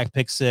ran it back,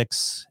 pick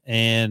 6,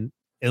 and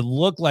it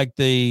looked like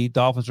the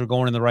Dolphins were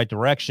going in the right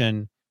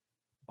direction.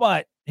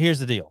 But here's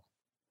the deal.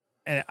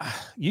 And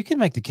you can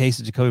make the case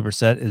that Jacoby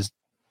Brissett is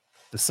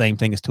the same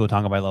thing as Tua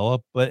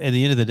Tagovailoa, but at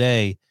the end of the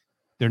day,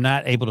 they're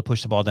not able to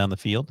push the ball down the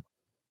field.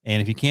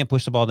 And if you can't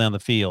push the ball down the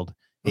field,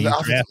 the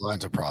offensive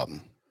line's a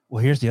problem.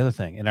 Well, here's the other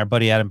thing, and our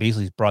buddy Adam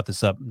Beasley's brought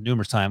this up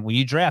numerous times. When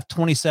you draft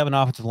 27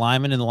 offensive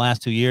linemen in the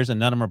last 2 years and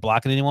none of them are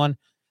blocking anyone,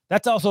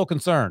 that's also a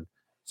concern.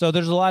 So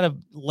there's a lot of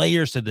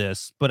layers to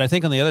this. But I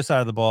think on the other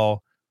side of the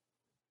ball,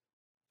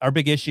 our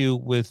big issue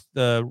with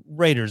the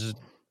Raiders,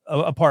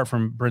 apart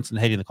from Brinson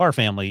hating the Carr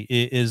family,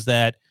 is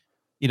that,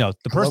 the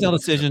personnel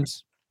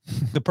decisions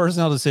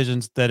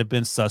that have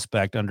been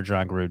suspect under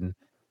John Gruden.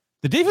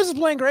 The defense is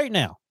playing great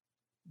now.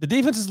 The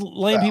defense is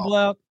laying people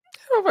out.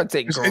 I don't know if I'd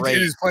say great.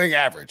 It is playing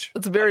average.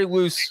 It's very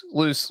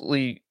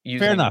loosely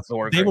used. Fair enough.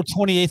 They were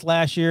 28th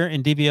last year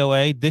in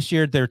DVOA. This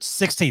year they're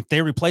 16th.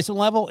 They're replacement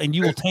level, and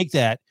you will take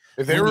that.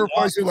 If they were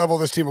replacement level,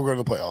 this team will go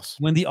to the playoffs.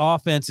 When the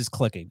offense is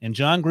clicking. And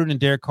John Gruden and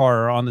Derek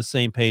Carr are on the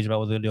same page about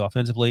what they're going to do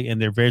offensively,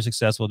 and they're very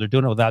successful. They're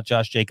doing it without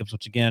Josh Jacobs,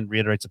 which again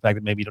reiterates the fact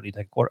that maybe you don't need to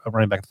take a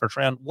running back in the first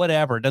round.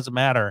 Whatever. It doesn't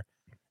matter.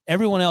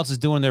 Everyone else is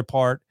doing their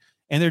part,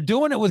 and they're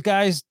doing it with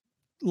guys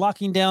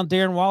locking down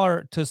Darren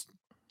Waller to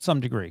some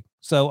degree.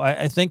 So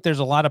I think there's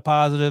a lot of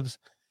positives,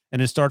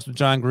 and it starts with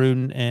John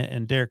Gruden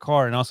and Derek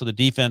Carr, and also the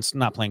defense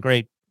not playing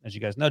great, as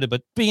you guys noted,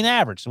 but being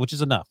average, which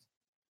is enough.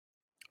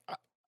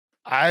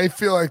 I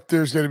feel like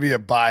there's going to be a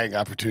buying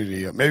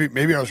opportunity.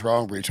 Maybe I was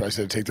wrong, Breach. I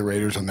said take the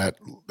Raiders on that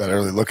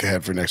early look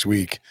ahead for next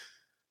week.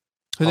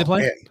 Who they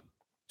play?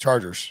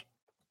 Chargers.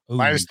 Ooh.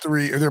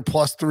 -3, or they're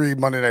 +3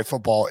 Monday Night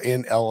Football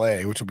in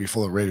LA, which will be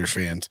full of Raiders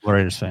fans.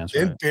 Raiders fans.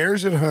 And right.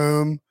 Bears at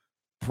home,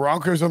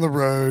 Broncos on the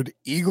road,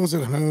 Eagles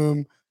at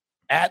home,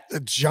 at the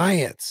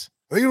Giants.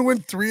 Are they going to win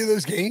 3 of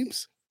those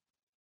games?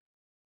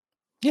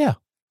 Yeah.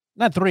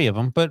 Not 3 of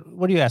them, but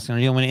what are you asking? Are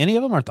you going to win any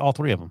of them or all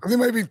 3 of them? They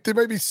might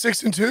be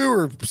 6-2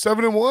 or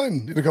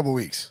 7-1 in a couple of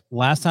weeks.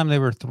 Last time they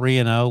were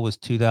 3-0 was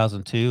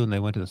 2002, and they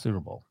went to the Super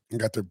Bowl and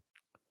got their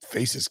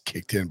faces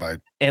kicked in by.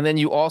 And then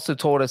you also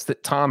told us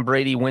that Tom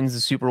Brady wins the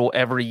Super Bowl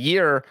every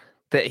year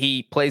that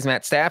he plays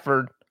Matt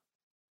Stafford.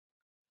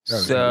 No,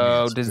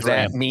 so does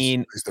that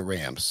mean it's the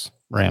Rams?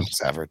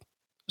 Stafford.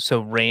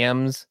 So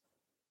Rams.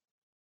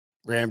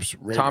 Raiders.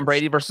 Tom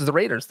Brady versus the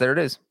Raiders. There it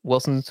is.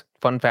 Wilson's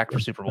fun fact for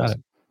Super Bowls.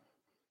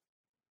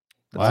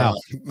 Wow.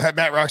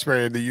 Matt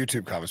Roxbury in the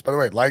YouTube comments. By the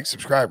way, like,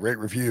 subscribe, rate,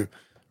 review,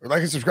 or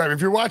like and subscribe. If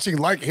you're watching,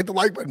 hit the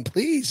like button,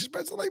 please. Just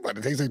press the like button.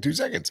 It takes like 2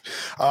 seconds.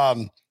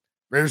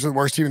 Raiders are the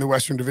worst team in the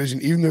Western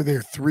Division, even though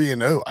they're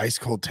 3-0. Ice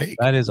cold take.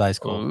 That is ice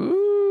cold.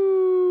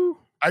 Ooh.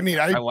 I mean,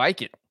 I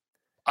like it.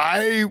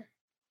 I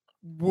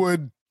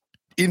would,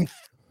 in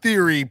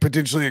theory,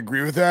 potentially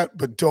agree with that,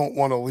 but don't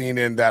want to lean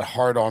in that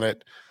hard on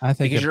it. I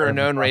think because you're a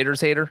known Raiders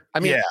hater. I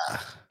mean,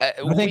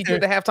 we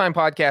did the halftime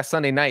podcast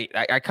Sunday night.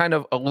 I kind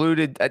of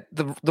alluded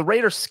the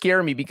Raiders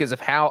scare me because of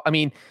how. I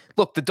mean,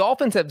 look, the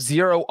Dolphins have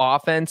 0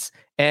 offense,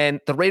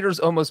 and the Raiders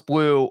almost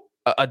blew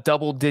a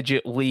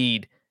double-digit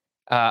lead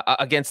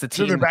against the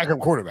team. To their backup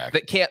quarterback.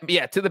 That can't.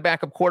 Yeah, to the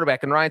backup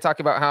quarterback. And Ryan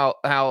talked about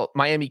how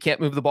Miami can't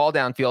move the ball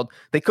downfield.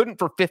 They couldn't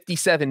for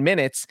 57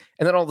 minutes,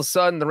 and then all of a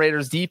sudden the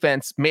Raiders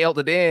defense mailed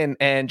it in,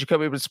 and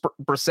Jacoby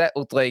Brissett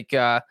looked like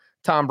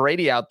Tom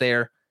Brady out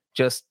there,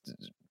 just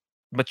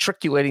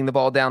matriculating the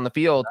ball down the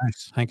field.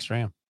 Nice. Hank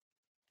Stram.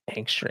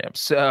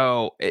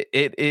 So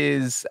it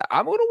is.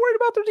 I'm a little worried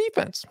about their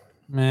defense.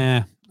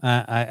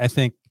 I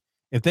think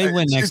if they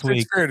win next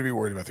week, it's fair to be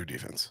worried about their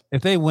defense.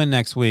 If they win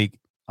next week,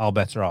 all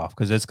bets are off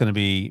because it's going to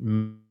be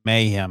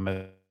mayhem.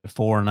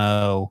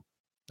 4-0,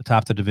 the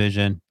top of the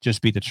division,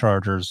 just beat the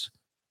Chargers.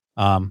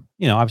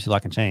 Obviously a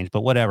lot can change,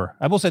 but whatever.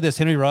 I will say this: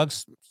 Henry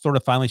Ruggs sort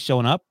of finally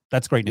showing up.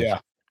 That's great news.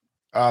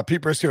 Yeah.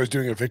 Pete Briscoe is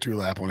doing a victory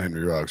lap on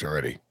Henry Ruggs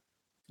already.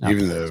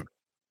 Even though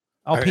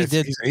Pete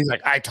did. He's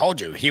like, I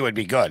told you he would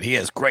be good. He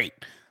is great,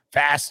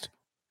 fast,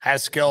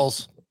 has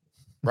skills,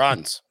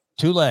 runs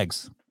 2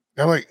 legs.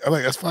 I'm like,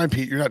 that's fine,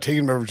 Pete. You're not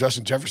taking him over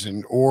Justin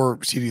Jefferson or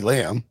CeeDee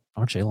Lamb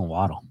or Jalen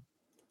Waddle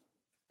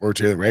or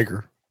Jalen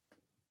Rager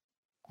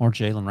or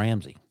Jalen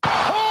Ramsey.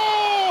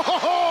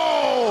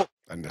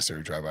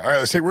 Unnecessary drive by. All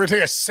right, we're gonna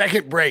take a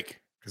second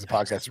break because the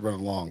podcast is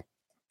running long.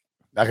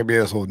 That could be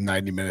this whole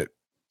 90-minute.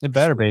 It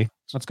better be.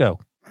 Let's go.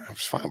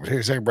 It's fine. We'll take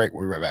a second break.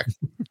 We'll be right back.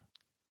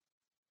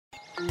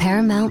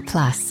 Paramount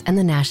Plus and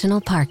the National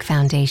Park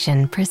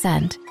Foundation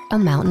present A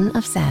Mountain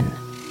of Zen.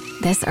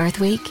 This Earth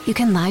Week, you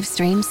can live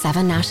stream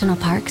 7 national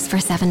parks for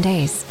 7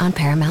 days on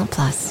Paramount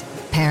Plus.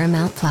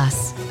 Paramount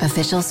Plus,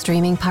 official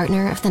streaming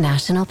partner of the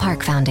National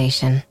Park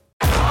Foundation.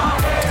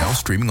 Now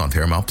streaming on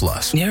Paramount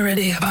Plus. You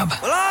ready, Bob?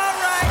 Well, all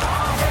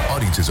right.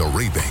 Audiences are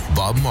raving.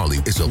 Bob Marley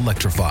is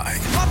electrifying.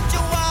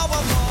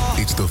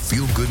 It's the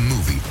feel-good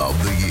movie of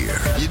the year.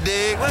 You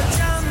dig?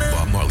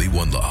 Bob Marley,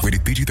 One Love.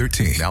 Rated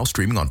PG-13. Now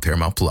streaming on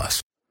Paramount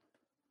Plus.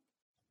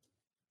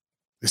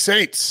 The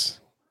Saints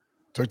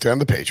took down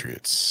the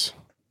Patriots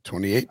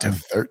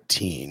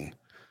 28-13.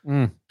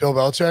 Bill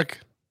Belichick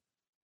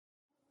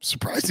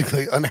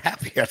surprisingly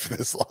unhappy after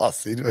this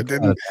loss. He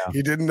didn't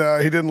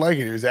like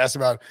it. He was asked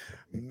about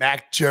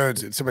Mac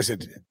Jones, and somebody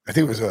said, I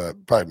think it was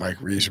probably Mike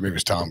Reese or maybe it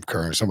was Tom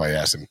Curran. Somebody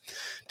asked him,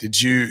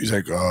 he's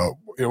like, what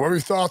were your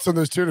thoughts on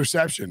those 2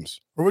 interceptions?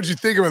 Or what did you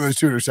think about those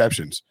 2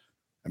 interceptions?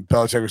 And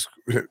Belichick was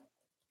it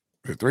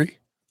 3?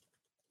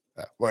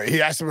 Well,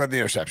 he asked him about the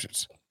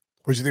interceptions.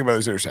 What did you think about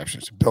those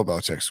interceptions? Bill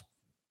Belichick's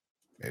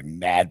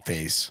mad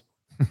face,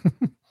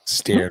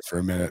 stared for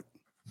a minute.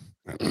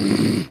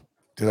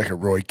 Did like a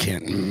Roy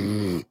Kent.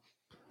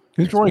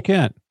 Who's Roy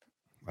Kent?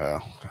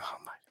 Well,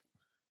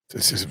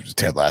 This is a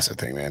Ted Lasso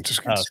thing, man.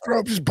 Just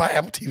buy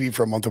Apple TV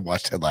for a month and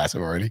watch Ted Lasso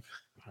already.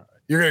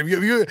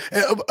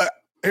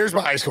 Here's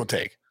my high school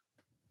take.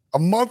 A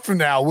month from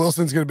now,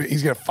 Wilson's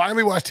he's gonna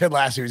finally watch Ted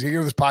Lasso. He's gonna go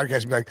to this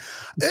podcast and be like,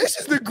 "This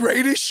is the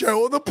greatest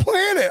show on the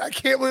planet. I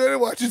can't believe I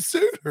didn't watch it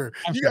sooner." All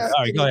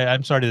right, go ahead.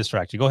 I'm sorry to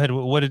distract you. Go ahead.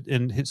 Probably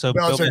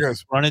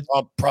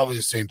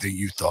the same thing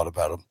you thought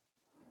about him.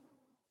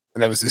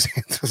 And that was his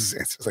answer.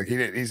 It's like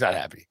he's not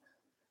happy.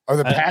 Are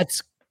the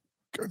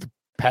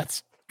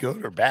Pats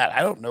good or bad?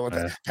 I don't know what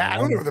I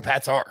don't know what the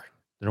Pats are.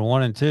 They're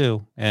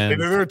 1-2, and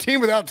they're a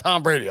team without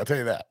Tom Brady. I'll tell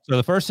you that. So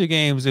the first 2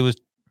 games, it was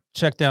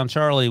check down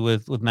Charlie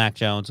with Mac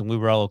Jones, and we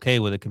were all okay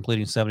with it,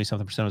 completing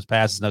 70-something% of his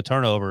passes, no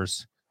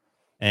turnovers.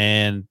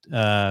 And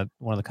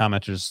one of the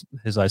commenters,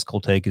 his ice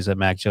cold take is that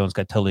Mac Jones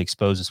got totally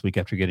exposed this week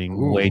after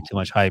getting way too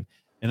much hype.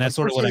 And that's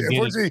sort of what I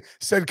mean.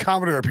 Said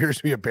commenter appears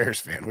to be a Bears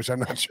fan, which I'm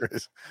not sure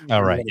is.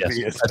 All right,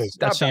 yes,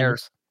 that's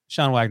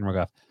Sean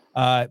Wagner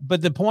McGough.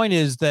 But the point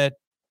is that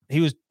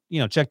he was,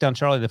 checked down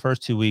Charlie the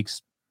first 2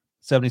 weeks,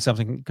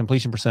 70-something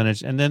completion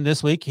percentage, and then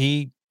this week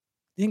he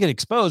didn't get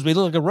exposed, but he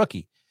looked like a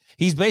rookie.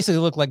 He's basically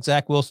looked like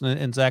Zach Wilson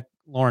and Zach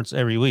Lawrence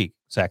every week.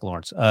 Zach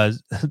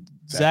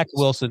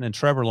Wilson and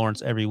Trevor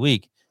Lawrence every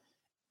week.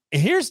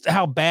 Here's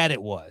how bad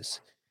it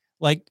was.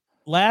 Like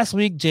last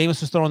week,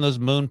 Jameis was throwing those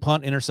moon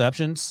punt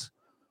interceptions.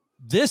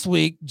 This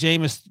week,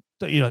 Jameis,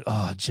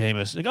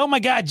 Jameis. Like, oh my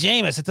God,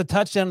 Jameis. It's a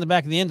touchdown in the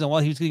back of the end zone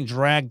while he was getting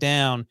dragged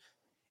down.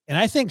 And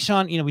I think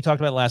Sean, we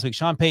talked about it last week.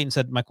 Sean Payton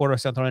said, my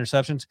quarterback's not throwing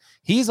interceptions.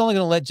 He's only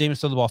going to let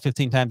Jameis throw the ball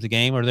 15 times a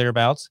game or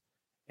thereabouts.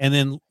 And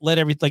then let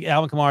Alvin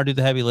Kamara do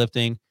the heavy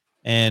lifting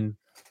and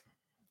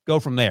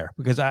go from there.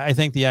 Because I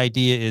think the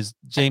idea is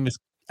Jameis,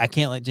 I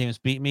can't let Jameis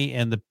beat me.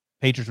 And the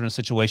Patriots were in a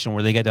situation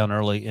where they got down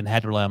early and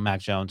had to rely on Mac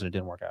Jones, and it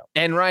didn't work out.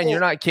 And Ryan, you're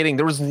not kidding.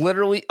 There was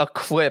literally a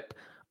clip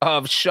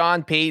of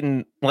Sean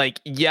Payton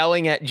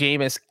yelling at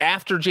Jameis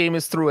after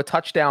Jameis threw a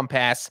touchdown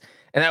pass.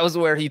 And that was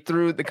where he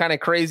threw the kind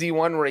of crazy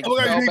one where he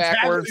fell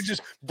backwards. He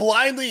just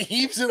blindly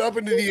heaves it up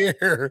into the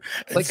air.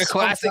 Like a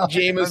classic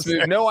Jameis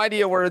move. No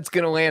idea where it's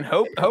going to land.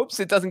 Hopes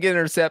it doesn't get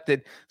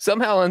intercepted.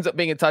 Somehow ends up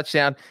being a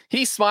touchdown.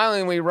 He's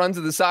smiling when he runs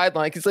to the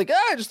sideline. He's like,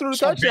 I just threw a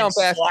touchdown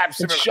pass.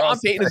 And Sean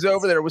Payton is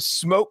over there with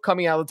smoke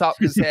coming out of the top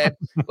of his head.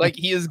 Like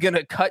he is going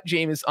to cut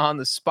Jameis on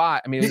the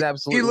spot. I mean, it's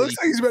absolutely. He looks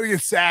like he's about to get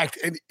sacked.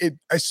 And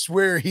I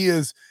swear he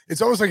is.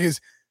 It's almost like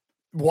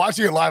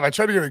watching it live, I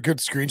tried to get a good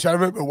screenshot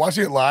of it, but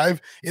watching it live,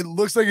 it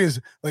looks like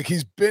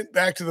he's bent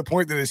back to the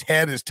point that his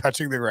head is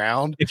touching the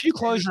ground. If you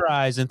close your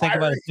eyes and think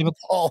about it,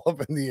 all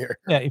up in the air.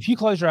 Yeah, if you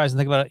close your eyes and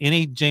think about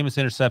any Jameis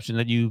interception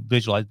that you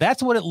visualize,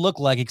 that's what it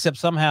looked like, except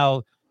somehow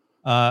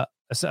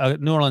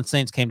New Orleans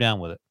Saints came down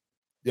with it.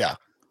 Yeah,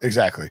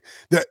 exactly.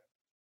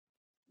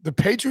 The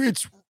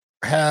Patriots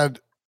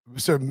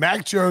so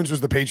Mac Jones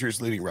was the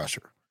Patriots' leading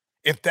rusher.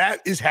 If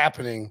that is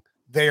happening,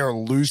 they are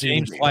losing.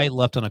 James White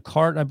left on a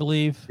cart, I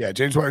believe. Yeah,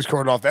 James White was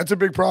carted off. That's a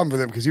big problem for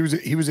them because he was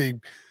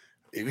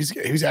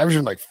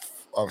averaging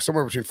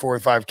somewhere between 4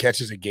 and 5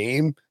 catches a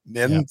game.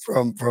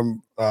 From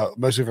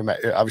mostly from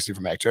obviously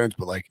from Mac Jones,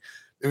 but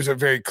it was a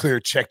very clear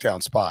check down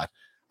spot.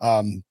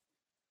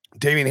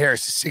 Damian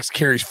Harris 6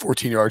 carries,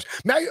 14 yards.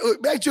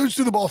 Mac Jones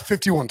threw the ball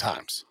 51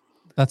 times.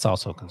 That's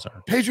also a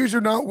concern. Patriots are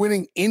not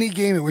winning any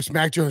game in which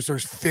Mac Jones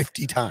throws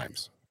 50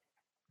 times.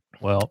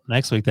 Well,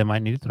 next week they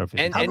might need to throw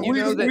 50.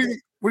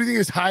 What do you think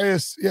his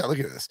highest? Yeah, look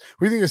at this.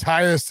 What do you think his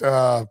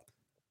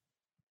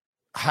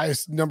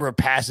highest number of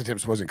pass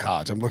attempts was in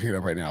college? I'm looking it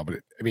up right now, but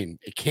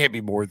it can't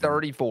be more than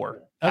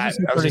 34. I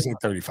was thinking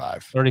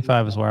 35.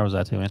 35 is where I was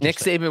at too. Nick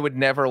Saban would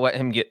never let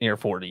him get near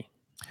 40.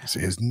 See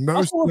his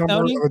most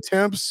number of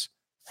attempts,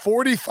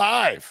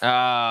 45.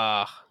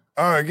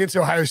 Against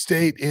Ohio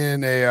State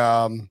in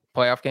a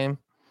playoff game.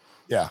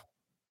 Yeah,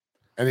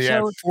 and he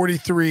had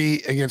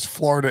 43 against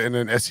Florida in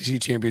an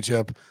SEC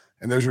championship.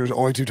 And those were the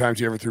only 2 times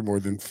he ever threw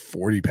more than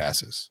 40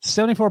 passes.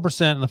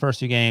 74% in the first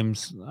 2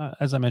 games.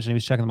 As I mentioned, he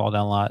was checking the ball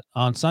down a lot.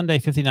 On Sunday,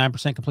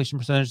 59% completion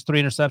percentage,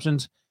 3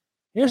 interceptions.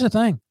 Here's the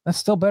thing. That's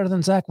still better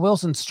than Zach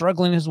Wilson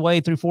struggling his way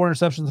through 4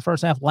 interceptions in the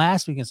first half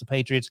last week against the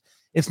Patriots.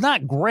 It's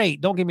not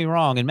great. Don't get me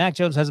wrong. And Mac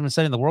Jones hasn't been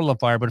setting the world on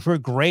fire. But if we're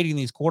grading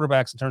these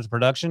quarterbacks in terms of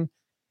production,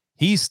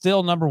 he's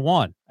still number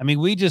 1. I mean,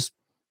 we're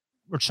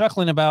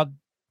chuckling about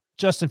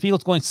Justin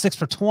Fields going 6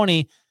 for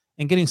 20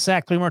 and getting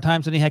sacked 3 more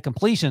times than he had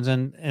completions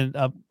and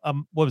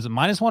what was it,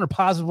 -1 or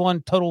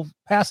 +1 total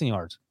passing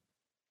yards?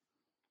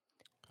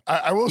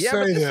 I will say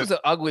but this that was an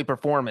ugly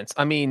performance.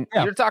 I mean,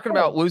 you're talking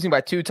about losing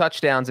by 2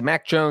 touchdowns, and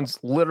Mac Jones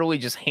literally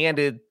just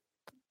handed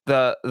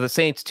the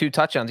Saints 2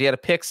 touchdowns. He had a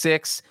pick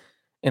 6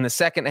 in the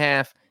second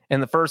half. In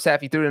the first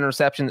half, he threw an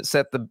interception that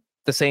set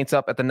the Saints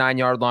up at the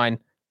 9-yard line.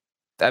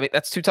 I mean,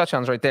 that's 2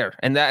 touchdowns right there.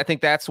 And I think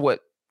that's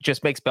what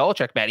just makes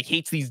Belichick bad. He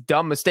hates these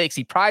dumb mistakes.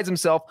 He prides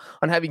himself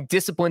on having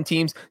disciplined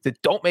teams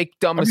that don't make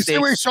dumb mistakes. The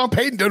same way Sean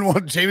Payton doesn't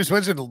want Jameis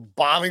Winston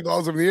bombing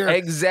balls over the air.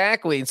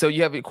 Exactly. And so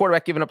you have a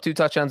quarterback giving up 2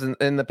 touchdowns,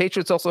 and the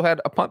Patriots also had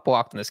a punt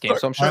blocked in this game.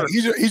 So I'm sure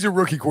he's a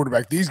rookie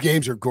quarterback. These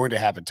games are going to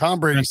happen. Tom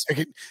Brady,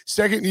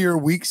 second year,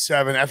 week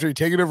 7, after he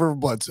taken over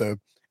Bledsoe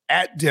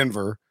at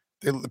Denver,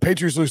 The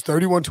Patriots lose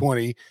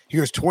 31-20. He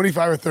goes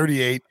 25 or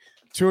 38,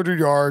 200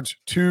 yards,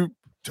 2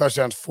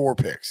 touchdowns, 4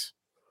 picks.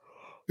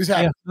 This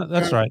happened. Yeah,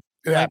 that's right.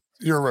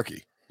 You're a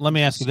rookie. Let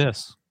me ask you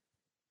this.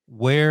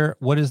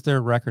 What is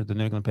their record, the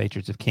New England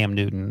Patriots, if Cam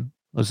Newton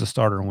was the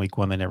starter in week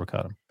 1, they never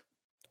cut him?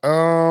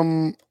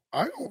 I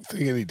don't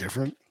think any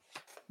different.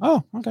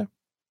 Oh, okay.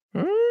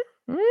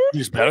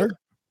 He's better.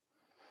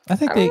 I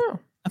think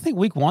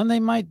week 1 they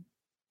might.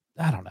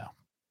 I don't know.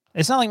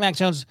 It's not like Mac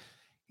Jones.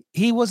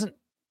 He wasn't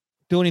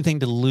doing anything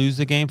to lose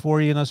the game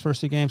for you in those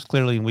first 2 games.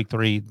 Clearly, in week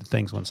 3,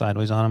 things went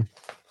sideways on him.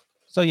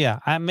 So yeah,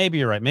 maybe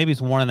you're right. Maybe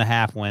it's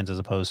 1.5 wins as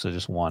opposed to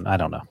just 1. I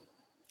don't know.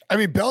 I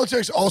mean,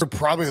 Belichick's also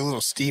probably a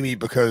little steamy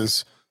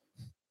because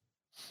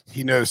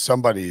he knows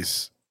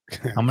somebody's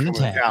coming to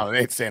town. It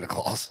ain't Santa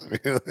Claus.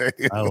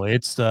 Oh,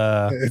 it's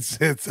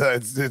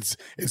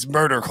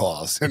Murder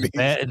Claus. And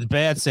it's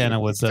bad Santa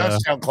with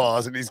touchdown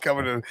clause, and he's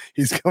coming.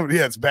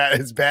 Yeah, it's bad.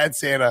 It's bad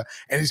Santa,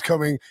 and he's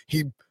coming.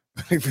 He's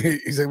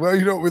like, well,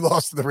 you know what? We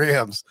lost to the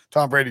Rams.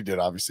 Tom Brady did,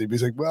 obviously. But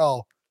he's like,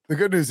 well, the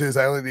good news is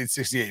I only need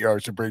 68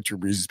 yards to break Drew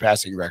Brees'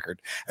 passing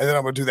record. And then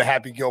I'm going to do the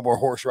Happy Gilmore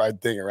horse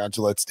ride thing around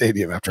Gillette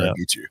Stadium after I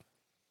beat you.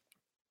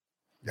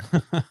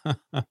 Yeah.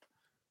 All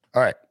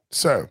right.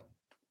 So,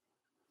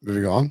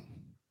 moving on.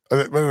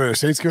 By the way, are the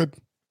Saints good?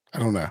 I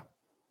don't know.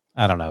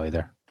 I don't know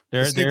either.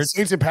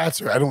 Saints and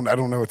Pats I don't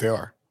know what they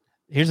are.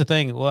 Here's the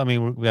thing. Well, I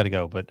mean, we got to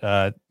go, but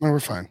no, we're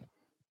fine.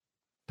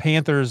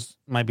 Panthers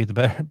might be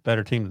the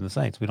better team than the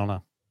Saints. We don't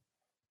know.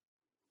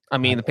 I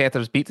mean, the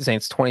Panthers beat the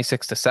Saints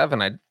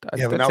 26-7. I'd but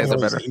now say they're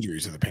there's better.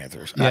 Injuries to the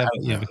Panthers. Yeah,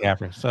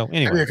 McCaffrey. So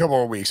anyway, maybe a couple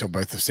more weeks on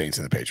both the Saints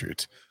and the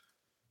Patriots.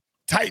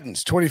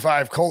 Titans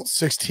 25, Colts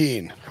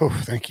 16. Oh,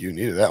 thank you.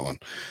 Needed that one.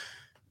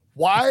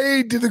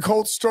 Why did the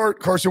Colts start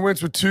Carson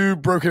Wentz with 2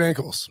 broken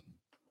ankles?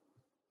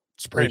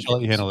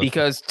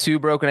 Because 2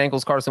 broken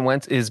ankles, Carson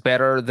Wentz is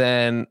better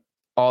than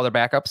all their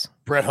backups.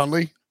 Brett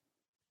Hundley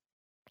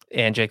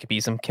and Jacob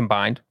Eason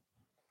combined.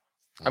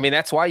 I mean,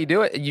 that's why you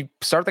do it. You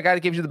start the guy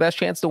that gives you the best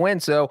chance to win.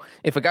 So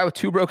if a guy with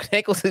 2 broken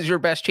ankles is your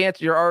best chance,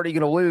 you're already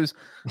going to lose.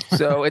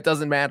 So it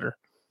doesn't matter.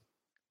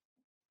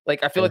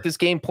 Like, I feel like this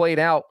game played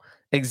out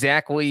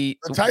exactly.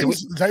 The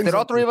Titans, did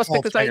all 3 of us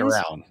pick the Titans?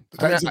 The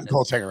Titans and the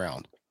Colts hang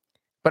around.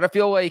 But I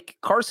feel like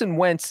Carson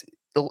Wentz,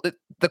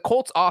 the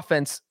Colts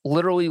offense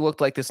literally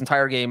looked like this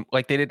entire game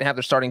like they didn't have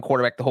their starting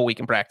quarterback the whole week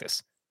in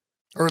practice.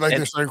 Or like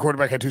their starting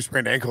quarterback had 2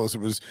 sprained ankles.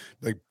 It was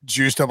like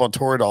juiced up on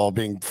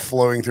Toradol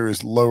flowing through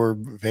his lower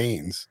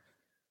veins.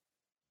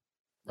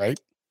 Right?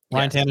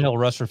 Ryan Tannehill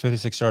rushed for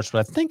 56 yards, but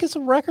I think it's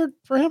a record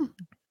for him.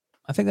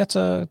 I think that's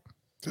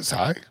it's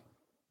high.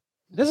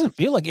 It doesn't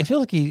feel like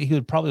he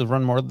would probably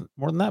run more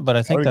than that, but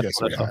I think that's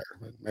higher,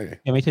 maybe.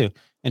 Yeah, me too.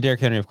 And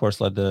Derrick Henry, of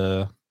course, led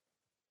the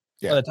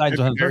the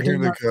Titans. Derrick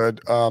Henry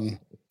good.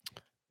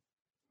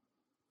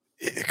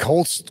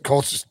 Colts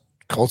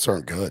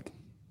aren't good.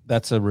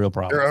 That's a real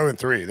problem. They're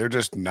 0-3. They're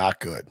just not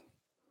good.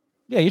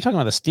 Yeah, you're talking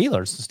about the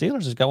Steelers. The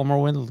Steelers has got one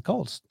more win than the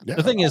Colts. Yeah.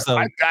 The thing is, though,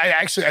 I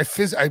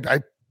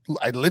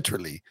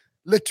literally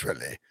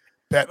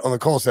bet on the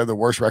Colts to have the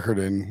worst record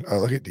in.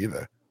 Look at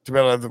Diva. To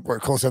bet on the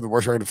Colts have the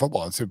worst record in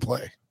football. It's in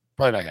play.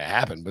 Probably not going to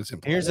happen, but it's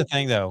in play. Here's the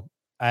thing, though.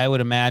 I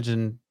would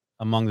imagine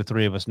among the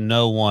 3 of us,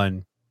 no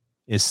one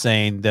is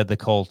saying that the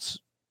Colts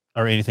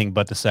are anything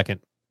but the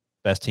second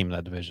best team in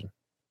that division,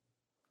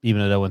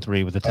 even at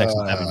 0-3 with the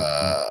Texans having.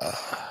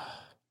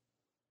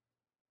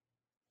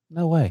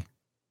 No way.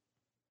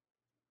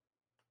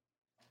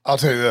 I'll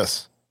tell you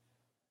this.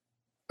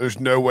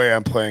 There's no way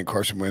I'm playing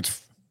Carson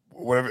Wentz.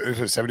 Whatever, is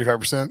it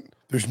 75%?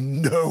 There's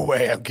no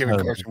way I'm giving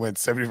Carson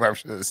Wentz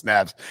 75% of the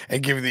snaps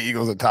and giving the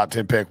Eagles a top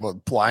 10 pick while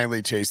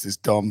blindly chase this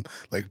dumb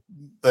playoff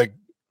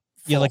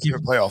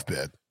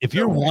bid. If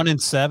you're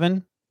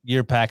 1-7,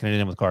 you're packing it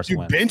in with Carson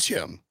Wentz. You bench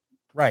him.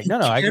 Right. No,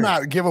 I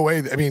cannot give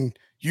away. I mean,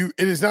 it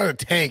is not a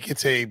tank.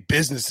 It's a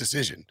business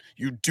decision.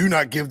 You do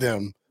not give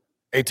them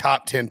a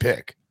top 10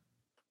 pick.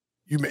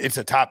 It's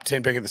a top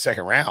 10 pick in the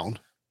second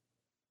round.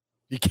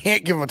 You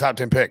can't give them a top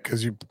 10 pick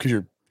because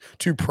you're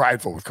too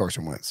prideful with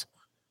Carson Wentz.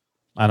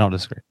 I don't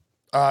disagree.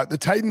 The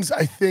Titans,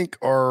 I think,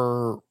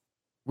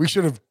 we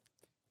should have.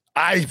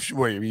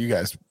 You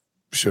guys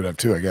should have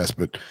too, I guess,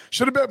 but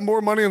should have bet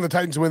more money on the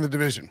Titans to win the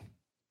division.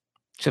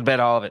 Should bet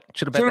all of it.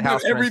 Should have bet the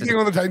house. Everything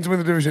on the Titans to win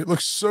the division. It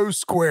looks so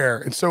square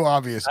and so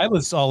obvious. I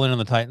was all in on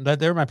the Titans.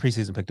 They're my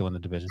preseason pick to win the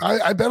division.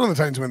 I bet on the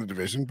Titans to win the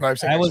division, but I've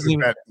said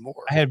bet more.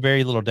 I had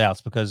very little doubts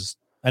because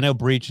I know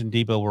Breach and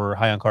Debo were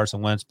high on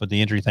Carson Wentz, but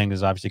the injury thing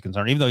is obviously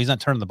concerned. Even though he's not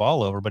turning the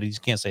ball over, but he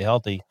just can't stay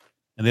healthy.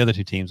 And the other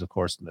 2 teams, of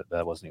course,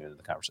 that wasn't even in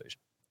the conversation.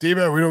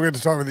 Debo, we don't get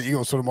to talk with the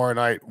Eagles till tomorrow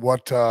night.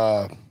 What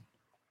to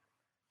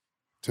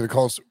the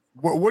Colts?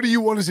 What do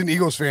you want as an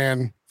Eagles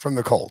fan from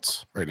the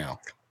Colts right now?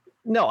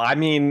 No, I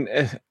mean,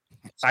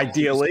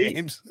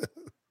 ideally,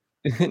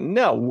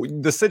 no.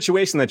 The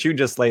situation that you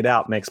just laid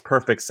out makes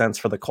perfect sense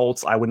for the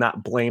Colts. I would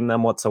not blame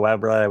them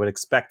whatsoever. I would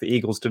expect the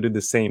Eagles to do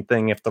the same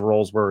thing if the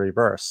roles were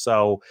reversed.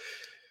 So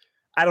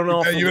I don't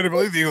know. You would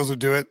believe the Eagles would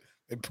do it.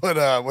 They put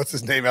what's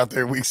his name out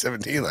there week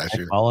 17 last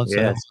year.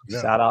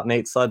 Shout out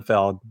Nate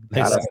Sudfeld.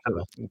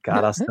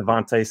 Got us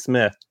Devontae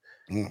Smith.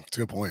 That's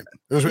a good point.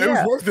 It was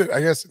worth it,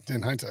 I guess,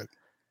 in hindsight.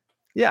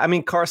 Yeah, I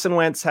mean, Carson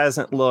Wentz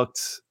hasn't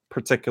looked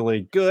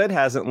particularly good,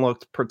 hasn't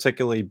looked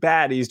particularly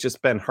bad. He's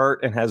just been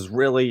hurt and has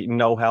really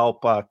no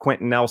help.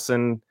 Quentin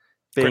Nelson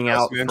being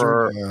out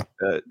for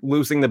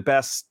losing the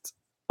best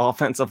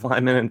offensive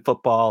lineman in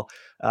football.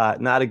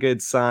 Not a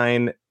good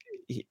sign.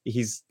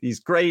 He's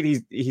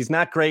great. He's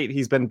not great.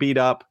 He's been beat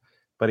up,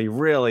 but he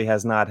really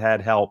has not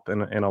had help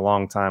in a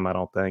long time, I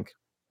don't think.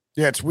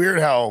 Yeah, it's weird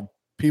how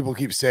people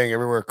keep saying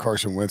everywhere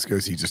Carson Wentz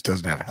goes, he just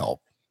doesn't have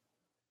help.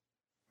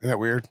 Isn't that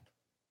weird?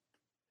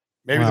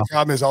 Maybe the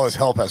problem is all his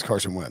help has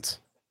Carson Wentz.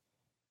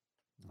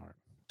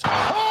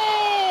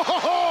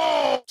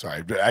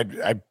 Sorry,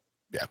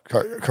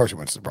 Carson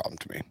Wentz is the problem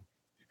to me.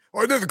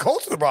 Or the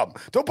Colts are the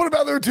problem. Don't put him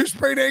out there with 2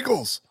 sprained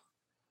ankles.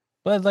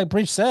 But like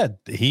Breach said,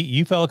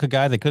 you felt like a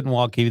guy that couldn't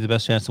walk, gave you the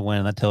best chance to win,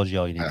 and that tells you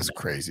all you need. That's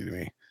crazy to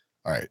me.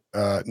 All right,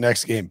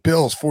 next game,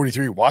 Bills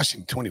 43,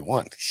 Washington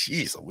 21.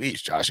 Jeez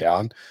Louise, Josh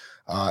Allen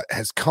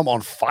has came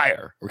on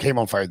fire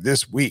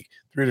this week.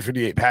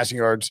 358 passing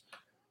yards,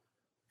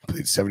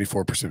 completed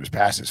 74% of his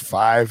passes,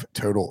 5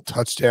 total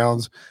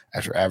touchdowns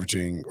after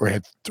averaging, or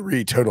had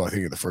 3 total, I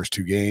think, in the first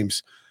 2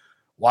 games.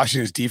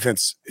 Washington's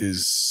defense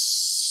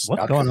is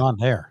what's going on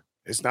there?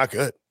 It's not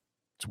good.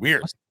 It's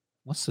weird.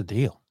 What's the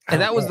deal? And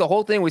that was the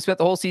whole thing. We spent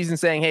the whole season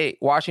saying, hey,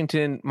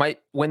 Washington might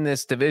win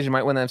this division,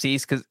 might win the NFC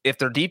East, because if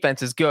their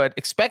defense is good,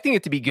 expecting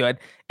it to be good,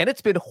 and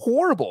it's been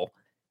horrible.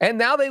 And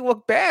now they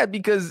look bad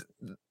because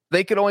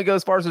they could only go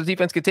as far as their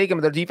defense could take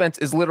them. Their defense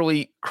is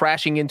literally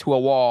crashing into a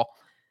wall.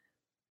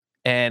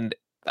 And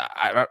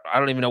I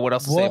don't even know what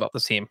else to say about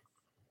this team.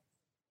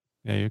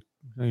 Yeah,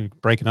 you're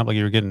breaking up like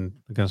you were going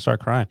to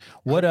start crying.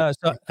 What?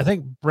 So I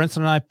think Brinson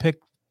and I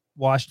picked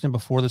Washington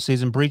before the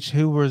season. Breach,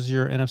 who was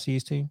your NFC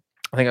East team?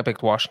 I think I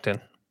picked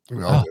Washington.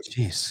 Oh,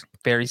 jeez.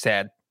 Very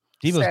sad.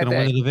 Debo's going to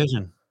win the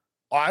division.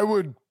 I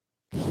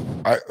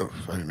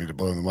didn't mean to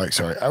blow the mic.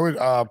 Sorry. I would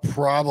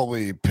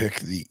probably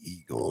pick the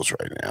Eagles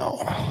right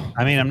now.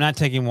 I mean, I'm not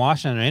taking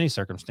Washington in any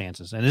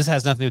circumstances. And this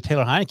has nothing to do with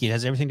Taylor Heineke. It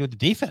has everything to do with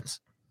the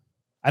defense.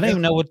 I don't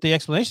even know what the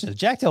explanation is.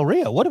 Jack Del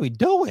Rio, what are we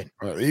doing?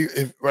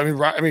 If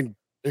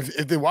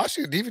the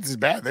Washington defense is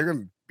bad, they're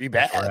going to be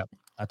bad.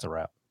 That's a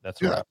wrap.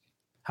 That's a wrap.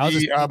 By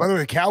the way,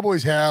 the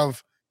Cowboys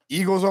have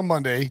Eagles on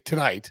Monday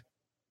tonight,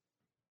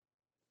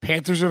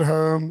 Panthers at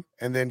home,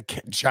 and then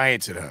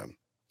Giants at home.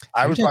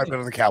 I would probably bet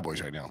on the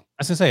Cowboys right now. I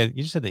was going to say,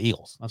 you just said the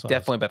Eagles. That's what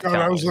definitely bet the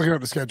Cowboys. I was looking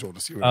at the schedule to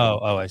see what.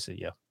 I see.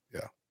 Yeah.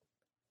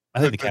 I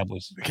think the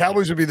Cowboys. The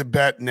Cowboys would be the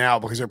bet now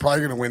because they're probably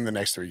going to win the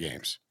next 3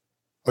 games.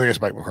 I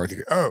guess Mike McCarthy.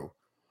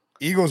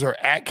 Eagles are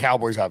at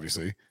Cowboys,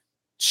 obviously.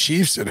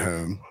 Chiefs at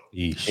home.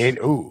 Yeesh. And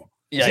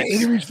is that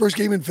Andy Reid's first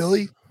game in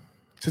Philly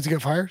since he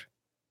got fired?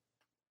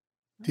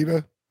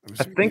 Tebow?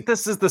 I think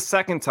this is the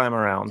second time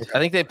around. I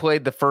think they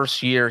played the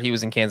first year he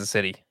was in Kansas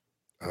City.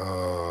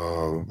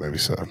 Oh, maybe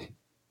so.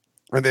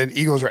 And then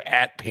Eagles are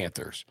at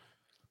Panthers.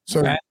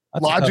 So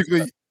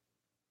logically,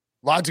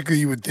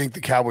 you would think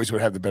the Cowboys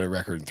would have the better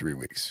record in 3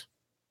 weeks.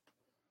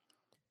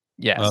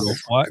 Yes.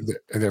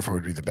 And therefore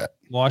would be the bet.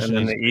 Washington.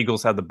 And then the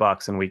Eagles had the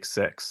Bucks in week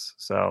 6.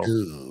 So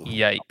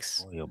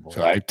yikes.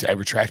 So I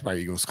retract my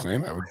Eagles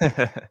claim. I would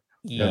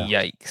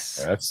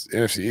Yikes. That's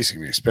NFC East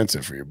can be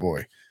expensive for your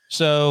boy.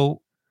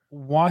 So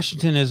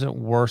Washington isn't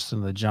worse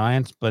than the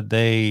Giants, but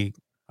they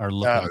are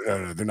looking.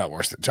 No, they're not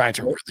worse. The Giants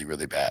are really,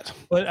 really bad.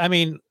 But I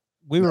mean,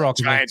 we were all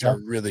Giants are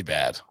really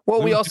bad.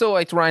 Well, we also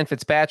liked Ryan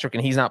Fitzpatrick,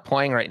 and he's not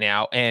playing right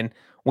now. And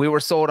we were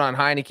sold on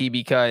Heineke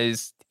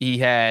because he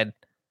had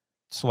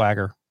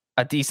swagger,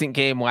 a decent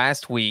game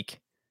last week,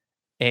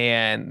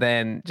 and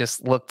then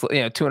just looked, 2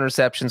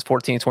 interceptions,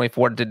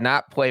 14-24, did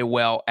not play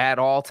well at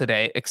all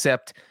today,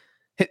 except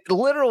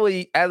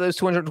literally out of those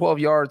 212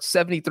 yards,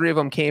 73 of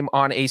them came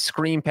on a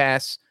screen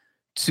pass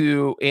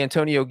to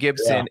Antonio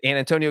Gibson, and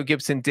Antonio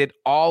Gibson did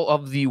all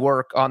of the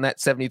work on that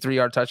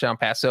 73-yard touchdown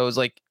pass. So it was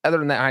like, other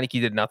than that, Heineke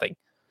did nothing.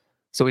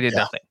 So we did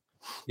nothing.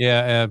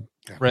 Yeah.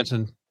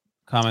 Brenton,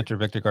 commenter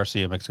Victor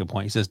Garcia makes a good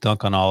point. He says,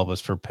 dunk on all of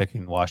us for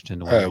picking Washington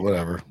to win.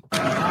 Whatever. He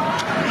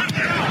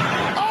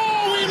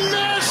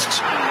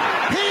missed.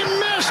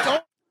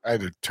 I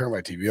had to turn my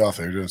TV off.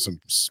 They were doing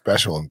some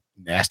special and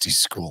nasty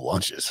school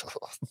lunches.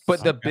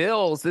 But the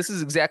Bills, this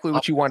is exactly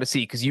what you want to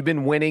see because you've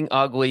been winning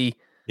ugly.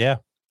 Yeah.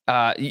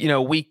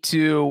 Week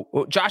 2,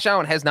 Josh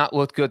Allen has not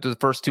looked good through the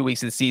first 2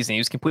 weeks of the season. He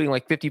was completing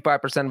like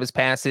 55% of his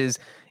passes.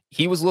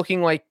 He was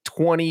looking like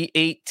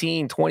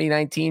 2018,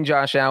 2019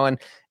 Josh Allen.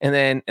 And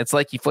then it's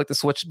like he flicked the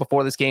switch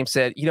before this game,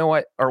 said, you know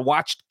what, or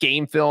watched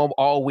game film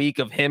all week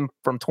of him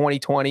from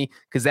 2020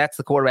 because that's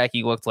the quarterback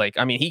he looked like.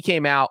 I mean, he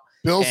came out.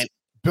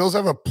 Bills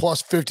have a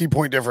plus 50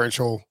 point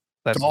differential.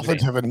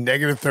 Dolphins have a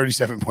negative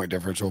 37 point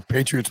differential.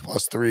 Patriots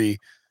plus 3,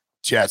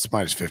 Jets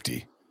minus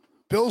 50.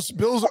 Bills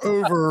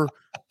over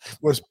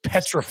was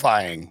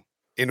petrifying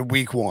in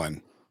week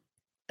 1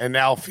 and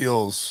now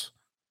feels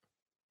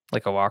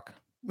like a lock.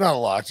 Not a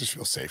lock, just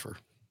feels safer.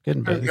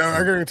 Getting big.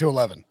 I'm going to get to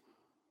 11.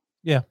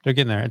 Yeah, they're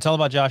getting there. It's all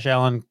about Josh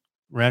Allen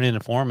rounding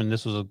into form, and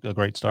this was a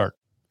great start.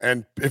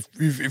 And if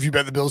you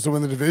bet the Bills to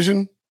win the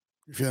division,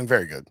 you're feeling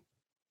very good.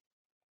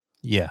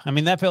 Yeah, I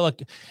mean, that felt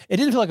like it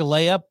didn't feel like a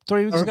layup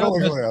 3 weeks ago.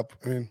 Like a layup.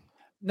 I mean,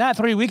 not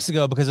 3 weeks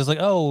ago, because it's like,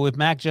 oh, if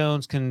Mac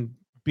Jones can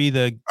be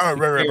the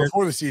right.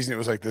 Before the season, it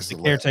was like, this is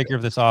the caretaker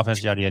of this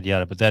offense, yada yada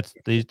yada. But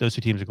those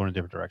two teams are going in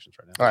different directions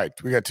right now. All right,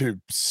 we got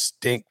two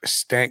stank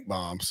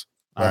bombs.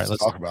 All right,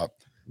 let's talk about.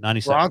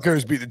 97.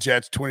 Broncos beat the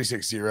Jets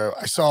 26-0.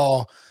 I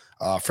saw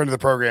a friend of the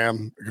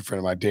program, a good friend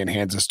of mine, Dan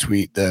Hansis,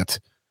 tweet that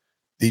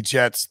the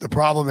Jets. The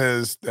problem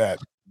is that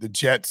the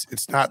Jets.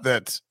 It's not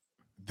that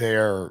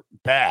they're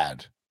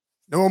bad.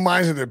 No one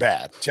minds that they're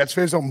bad. Jets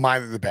fans don't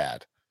mind that they're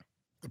bad.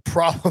 The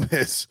problem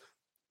is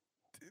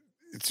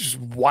it's just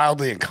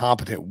wildly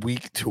incompetent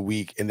week to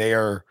week, and they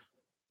are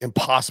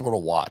impossible to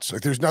watch.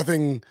 Like, there's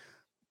nothing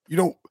you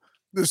don't.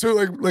 So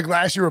like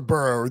last year with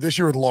Burrow or this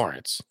year with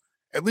Lawrence,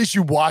 at least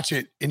you watch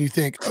it and you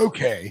think,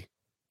 okay,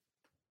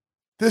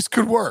 this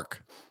could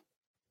work.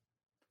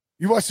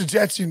 You watch the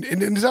Jets, and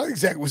it's not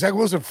exactly Zach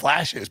Wilson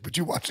flashes, but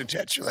you watch the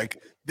Jets, you're like,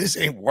 this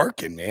ain't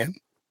working, man.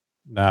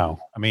 No,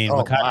 I mean,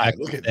 look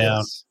at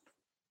this.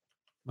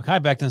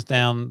 Mekhi Becton's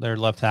down their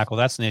left tackle.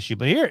 That's an issue.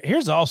 But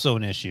here's also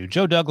an issue.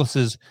 Joe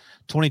Douglas's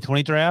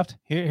 2020 draft.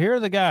 Here are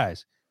the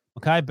guys.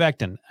 Mekhi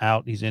Becton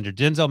out. He's injured.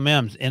 Denzel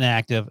Mims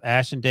inactive.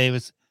 Ashton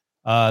Davis,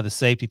 the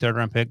safety,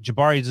 3rd-round pick.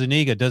 Jabari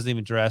Zuniga doesn't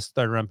even dress,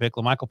 3rd-round pick.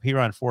 LaMichael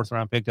Pirine,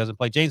 4th-round pick, doesn't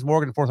play. James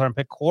Morgan, 4th-round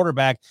pick,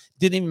 quarterback,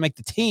 didn't even make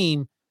the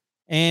team.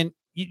 And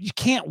you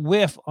can't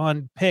whiff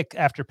on pick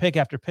after pick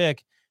after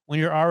pick when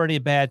you're already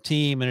a bad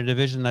team in a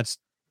division that's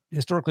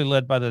historically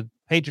led by the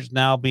Patriots,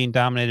 now being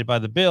dominated by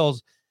the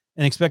Bills,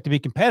 and expect to be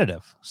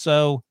competitive.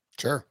 So,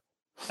 sure.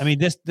 I mean,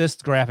 this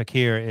graphic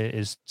here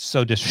is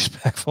so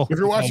disrespectful. If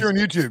you're watching on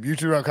YouTube,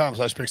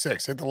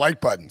 youtube.com/pick6, hit the like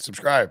button,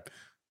 subscribe,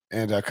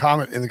 and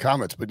comment in the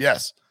comments. But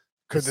yes,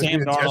 could this be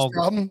a Jets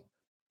problem?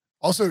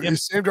 Also,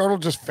 is Sam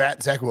Darnold just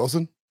fat Zach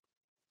Wilson?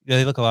 Yeah,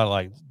 they look a lot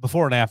alike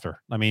before and after.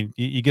 I mean,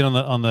 you get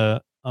on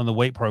the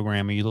weight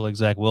program and you look like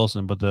Zach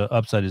Wilson, but the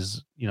upside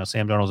is,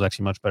 Sam Darnold's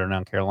actually much better now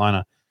in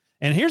Carolina.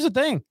 And here's the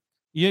thing.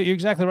 You're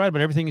exactly right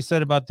about everything you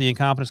said about the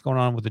incompetence going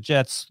on with the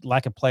Jets,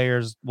 lack of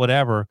players,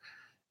 whatever.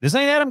 This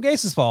ain't Adam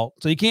Gase's fault,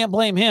 so you can't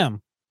blame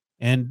him.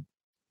 And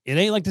it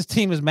ain't like this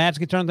team is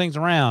magically turning things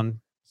around.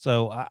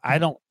 So I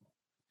don't.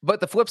 But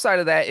the flip side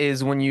of that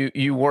is when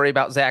you worry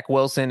about Zach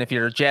Wilson, if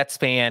you're a Jets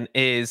fan,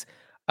 is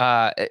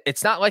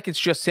it's not like it's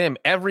just him.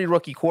 Every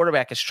rookie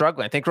quarterback is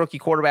struggling. I think rookie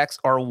quarterbacks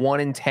are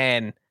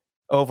 1-10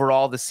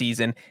 overall this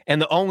season. And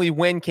the only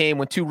win came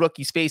when 2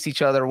 rookies face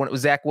each other when it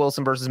was Zach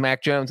Wilson versus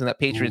Mac Jones in that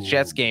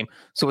Patriots-Jets game.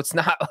 So it's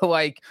not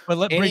like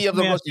any of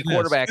the rookie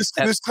quarterbacks.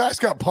 This class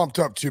got pumped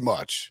up too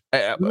much.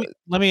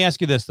 Let me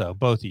ask you this, though,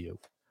 both of you.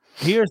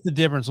 Here's the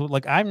difference.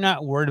 Like, I'm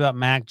not worried about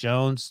Mac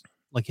Jones,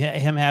 like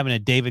him having a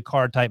David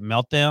Carr type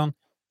meltdown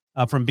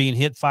from being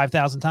hit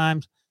 5,000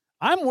 times.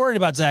 I'm worried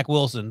about Zach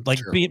Wilson, like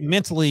being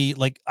mentally,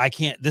 like, I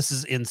can't, this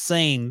is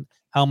insane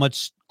how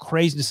much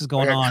craziness is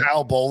going on.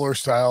 Kyle Bowler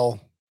style.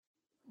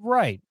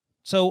 Right.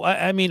 So,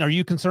 I mean, are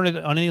you concerned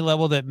on any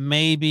level that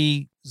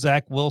maybe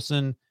Zach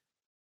Wilson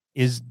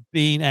is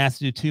being asked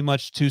to do too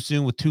much too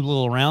soon with too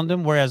little around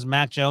him? Whereas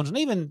Mac Jones and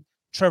even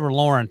Trevor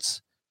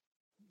Lawrence,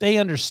 they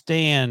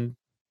understand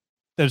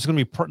that it's going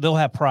to be, they'll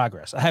have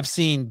progress. I have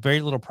seen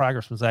very little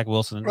progress from Zach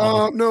Wilson.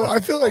 No, I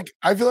feel like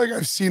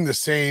I've seen the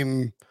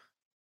same,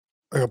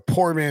 like a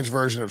poor man's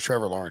version of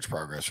Trevor Lawrence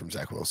progress from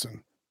Zach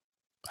Wilson.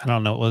 I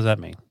don't know. What does that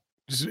mean?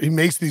 He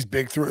makes these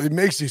big throws. He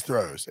makes these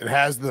throws. It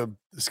has the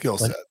skill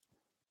set.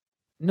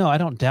 No, I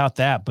don't doubt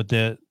that. But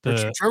the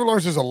Trevor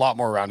Lawrence is a lot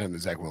more around him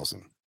than Zach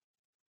Wilson.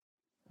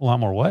 A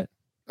lot more what?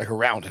 Like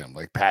around him,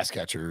 like pass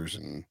catchers,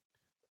 and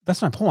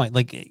that's my point.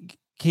 Like,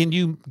 can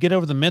you get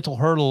over the mental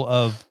hurdle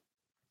of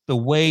the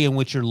way in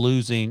which you're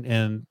losing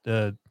and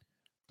the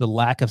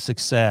lack of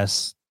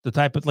success? The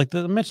type of, like,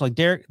 the mention, like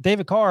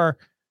David Carr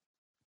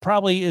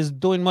probably is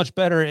doing much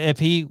better if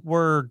he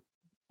were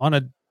on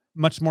a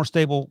much more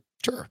stable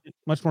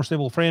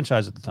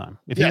franchise at the time.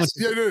 If yes,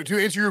 to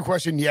answer your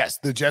question, yes,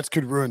 the Jets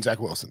could ruin Zach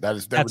Wilson.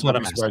 That's what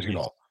I'm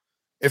asking.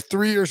 If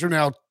 3 years from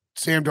now,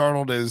 Sam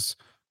Darnold is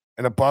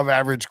an above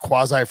average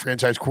quasi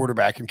franchise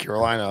quarterback in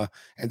Carolina,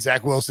 and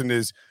Zach Wilson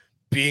is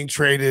being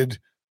traded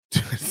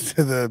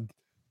to the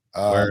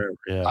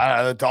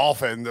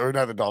Dolphin, or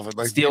not the Dolphin,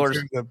 like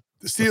Steelers, the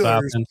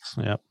Steelers.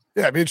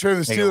 Being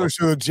traded to the Steelers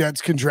so the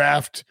Jets can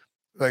draft,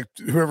 like,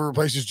 whoever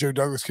replaces Joe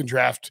Douglas can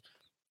draft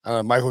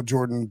Michael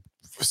Jordan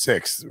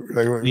 6.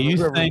 Like,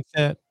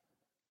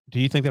 do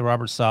you think that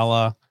Robert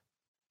Saleh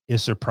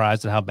is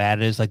surprised at how bad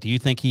it is? Like, do you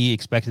think he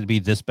expected to be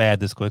this bad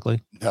this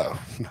quickly? No.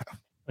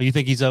 Or you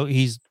think he's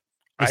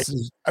I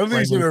don't think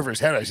he's in over his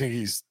head. I think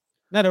he's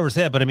not over his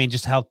head, but I mean,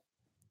 just how,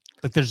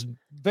 like, there's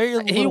very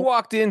little. He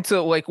walked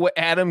into, like, what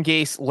Adam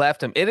Gase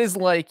left him. It is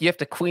like you have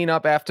to clean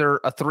up after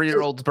a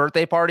 3-year-old's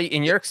birthday party,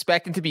 and you're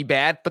expecting to be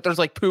bad, but there's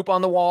like poop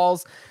on the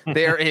walls.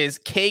 There is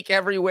cake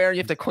everywhere. You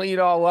have to clean it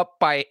all up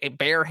by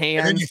bare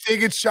hands. And you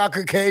think it's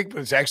chocolate cake, but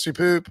it's actually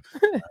poop.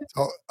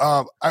 So,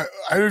 I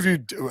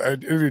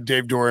interviewed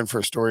Dave Doran for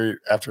a story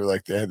after,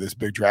 like, they had this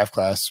big draft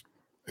class.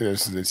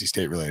 This is NC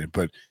State related,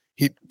 but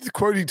the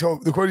quote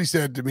he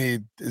said to me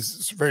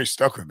is very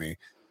stuck with me.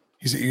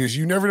 He goes,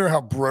 you never know how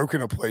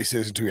broken a place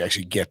is until you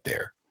actually get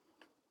there.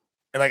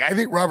 And like, I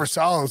think Robert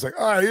Saleh was like,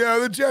 all right, yeah,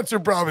 the Jets are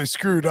probably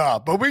screwed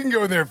up, but we can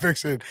go in there and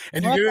fix it.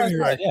 And you get in and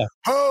you're like,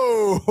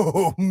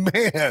 oh,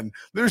 man,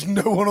 there's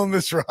no one on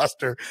this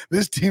roster.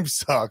 This team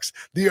sucks.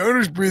 The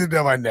owner's breathing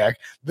down my neck.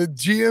 The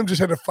GM just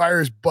had to fire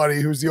his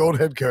buddy, who's the old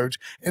head coach,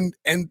 and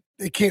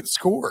they can't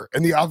score,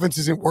 and the offense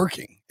isn't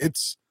working.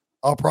 It's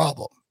a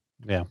problem.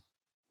 Yeah.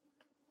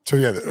 So,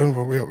 yeah,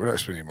 we're not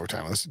spending more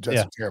time on this.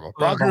 Jets are terrible.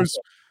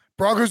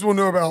 Broncos we'll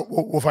know about,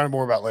 we'll find out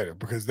more about later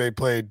because they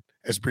played,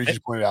 as Breach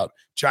just pointed out,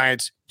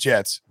 Giants,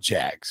 Jets,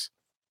 Jags.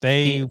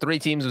 They 3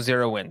 teams with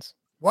 0 wins.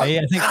 Why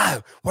did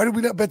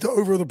we not bet the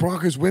over the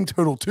Broncos win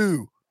total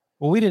too?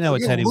 Well, we didn't know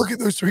what Teddy. Look at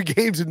those 3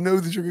 games and know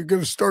that you're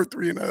going to start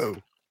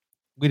 3-0.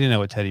 We didn't know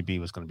what Teddy B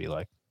was going to be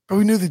like. But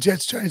we knew the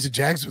Jets, Giants, and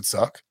Jags would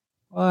suck.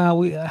 Well,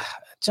 we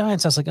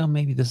Giants. I was like, oh,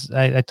 maybe this.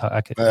 I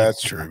could.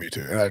 That's true. Me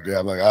too. And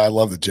I'm like, I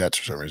love the Jets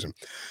for some reason.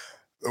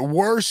 The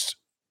worst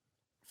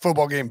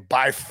football game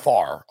by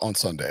far on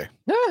Sunday.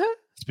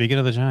 Speaking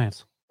of the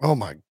Giants. Oh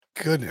my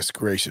goodness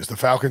gracious. The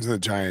Falcons and the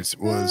Giants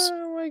was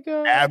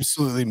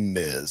absolutely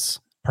miz.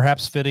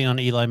 Perhaps fitting on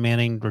Eli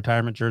Manning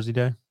retirement jersey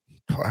day.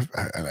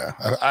 I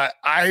know.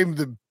 I'm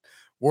the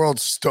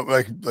world's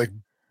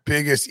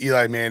biggest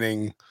Eli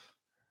Manning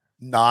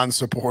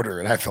non-supporter,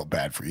 and I felt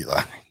bad for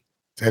Eli.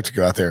 To have to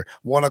go out there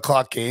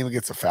 1:00 game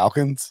against the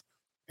Falcons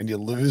and you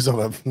lose on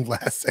a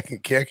last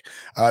second kick.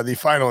 The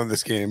final in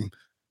this game,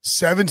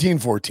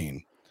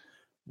 17-14.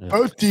 Yeah.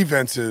 Both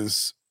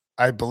defenses,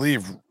 I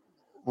believe,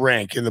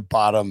 rank in the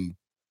bottom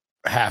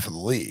half of the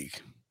league.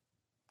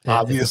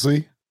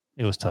 Obviously.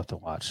 It was tough to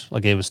watch.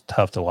 It was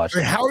tough to watch.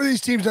 How are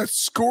these teams not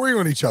scoring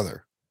on each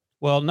other?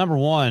 Well, number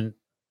one,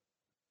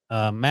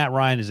 Matt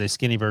Ryan is a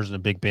skinny version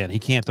of Big Ben. He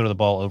can't throw the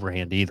ball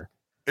overhand either.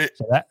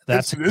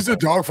 This is a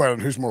dogfight on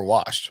who's more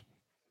washed.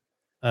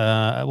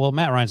 Well,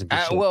 Matt Ryan's in good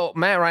shape. Well,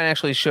 Matt Ryan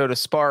actually showed a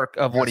spark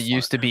of what he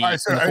used to be in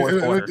the fourth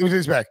quarter. Let me take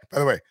this back. By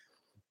the way,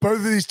 both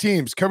of these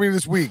teams coming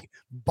this week,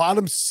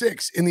 bottom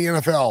 6 in the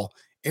NFL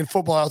in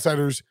Football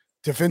Outsiders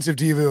defensive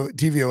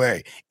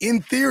DVOA.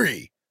 In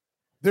theory,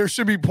 there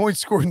should be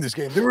points scored in this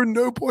game. There were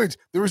no points.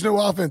 There was no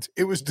offense.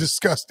 It was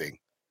disgusting.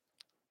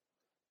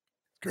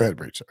 Go ahead,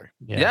 Breach. Sorry.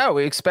 Yeah,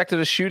 we expected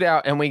a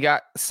shootout, and we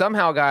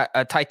somehow got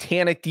a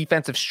titanic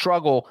defensive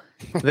struggle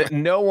that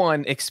no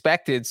one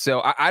expected.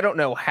 So I don't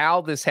know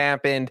how this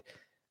happened.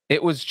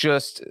 It was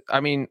just,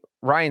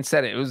 Ryan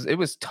said it. It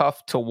was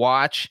tough to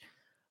watch.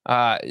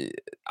 I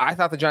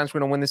thought the Giants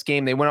were going to win this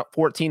game. They went up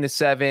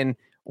 14-7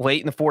 late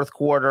in the fourth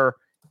quarter,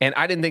 and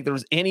I didn't think there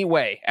was any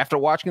way, after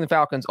watching the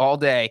Falcons all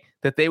day,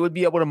 that they would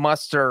be able to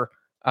muster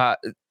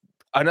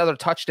another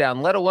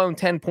touchdown, let alone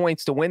 10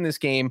 points to win this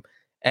game.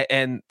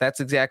 And that's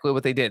exactly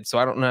what they did. So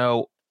I don't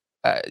know.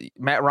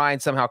 Matt Ryan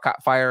somehow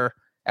caught fire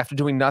after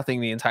doing nothing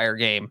the entire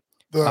game.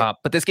 But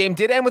this game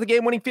did end with a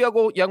game-winning field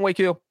goal. Younghoe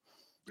Koo.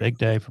 Big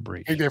day for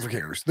Breach. Big day for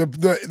Kickers.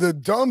 The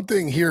dumb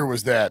thing here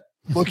was that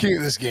looking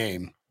at this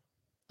game.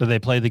 Did they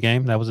play the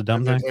game? That was a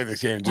dumb thing? They played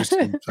this game just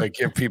to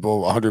give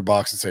people $100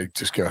 and say,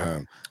 just go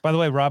home. By the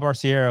way, Rob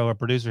Arciero, our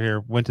producer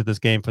here, went to this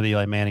game for the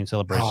Eli Manning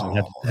celebration.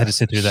 Had to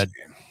sit through that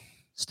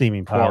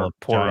steaming pile.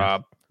 Poor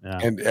Rob. Yeah.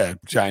 And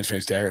Giants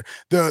fans staggered.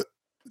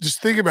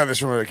 Just think about this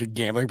from a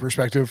gambling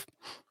perspective.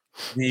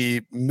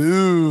 The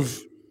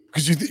move,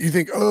 because you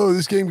think,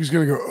 this game is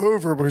going to go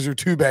over because they're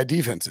 2 bad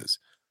defenses.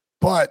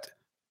 But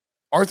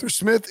Arthur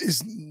Smith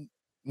is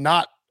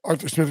not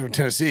Arthur Smith from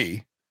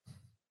Tennessee.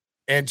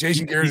 And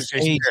Jason Garrett is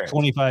Jason Garrett.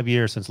 25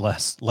 years since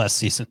last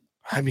season.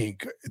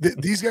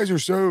 These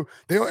guys are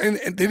and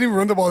they didn't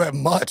run the ball that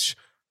much.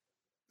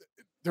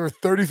 There were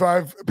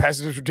 35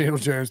 passes for Daniel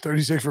Jones,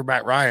 36 for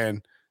Matt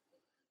Ryan.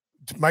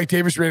 Mike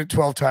Davis ran it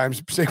 12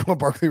 times. Saquon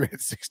Barkley ran it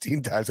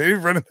 16 times. They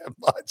didn't run it that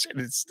much, and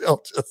it's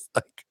still just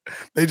like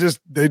they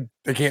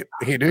can't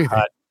do anything.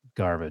 Hot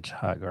garbage.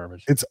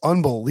 It's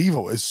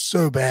unbelievable. It's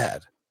so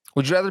bad.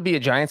 Would you rather be a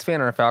Giants fan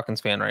or a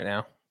Falcons fan right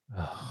now?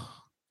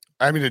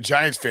 A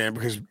Giants fan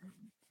because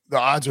the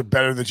odds are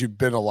better that you've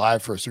been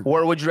alive for a Super Bowl.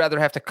 Or would you rather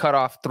have to cut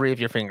off 3 of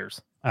your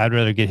fingers? I'd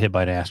rather get hit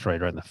by an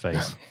asteroid right in the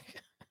face.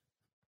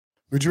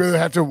 Would you rather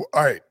have to?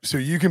 All right, so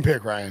you can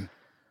pick, Ryan.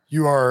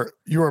 You're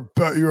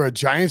a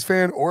Giants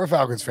fan or a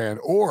Falcons fan,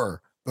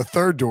 or the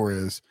third door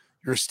is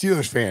you're a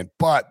Steelers fan.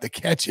 But the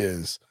catch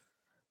is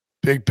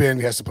Big Ben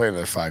has to play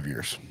another 5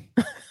 years.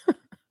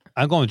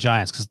 I'm going with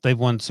Giants because they've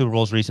won Super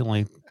Bowls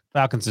recently.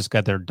 Falcons just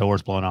got their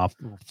doors blown off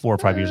 4 or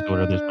 5 years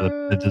ago.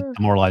 The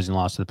demoralizing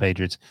loss to the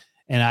Patriots,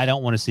 and I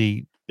don't want to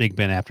see Big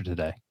Ben after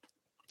today.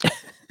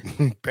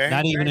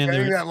 Not even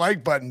in that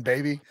like button,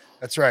 baby.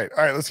 That's right.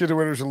 All right, let's get to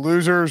winners and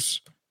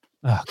losers.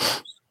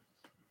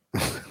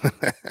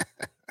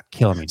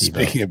 Killing me,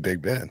 Speaking of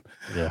Big Ben.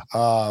 Yeah.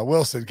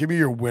 Wilson, give me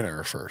your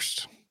winner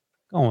first.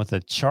 Going with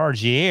the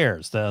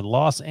Chargers, the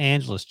Los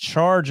Angeles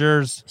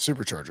Chargers.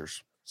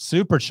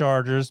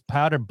 Superchargers,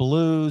 Powder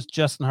Blues,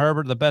 Justin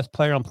Herbert, the best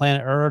player on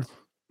planet Earth.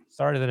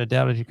 Sorry that I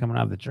doubted you coming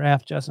out of the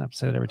draft, Justin. I have to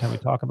say that every time we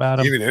talk about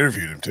him. Even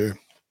interviewed him, too.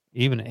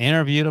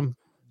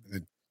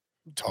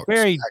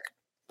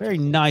 Very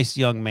nice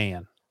young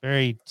man.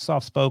 Very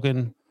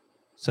soft-spoken.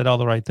 said all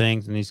the right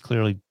things, and he's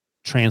clearly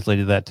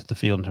translated that to the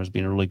field in terms of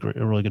being a really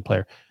good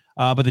player.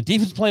 But the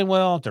defense playing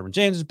well. Derwin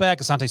James is back.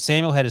 Asante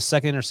Samuel had his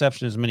second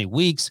interception in as many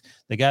weeks.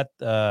 They got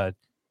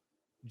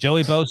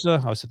Joey Bosa.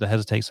 I always have to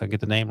hesitate so I get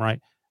the name right.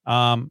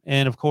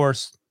 And of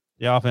course,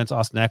 the offense,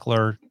 Austin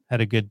Eckler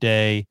had a good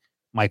day.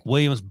 Mike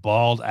Williams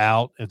balled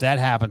out. If that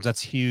happens,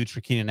 that's huge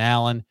for Keenan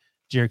Allen.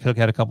 Jared Cook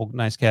had a couple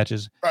nice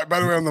catches. By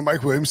the way, on the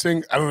Mike Williams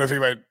thing, I don't know if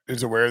anybody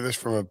is aware of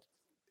this.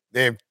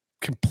 They have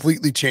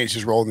completely changed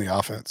his role in the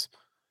offense.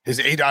 His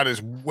ADOT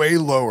is way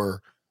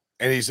lower,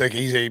 and he's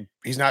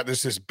not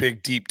just this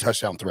big deep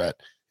touchdown threat.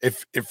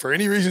 If for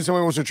any reason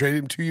someone wants to trade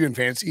him to you in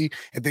fantasy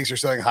and thinks you're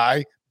selling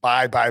high,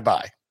 buy.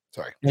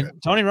 Sorry.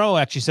 Tony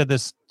Romo actually said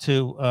this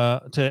to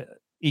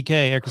EK,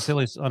 Eric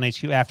Casillas on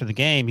HQ after the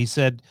game. He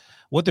said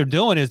what they're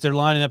doing is they're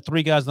lining up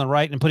three guys on the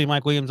right and putting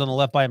Mike Williams on the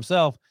left by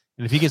himself.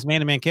 And if he gets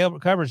man-to-man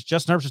coverage,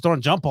 Justin Herbert's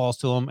throwing jump balls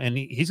to him, and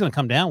he's going to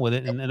come down with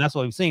it. And that's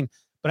what we've seen.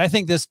 But I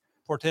think this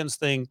portends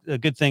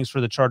good things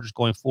for the Chargers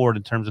going forward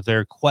in terms of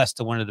their quest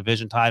to win a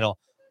division title.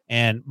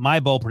 And my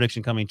bold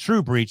prediction coming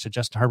true, Breach, that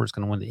Justin Herbert's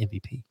going to win the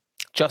MVP.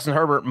 Justin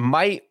Herbert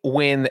might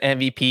win the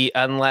MVP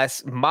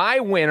unless my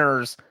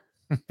winners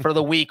for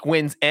the week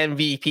wins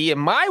MVP. And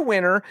my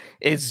winner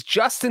is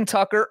Justin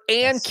Tucker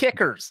and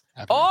kickers.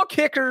 All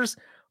kickers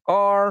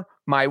are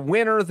my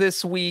winner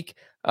this week.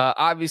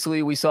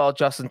 Obviously, we saw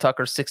Justin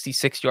Tucker's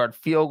 66-yard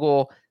field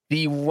goal,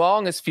 the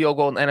longest field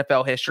goal in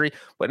NFL history.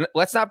 But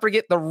let's not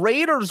forget the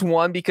Raiders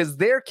won because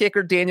their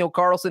kicker, Daniel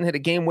Carlson, hit a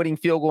game-winning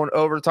field goal in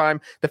overtime.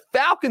 The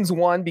Falcons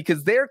won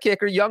because their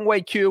kicker,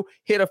 Younghoe Koo,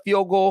 hit a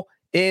field goal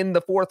in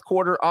the fourth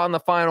quarter on the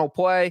final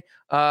play.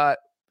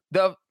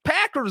 The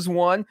Packers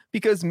won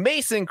because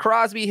Mason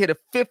Crosby hit a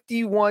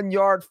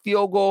 51-yard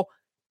field goal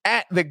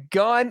at the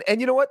gun.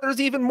 And you know what? There's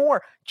even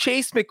more.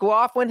 Chase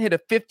McLaughlin hit a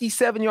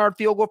 57-yard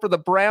field goal for the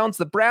Browns.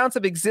 The Browns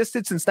have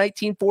existed since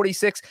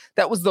 1946.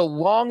 That was the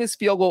longest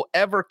field goal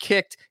ever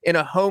kicked in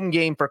a home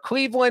game for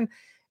Cleveland.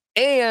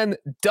 And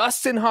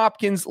Dustin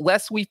Hopkins,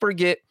 lest we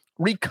forget,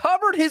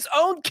 recovered his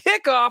own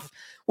kickoff,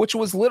 which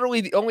was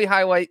literally the only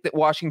highlight that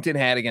Washington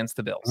had against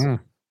the Bills.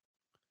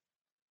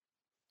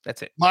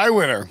 That's it. My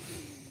winner,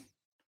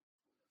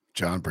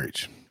 John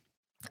Breach.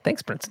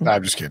 Thanks, Princeton. No,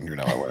 I'm just kidding. You're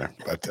not my winner,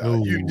 but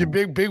you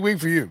big week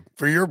for you,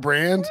 for your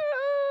brand.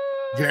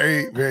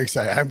 Very, very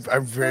excited.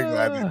 I'm very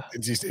glad that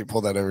NC State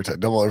pulled that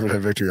double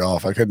overtime victory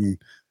off. I couldn't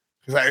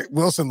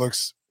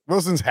because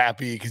Wilson's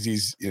happy because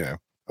he's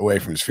away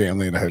from his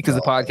family and because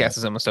the podcast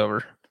is almost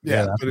over.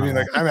 Yeah, but I mean,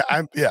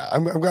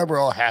 I'm glad we're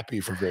all happy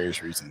for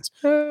various reasons.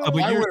 But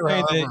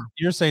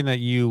you're saying that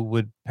you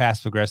would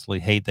passive aggressively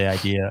hate the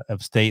idea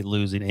of State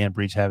losing and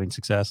Breach having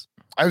success.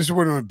 I just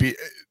wouldn't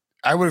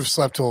I would have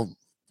slept till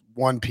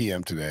 1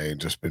 p.m. today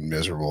and just been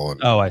miserable.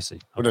 And I see.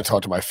 Would have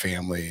talked to my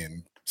family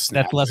and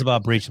that's less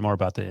about Breach, more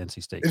about the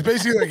NC State. It's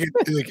basically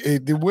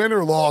the win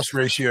or loss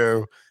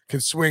ratio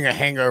can swing a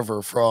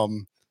hangover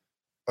from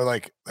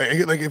like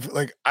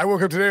if I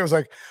woke up today, I was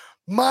like,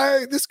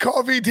 this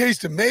coffee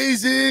tastes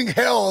amazing.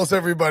 Hell, how's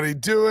everybody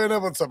doing? I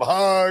want some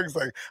hugs.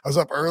 Like I was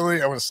up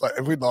early. I would have slept.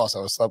 If we'd lost, I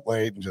would have slept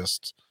late and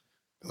just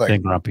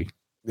being grumpy.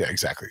 Yeah,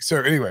 exactly.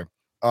 So anyway,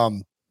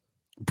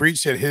 Breach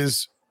said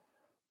his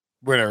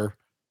winner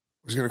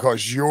was going to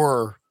cause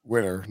your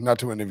winner not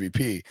to win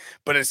MVP,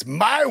 but it's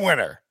my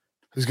winner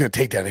who's going to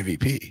take that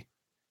MVP.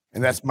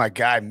 And that's my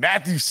guy,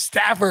 Matthew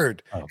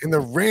Stafford in the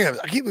Rams.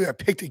 I can't believe I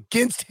picked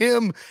against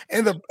him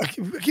I can't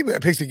believe I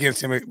picked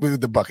against him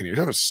with the Buccaneers.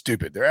 That was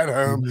stupid. They're at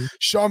home. Mm-hmm.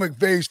 Sean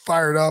McVay's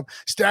fired up.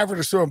 Stafford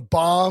is throwing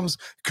bombs.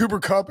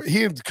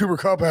 He and Cooper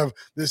Kupp have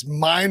this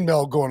mind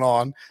meld going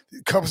on.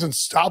 Kupp's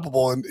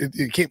unstoppable, and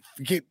you can't.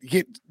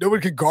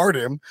 Nobody could guard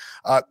him.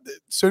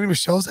 Sony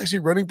Michel's actually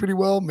running pretty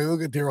well. Maybe we'll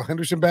get Darrell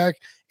Henderson back.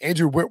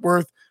 Andrew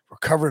Whitworth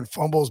recovering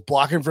fumbles,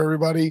 blocking for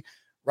everybody.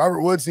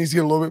 Robert Woods needs to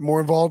get a little bit more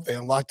involved. They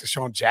unlocked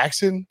Deshaun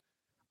Jackson.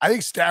 I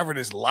think Stafford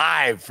is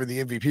live for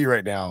the MVP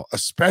right now,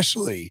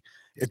 especially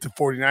if the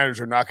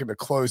 49ers are not going to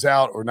close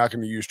out or not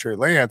going to use Trey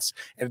Lance.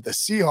 And if the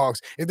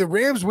Seahawks, if the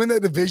Rams win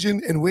that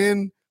division and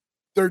win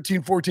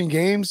 13, 14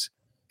 games,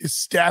 it's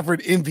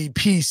Stafford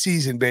MVP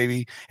season,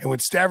 baby. And when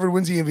Stafford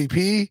wins the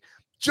MVP,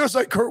 just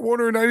like Kurt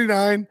Warner in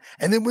 99,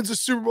 and then wins the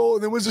Super Bowl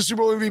and then wins the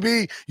Super Bowl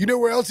MVP, you know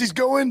where else he's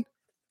going?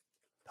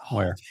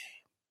 Where?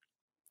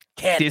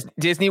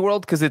 Disney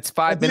World, because it's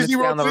 5 minutes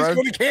down the road.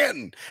 Going to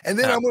Canton, and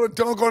then I'm going to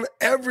dunk on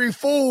every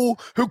fool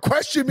who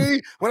questioned me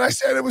when I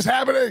said it was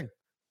happening.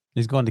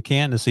 He's going to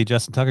Canton to see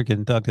Justin Tucker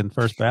getting dunked in the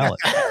first ballot.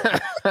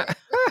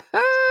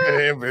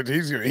 Yeah, but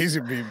he's gonna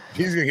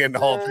get in the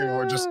Hall of Fame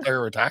or just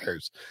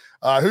retires.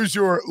 Who's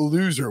your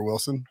loser,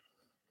 Wilson?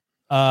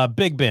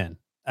 Big Ben.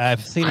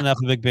 I've seen enough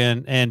of Big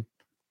Ben, and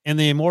in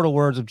the immortal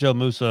words of Joe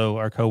Musso,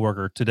 our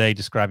coworker today,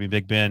 describing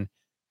Big Ben,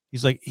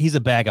 he's like he's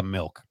a bag of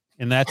milk.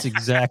 And that's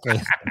exactly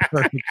the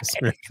perfect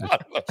description.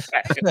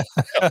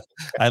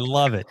 I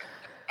love it.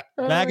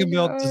 Bag of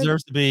milk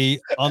deserves to be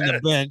on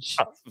the bench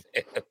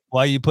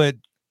while you put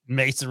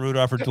Mason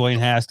Rudolph or Dwayne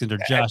Haskins or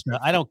Josh.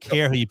 I don't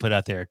care who you put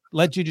out there.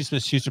 Let Juju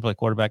Smith-Schuster play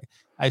quarterback.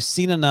 I've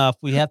seen enough.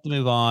 We have to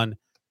move on.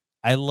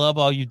 I love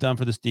all you've done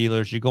for the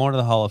Steelers. You're going to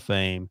the Hall of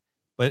Fame,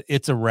 but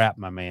it's a wrap,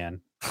 my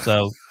man.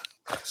 So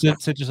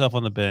sit yourself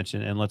on the bench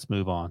and let's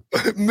move on.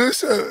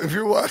 Musa, if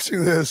you're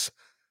watching this,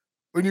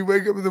 when you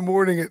wake up in the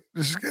morning,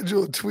 just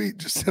schedule a tweet.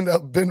 Just send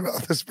out Ben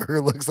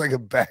Roethlisberger looks like a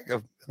bag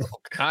of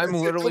milk. I'm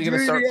literally going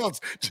to start. Else.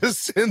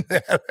 Just send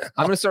that out.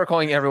 I'm going to start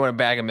calling everyone a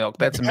bag of milk.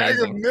 That's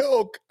amazing. Bag of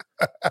milk.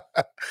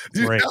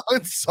 Do you know how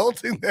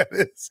insulting that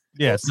is?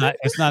 Yeah,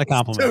 it's not a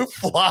compliment. It's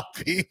so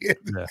floppy.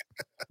 Yeah.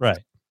 Right.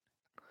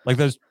 Like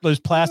those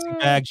plastic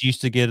bags you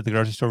used to get at the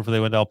grocery store before they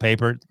went all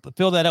paper.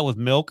 Fill that out with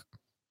milk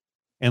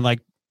and like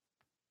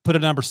put a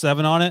number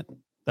 7 on it.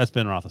 That's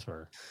Ben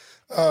Roethlisberger.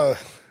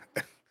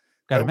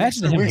 God,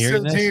 imagine him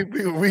hearing this.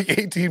 Week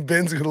 18,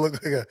 Ben's going to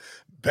look like a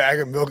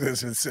bag of milk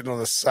that's been sitting on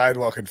the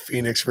sidewalk in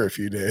Phoenix for a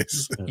few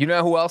days. You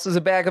know who else is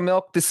a bag of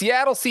milk? The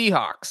Seattle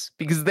Seahawks,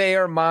 because they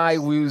are my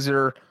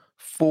loser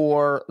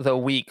for the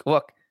week.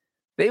 Look,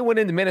 they went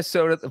into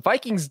Minnesota. The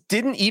Vikings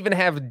didn't even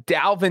have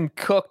Dalvin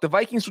Cook. The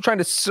Vikings were trying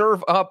to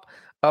serve up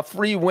a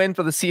free win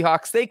for the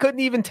Seahawks. They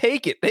couldn't even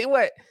take it. They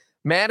let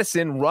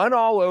Madison run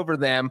all over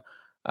them.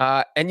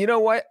 And you know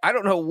what? I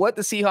don't know what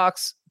the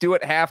Seahawks do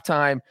at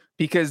halftime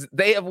because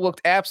they have looked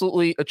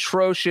absolutely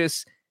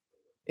atrocious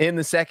in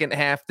the second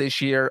half this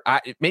year.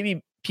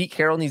 Maybe Pete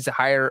Carroll needs to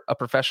hire a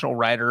professional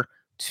writer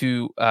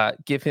to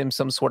give him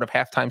some sort of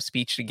halftime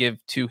speech to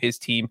give to his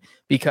team,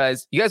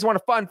 because you guys want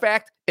a fun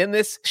fact in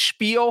this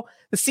spiel?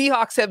 The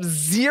Seahawks have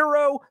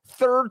 0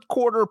 third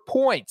quarter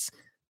points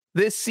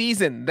this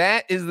season.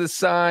 That is the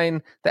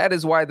sign. That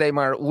is why they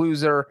are a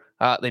loser.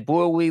 They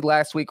blew a lead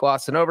last week,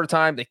 lost in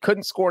overtime. They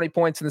couldn't score any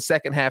points in the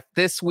second half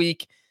this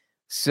week.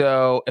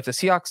 So if the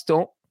Seahawks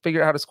don't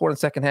figure out how to score in the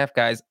second half,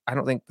 guys, I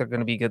don't think they're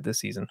going to be good this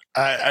season.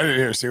 I didn't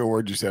hear a single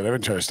word you said. I've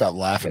been trying to stop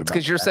laughing. It's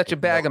because you're such a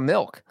bag of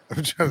milk. I've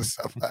been trying to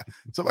stop laughing.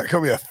 Somebody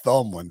called me a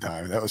thumb one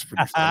time. That was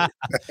pretty funny.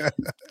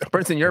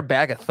 Brinson, you're a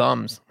bag of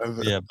thumbs.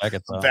 Yeah, bag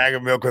of thumbs. Bag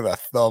of milk with a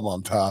thumb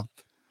on top.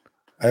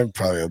 I'm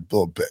probably a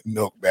little bit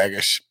milk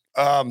baggish.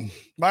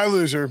 My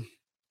loser.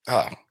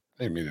 I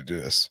didn't mean to do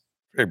this.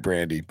 Very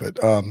brandy, but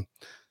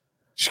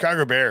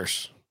Chicago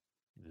Bears.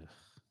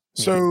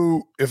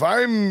 So if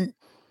I'm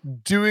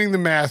doing the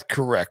math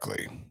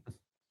correctly,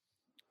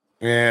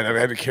 and I've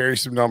had to carry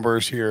some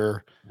numbers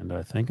here, and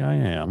I think I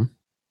am.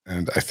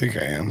 I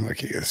can't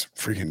get this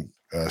freaking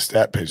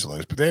stat page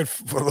loads, but they had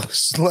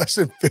less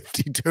than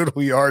 50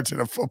 total yards in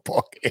a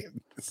football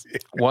game this year.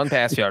 1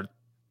 pass yard.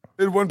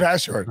 They had 1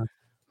 pass yard.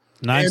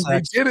 9 and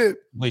sacks. they did it.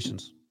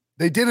 Completions.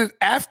 They did it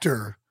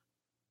after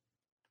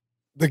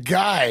the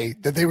guy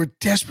that they were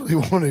desperately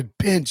wanted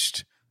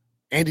benched,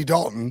 Andy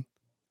Dalton,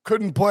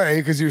 couldn't play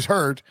because he was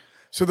hurt.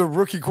 So the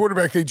rookie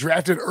quarterback they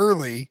drafted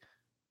early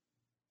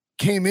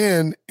came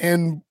in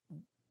and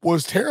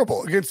was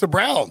terrible against the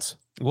Browns.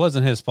 It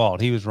wasn't his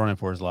fault. He was running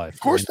for his life. Of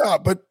course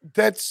not, but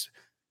that's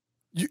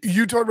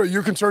you talked about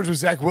your concerns with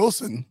Zach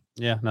Wilson.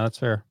 Yeah, no, that's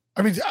fair.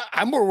 I mean,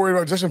 I'm more worried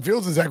about Justin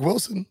Fields than Zach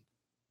Wilson.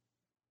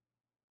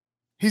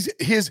 He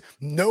has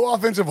no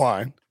offensive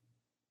line.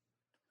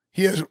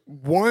 He has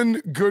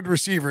 1 good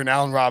receiver in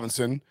Allen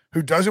Robinson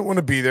who doesn't want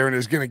to be there and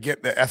is going to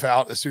get the F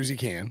out as soon as he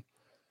can.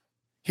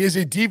 He has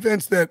a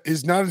defense that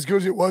is not as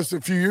good as it was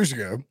a few years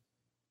ago.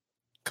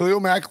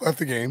 Khalil Mack left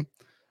the game.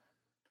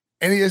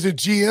 And he has a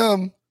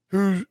GM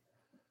who,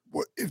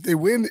 if they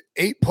win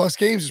 8+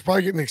 games, is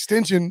probably getting an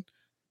extension,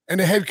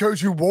 and a head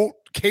coach who won't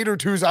cater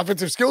to his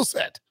offensive skill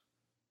set.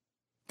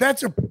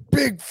 That's a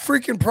big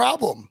freaking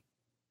problem.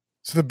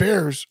 So the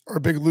Bears are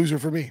a big loser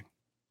for me.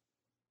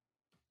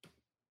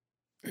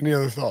 Any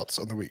other thoughts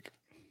on the week?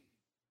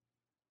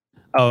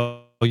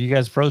 Oh, you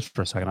guys froze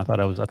for a second. I thought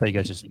you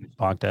guys just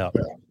bonked out.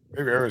 Yeah,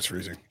 maybe I was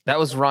freezing. That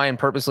was Ryan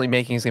purposely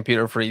making his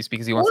computer freeze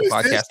because he wants the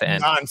podcast to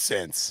end.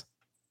 Nonsense.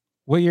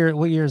 What year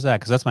is that?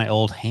 Because that's my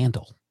old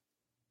handle.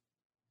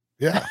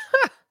 Yeah.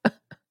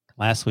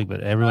 Last week,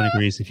 but everyone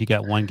agrees if you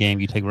got 1 game,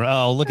 you take.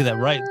 Oh, look at that!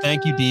 Right,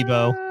 thank you,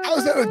 Debo.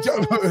 How's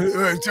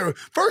that?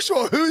 First of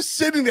all, who's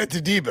sitting that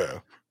to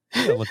Debo?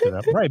 Look it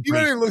up. Right, you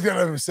didn't look at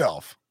it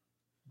himself.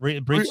 Or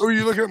are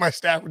you looking at my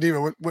stat,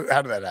 Debo?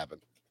 How did that happen?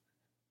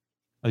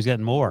 Oh, he's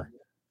getting more.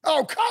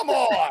 Oh, come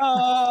on!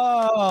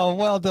 Oh,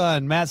 well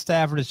done, Matt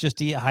Stafford is just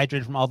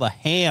dehydrated from all the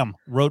ham.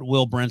 Wrote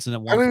Will Brinson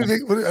at one point. I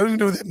don't even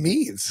know what that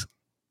means.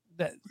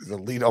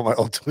 Delete all my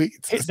old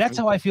tweets. That's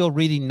how I feel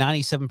reading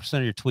 97%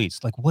 of your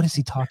tweets. Like, what is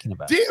he talking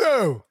about?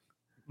 Debo!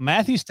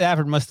 Matthew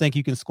Stafford must think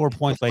you can score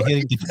points by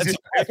hitting defensive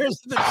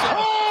players. Up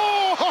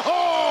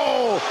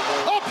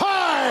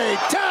high,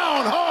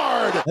 down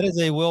hard. That is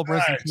a Will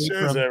Brinson tweet.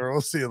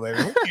 We'll see you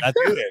later.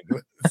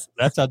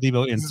 That's how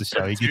Debo ends the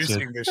show. He gets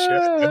it.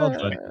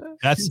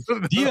 That's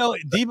Debo.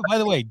 By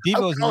the way,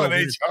 Debo is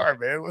HR,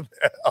 man. What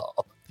the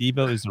hell?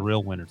 Debo is the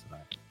real winner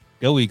tonight.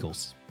 Go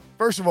Eagles.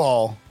 First of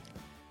all,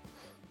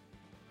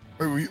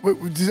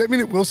 does that mean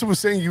that Wilson was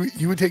saying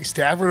you would take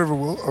Stafford over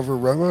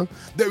Romo?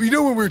 That, you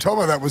know, when we were talking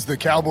about that was the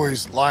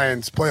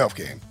Cowboys-Lions playoff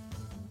game.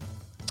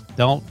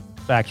 Don't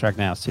backtrack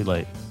now. It's too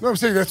late. No, I'm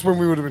saying that's when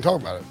we would have been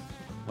talking about it.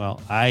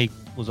 Well, I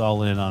was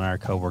all in on our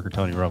coworker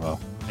Tony Romo,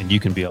 and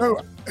you can be all.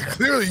 No,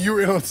 clearly you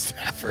were in on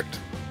Stafford.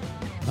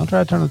 Don't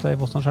try to turn the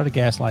tables. Don't try to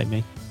gaslight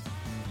me.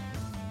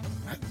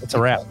 It's a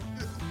wrap.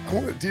 I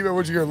want to, Debo,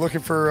 what you go looking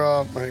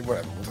for? Whatever.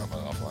 We'll talk about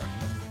it offline.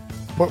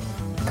 But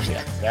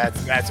yeah,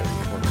 that's a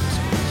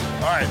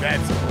all right.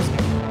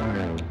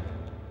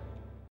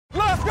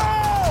 Let's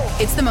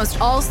go! It's the most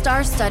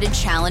all-star studded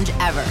challenge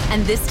ever,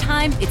 and this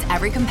time it's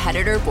every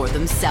competitor for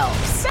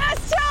themselves.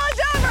 Best challenge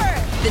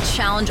ever! The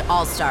Challenge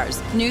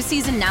All-Stars. New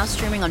season now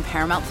streaming on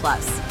Paramount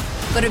Plus.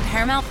 Go to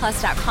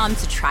ParamountPlus.com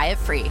to try it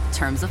free.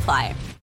 Terms apply.